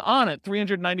going on at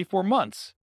 394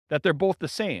 months that they're both the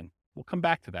same? We'll come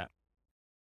back to that.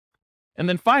 And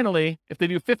then finally, if they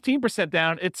do 15%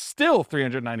 down, it's still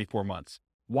 394 months.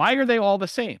 Why are they all the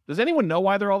same? Does anyone know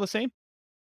why they're all the same?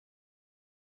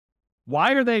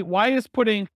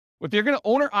 If you're going to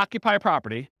own or occupy a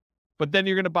property, but then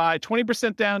you're going to buy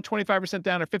 20% down, 25%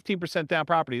 down, or 15% down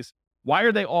properties, why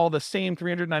are they all the same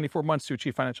 394 months to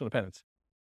achieve financial independence?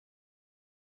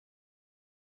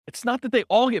 It's not that they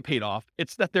all get paid off.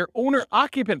 It's that their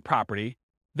owner-occupant property,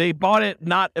 they bought it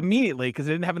not immediately because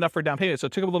they didn't have enough for a down payment, so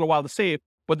it took them a little while to save,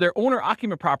 but their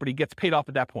owner-occupant property gets paid off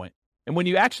at that point. And when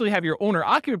you actually have your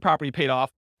owner-occupant property paid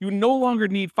off, you no longer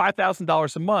need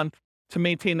 $5,000 a month to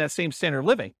maintain that same standard of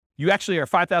living. You actually are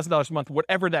 $5,000 a month,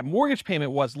 whatever that mortgage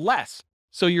payment was, less.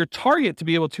 So your target to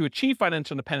be able to achieve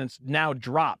financial independence now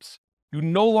drops. You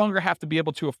no longer have to be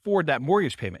able to afford that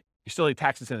mortgage payment. You still need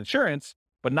taxes and insurance,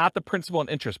 but not the principal and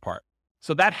interest part.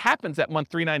 So that happens at month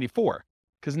 394,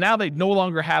 because now they no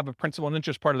longer have a principal and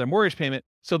interest part of their mortgage payment.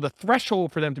 So the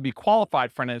threshold for them to be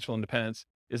qualified for financial independence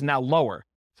is now lower.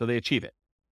 So they achieve it.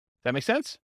 That make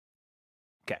sense?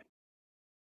 Okay.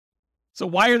 So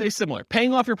why are they similar?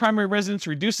 Paying off your primary residence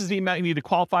reduces the amount you need to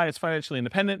qualify as financially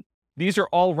independent. These are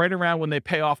all right around when they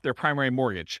pay off their primary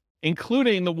mortgage,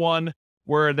 including the one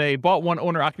where they bought one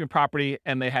owner-occupant property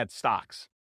and they had stocks,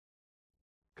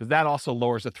 because that also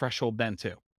lowers the threshold then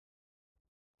too.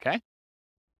 Okay?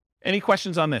 Any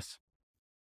questions on this?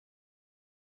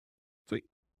 Sweet.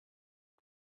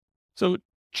 So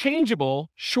changeable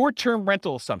short-term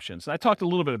rental assumptions. And I talked a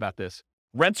little bit about this.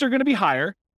 Rents are going to be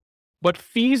higher, but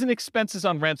fees and expenses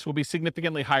on rents will be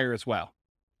significantly higher as well.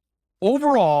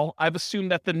 Overall, I've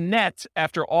assumed that the net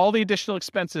after all the additional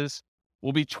expenses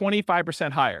will be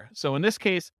 25% higher. So in this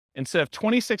case, instead of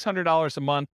 $2,600 a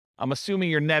month, I'm assuming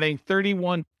you're netting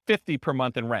 $3,150 per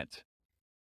month in rent.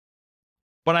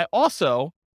 But I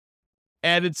also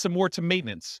added some more to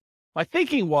maintenance. My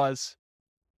thinking was,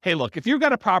 hey, look, if you've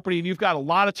got a property and you've got a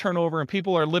lot of turnover and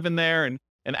people are living there and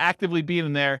actively being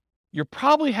in there, you're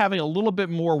probably having a little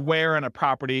bit more wear on a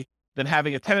property than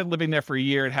having a tenant living there for a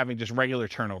year and having just regular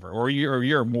turnover, or a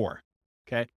year or more.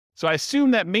 Okay. So I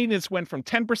assume that maintenance went from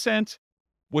 10%,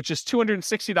 which is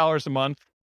 $260 a month,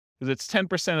 because it's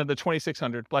 10% of the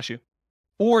 $2,600, bless you,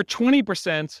 or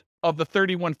 20% of the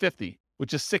 $3,150,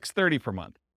 which is $630 per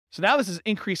month. So now this has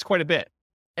increased quite a bit.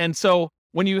 And so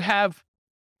when you have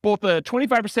both a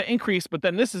 25% increase, but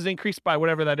then this is increased by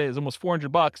whatever that is, almost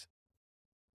 $400,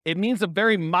 it means a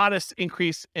very modest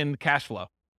increase in cash flow.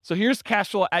 So here's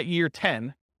cash flow at year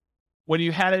 10. When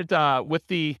you had it with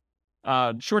the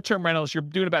short-term rentals, you're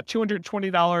doing about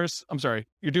 $220. I'm sorry,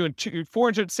 you're doing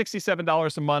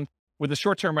 $467 a month with the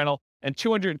short-term rental and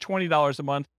 $220 a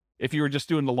month if you were just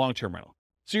doing the long-term rental.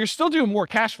 So you're still doing more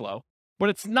cash flow, but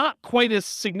it's not quite as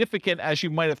significant as you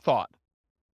might have thought.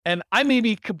 And I may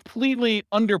be completely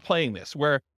underplaying this,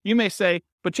 where you may say,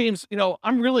 but James,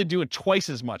 I'm really doing twice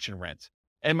as much in rent.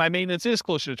 and my maintenance is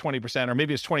closer to 20%, or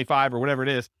maybe it's 25 or whatever it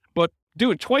is, but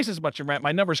doing twice as much in rent,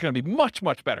 my number is going to be much,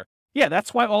 much better. Yeah,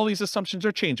 that's why all these assumptions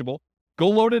are changeable. Go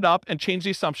load it up and change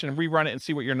the assumption and rerun it and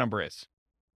see what your number is.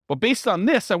 But based on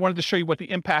this, I wanted to show you what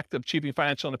the impact of achieving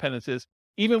financial independence is,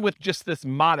 even with just this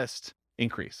modest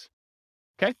increase.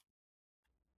 Okay?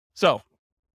 So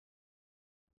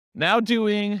now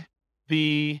doing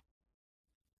the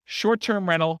short-term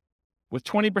rental with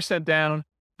 20% down,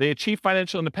 they achieve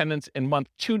financial independence in month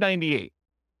 298.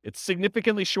 It's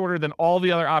significantly shorter than all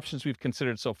the other options we've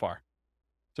considered so far.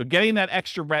 So getting that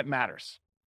extra rent matters.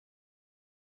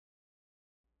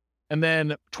 And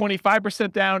then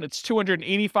 25% down, it's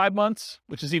 285 months,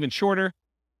 which is even shorter.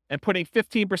 And putting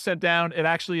 15% down, it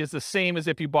actually is the same as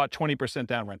if you bought 20%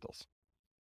 down rentals.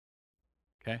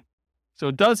 Okay? So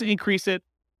it does increase it.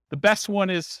 The best one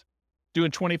is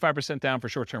doing 25% down for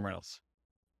short-term rentals.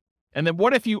 And then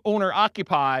what if you owner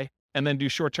occupy and then do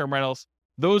short-term rentals?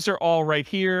 Those are all right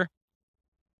here.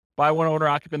 Buy one owner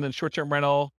occupant, then short-term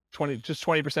rental,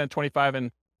 20%, 25,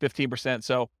 and 15%.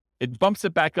 So it bumps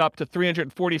it back up to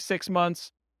 346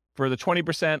 months for the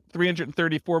 20%,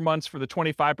 334 months for the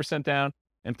 25% down,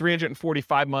 and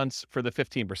 345 months for the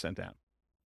 15% down.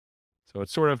 So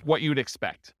it's sort of what you'd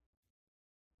expect.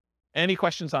 Any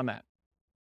questions on that?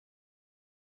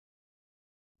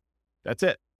 That's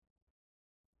it.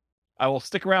 I will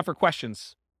stick around for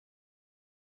questions.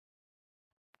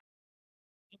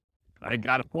 I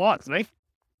got applause, right?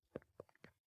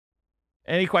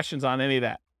 Any questions on any of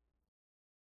that?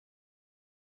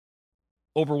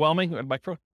 Overwhelming?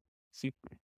 Microphone? See.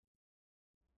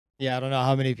 Yeah, I don't know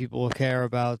how many people will care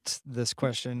about this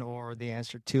question or the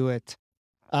answer to it.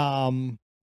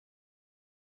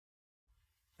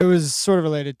 It was sort of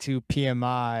related to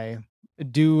PMI.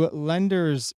 Do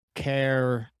lenders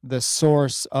care the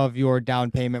source of your down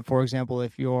payment? For example,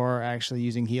 if you're actually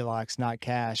using HELOCs, not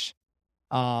cash,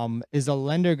 is a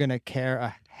lender going to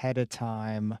care ahead of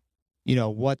time,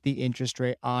 what the interest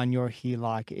rate on your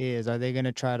HELOC is? Are they going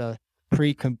to try to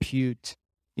pre-compute,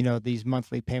 these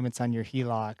monthly payments on your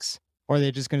HELOCs? Or are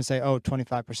they just going to say, oh,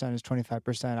 25% is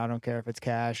 25%. I don't care if it's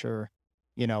cash or,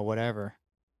 whatever.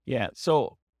 Yeah.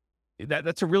 So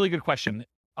that's a really good question.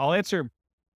 I'll answer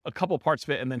a couple parts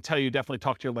of it and then tell you definitely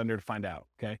talk to your lender to find out.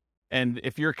 Okay. And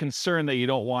if you're concerned that you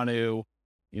don't want to,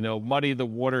 muddy the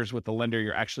waters with the lender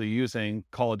you're actually using,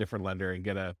 call a different lender and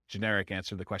get a generic answer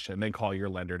to the question, and then call your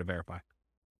lender to verify.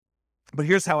 But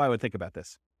here's how I would think about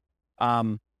this.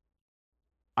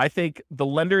 I think the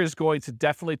lender is going to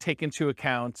definitely take into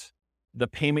account the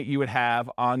payment you would have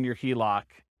on your HELOC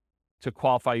to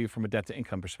qualify you from a debt to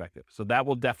income perspective. So that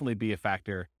will definitely be a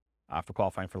factor for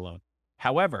qualifying for a loan.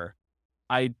 However,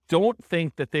 I don't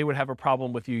think that they would have a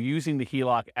problem with you using the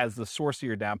HELOC as the source of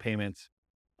your down payments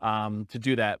to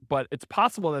do that. But it's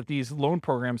possible that these loan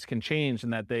programs can change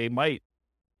and that they might,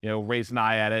 raise an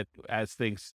eye at it as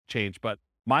things change. But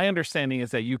my understanding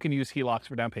is that you can use HELOCs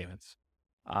for down payments,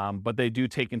 but they do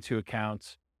take into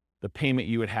account the payment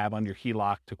you would have on your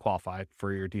HELOC to qualify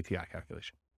for your DTI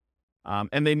calculation.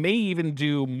 And they may even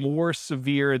do more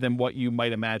severe than what you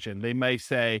might imagine. They may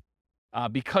say,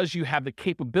 because you have the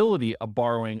capability of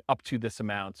borrowing up to this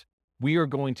amount, we are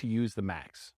going to use the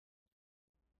max.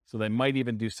 So they might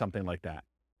even do something like that.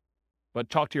 But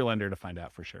talk to your lender to find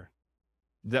out for sure.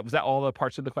 Was that all the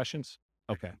parts of the questions?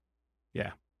 Okay.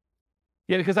 Yeah.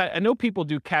 Yeah, because I know people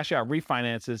do cash out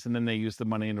refinances and then they use the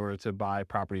money in order to buy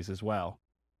properties as well.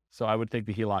 So I would think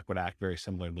the HELOC would act very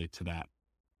similarly to that.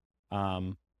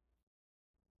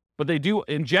 But they do,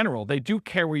 in general, they do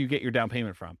care where you get your down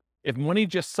payment from. If money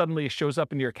just suddenly shows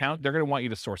up in your account, they're going to want you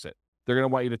to source it. They're going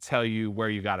to want you to tell you where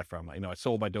you got it from. I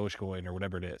sold my Dogecoin or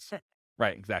whatever it is.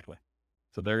 Right, exactly.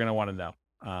 So they're going to want to know.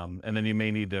 And then you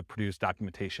may need to produce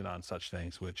documentation on such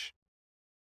things, which,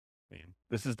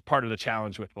 this is part of the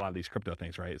challenge with a lot of these crypto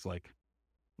things, right? It's like,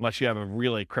 unless you have a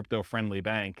really crypto-friendly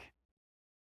bank,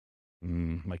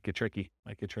 might get tricky.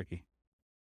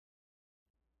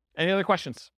 Any other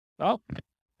questions? Oh.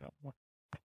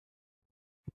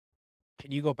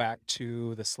 Can you go back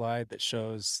to the slide that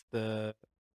shows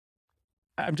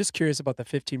I'm just curious about the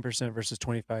 15% versus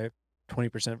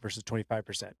 20% versus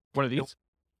 25%. What are these?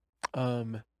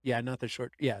 Yeah, not the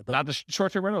short. Yeah. Not the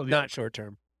short-term rental? Not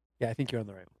short-term. Yeah, I think you're on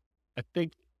the right one. I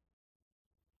think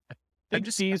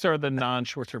these are the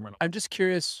non-short-term rental. I'm just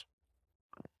curious.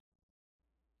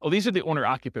 Oh, these are the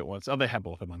owner-occupant ones. Oh, they have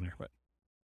both of them on there. But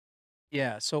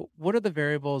yeah. So what are the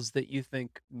variables that you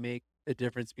think make the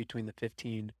difference between the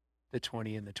 15, the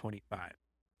 20, and the 25?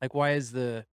 Like, why are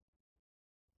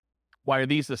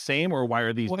these the same, or why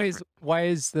are these different? Why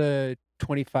is the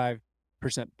 25%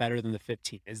 better than the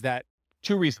 15? Is that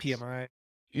two reasons? PMI?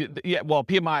 Yeah, well,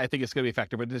 PMI, I think it's going to be a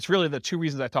factor, but it's really the two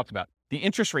reasons I talked about. The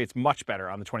interest rate's much better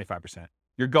on the 25%.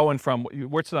 You're going from,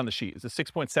 what's it on the sheet? Is it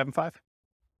 6.75?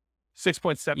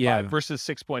 6.75 versus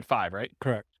 6.5, right?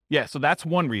 Correct. Yeah, so that's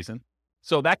one reason.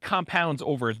 So that compounds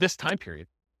over this time period,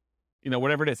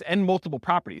 whatever it is, and multiple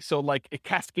properties. So like it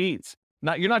cascades.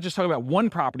 You're not just talking about one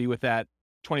property with that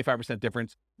 25%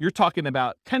 difference. You're talking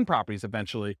about 10 properties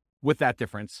eventually with that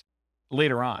difference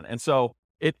later on. And so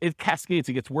it cascades,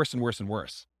 it gets worse and worse and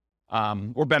worse,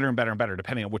 or better and better and better,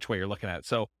 depending on which way you're looking at it.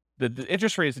 So the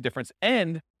interest rate is the difference.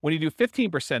 And when you do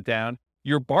 15% down,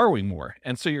 you're borrowing more.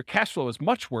 And so your cash flow is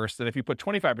much worse than if you put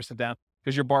 25% down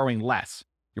because you're borrowing less.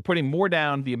 You're putting more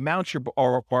down. The amount you're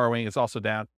borrowing is also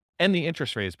down, and the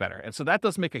interest rate is better. And so that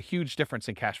does make a huge difference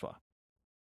in cash flow.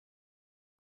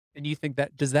 And you think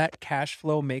does that cash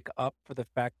flow make up for the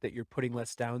fact that you're putting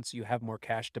less down so you have more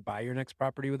cash to buy your next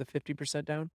property with a 50%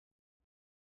 down?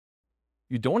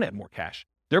 You don't add more cash.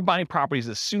 They're buying properties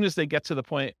as soon as they get to the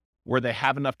point where they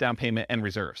have enough down payment and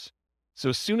reserves. So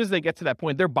as soon as they get to that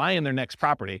point, they're buying their next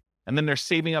property, and then they're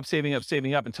saving up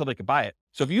until they can buy it.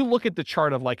 So if you look at the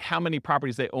chart of like how many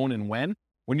properties they own and when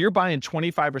you're buying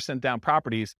 25% down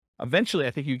properties, eventually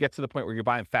I think you get to the point where you're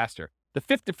buying faster.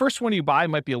 The first one you buy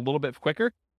might be a little bit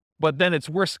quicker, but then it's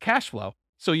worse cash flow.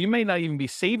 So you may not even be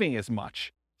saving as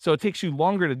much. So it takes you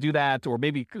longer to do that, or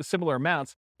maybe similar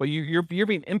amounts, but you're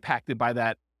being impacted by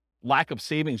that lack of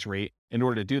savings rate in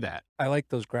order to do that. I like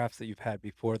those graphs that you've had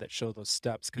before that show those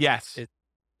steps. Yes.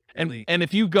 And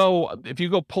if you go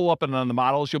pull up on the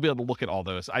models, you'll be able to look at all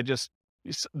those.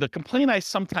 The complaint I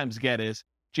sometimes get is,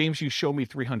 James, you show me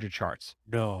 300 charts.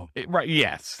 No. Right.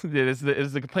 Yes. It is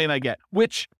the complaint I get,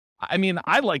 which, I mean,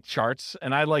 I like charts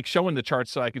and I like showing the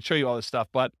charts so I can show you all this stuff.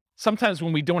 But sometimes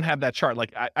when we don't have that chart,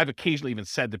 like I've occasionally even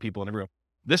said to people in the room,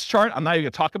 this chart, I'm not even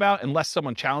going to talk about unless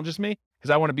someone challenges me, because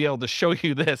I want to be able to show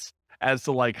you this as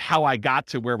to like how I got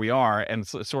to where we are. And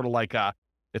it's sort of like,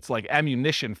 it's like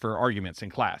ammunition for arguments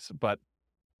in class. But,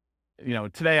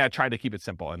 today I tried to keep it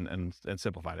simple and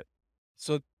simplified it.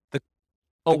 So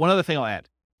one other thing I'll add.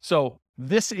 So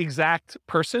this exact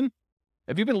person,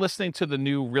 have you been listening to the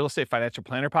new Real Estate Financial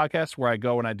Planner podcast where I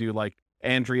go and I do like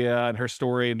Andrea and her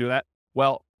story and do that?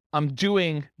 Well, I'm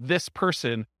doing this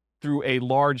person through a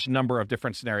large number of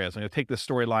different scenarios. I'm going to take this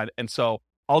storyline. And so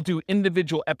I'll do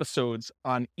individual episodes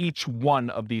on each one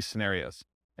of these scenarios.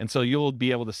 And so you'll be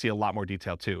able to see a lot more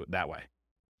detail too that way.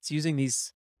 It's using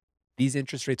these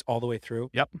interest rates all the way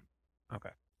through? Yep. Okay.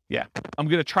 Yeah. I'm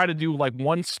going to try to do like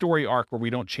one story arc where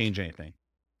we don't change anything.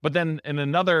 But then in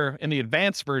the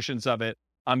advanced versions of it,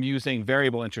 I'm using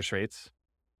variable interest rates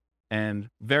and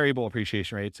variable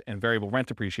appreciation rates and variable rent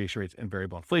appreciation rates and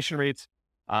variable inflation rates.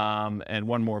 And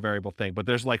one more variable thing, but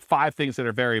there's like 5 things that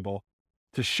are variable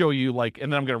to show you and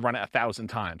then I'm going to run it 1,000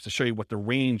 times to show you what the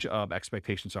range of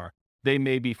expectations are. They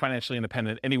may be financially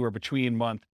independent anywhere between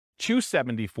month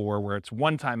 274, where it's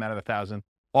 1 time out of 1,000,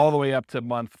 all the way up to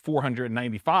month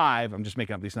 495. I'm just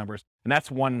making up these numbers. And that's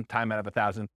 1 time out of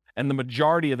 1,000. And the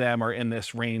majority of them are in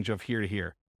this range of here to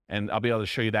here. And I'll be able to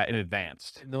show you that in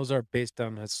advance. And those are based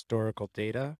on historical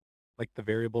data, like the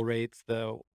variable rates,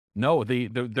 No,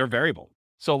 they're variable.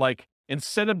 So like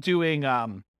instead of doing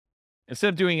an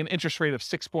interest rate of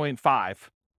 6.5,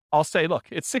 I'll say, look,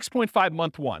 it's 6.5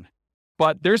 month 1,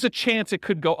 but there's a chance it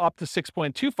could go up to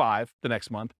 6.25 the next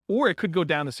month, or it could go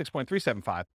down to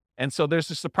 6.375. And so there's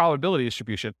just a probability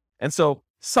distribution. And so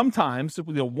sometimes,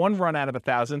 1 run out of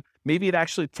 1,000, maybe it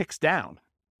actually ticks down,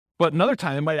 but another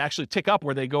time it might actually tick up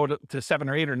where they go to 7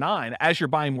 or 8 or 9 as you're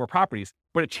buying more properties,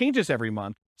 but it changes every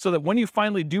month so that when you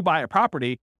finally do buy a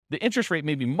property, the interest rate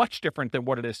may be much different than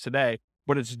what it is today,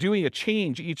 but it's doing a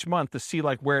change each month to see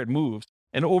like where it moves,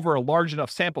 and over a large enough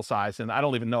sample size. And I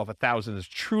don't even know if 1,000 is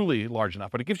truly large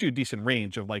enough, but it gives you a decent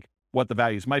range of like what the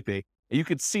values might be. And you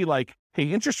could see like, hey,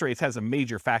 interest rates has a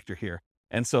major factor here.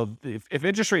 And so if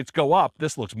interest rates go up,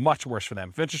 this looks much worse for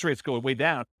them. If interest rates go way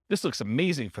down, this looks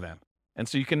amazing for them. And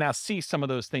so you can now see some of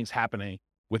those things happening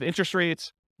with interest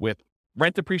rates, with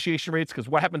rent appreciation rates, because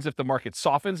what happens if the market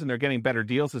softens and they're getting better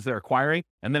deals as they're acquiring,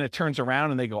 and then it turns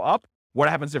around and they go up? What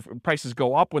happens if prices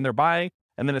go up when they're buying,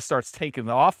 and then it starts taking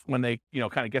off when they,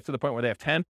 kind of get to the point where they have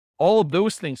 10? All of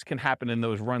those things can happen in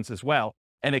those runs as well.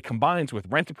 And it combines with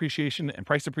rent appreciation and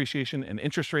price appreciation and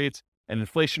interest rates and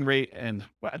inflation rate. And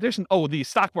the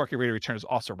stock market rate of return is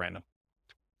also random.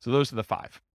 So those are the 5.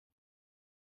 Does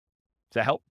that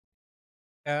help?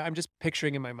 I'm just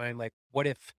picturing in my mind, like, what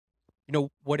if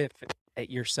at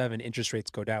year 7 interest rates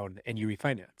go down and you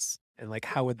refinance? And like,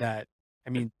 how would that,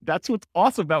 that's what's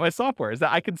awesome about my software, is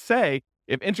that I could say,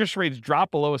 if interest rates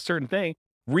drop below a certain thing,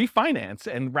 refinance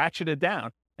and ratchet it down.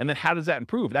 And then how does that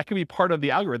improve? That could be part of the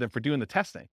algorithm for doing the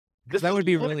testing. That would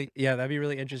be that'd be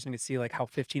really interesting to see like how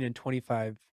 15 and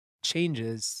 25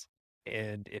 changes,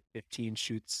 and if 15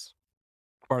 shoots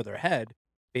farther ahead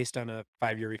based on a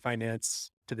 5-year refinance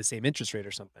to the same interest rate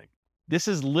or something. This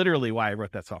is literally why I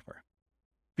wrote that software,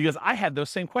 because I had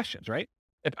those same questions, right?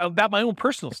 About my own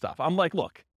personal stuff. I'm like,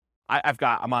 look,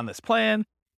 I'm on this plan.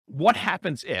 What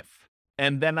happens if?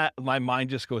 And then my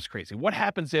mind just goes crazy. What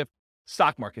happens if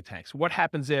stock market tanks? What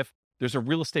happens if there's a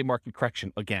real estate market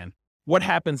correction again? What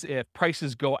happens if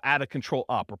prices go out of control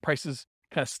up, or prices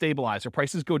kind of stabilize, or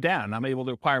prices go down and I'm able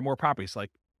to acquire more properties?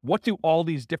 Like, what do all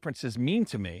these differences mean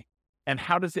to me? And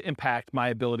how does it impact my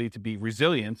ability to be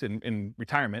resilient in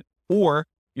retirement? Or,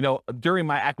 during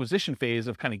my acquisition phase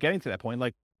of kind of getting to that point,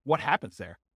 like, what happens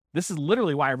there? This is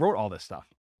literally why I wrote all this stuff.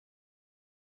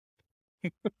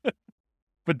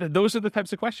 But those are the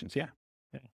types of questions. Yeah.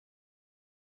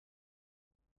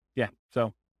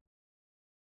 So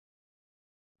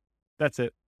that's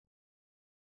it.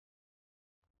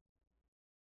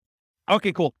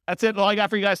 Okay, cool. That's it. All I got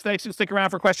for you guys. Thanks for sticking around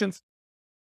for questions.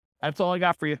 That's all I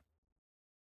got for you.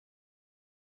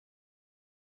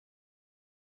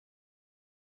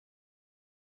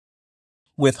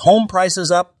 With home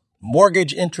prices up,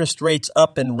 mortgage interest rates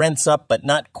up, and rents up, but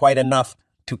not quite enough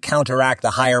to counteract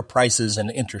the higher prices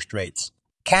and interest rates,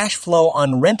 cash flow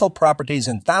on rental properties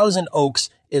in Thousand Oaks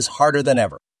is harder than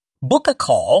ever. Book a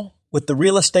call with the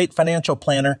Real Estate Financial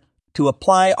Planner to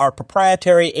apply our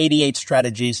proprietary 88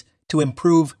 strategies to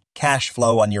improve cash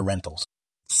flow on your rentals.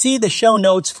 See the show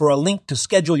notes for a link to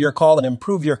schedule your call and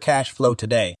improve your cash flow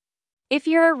today. If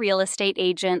you're a real estate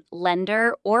agent,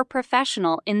 lender, or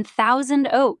professional in Thousand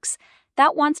Oaks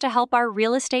that wants to help our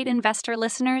real estate investor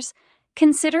listeners,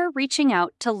 consider reaching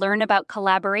out to learn about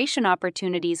collaboration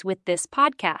opportunities with this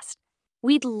podcast.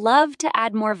 We'd love to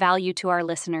add more value to our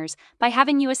listeners by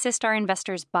having you assist our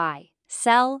investors buy,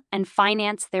 sell, and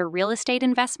finance their real estate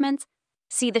investments.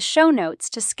 See the show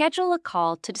notes to schedule a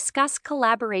call to discuss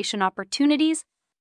collaboration opportunities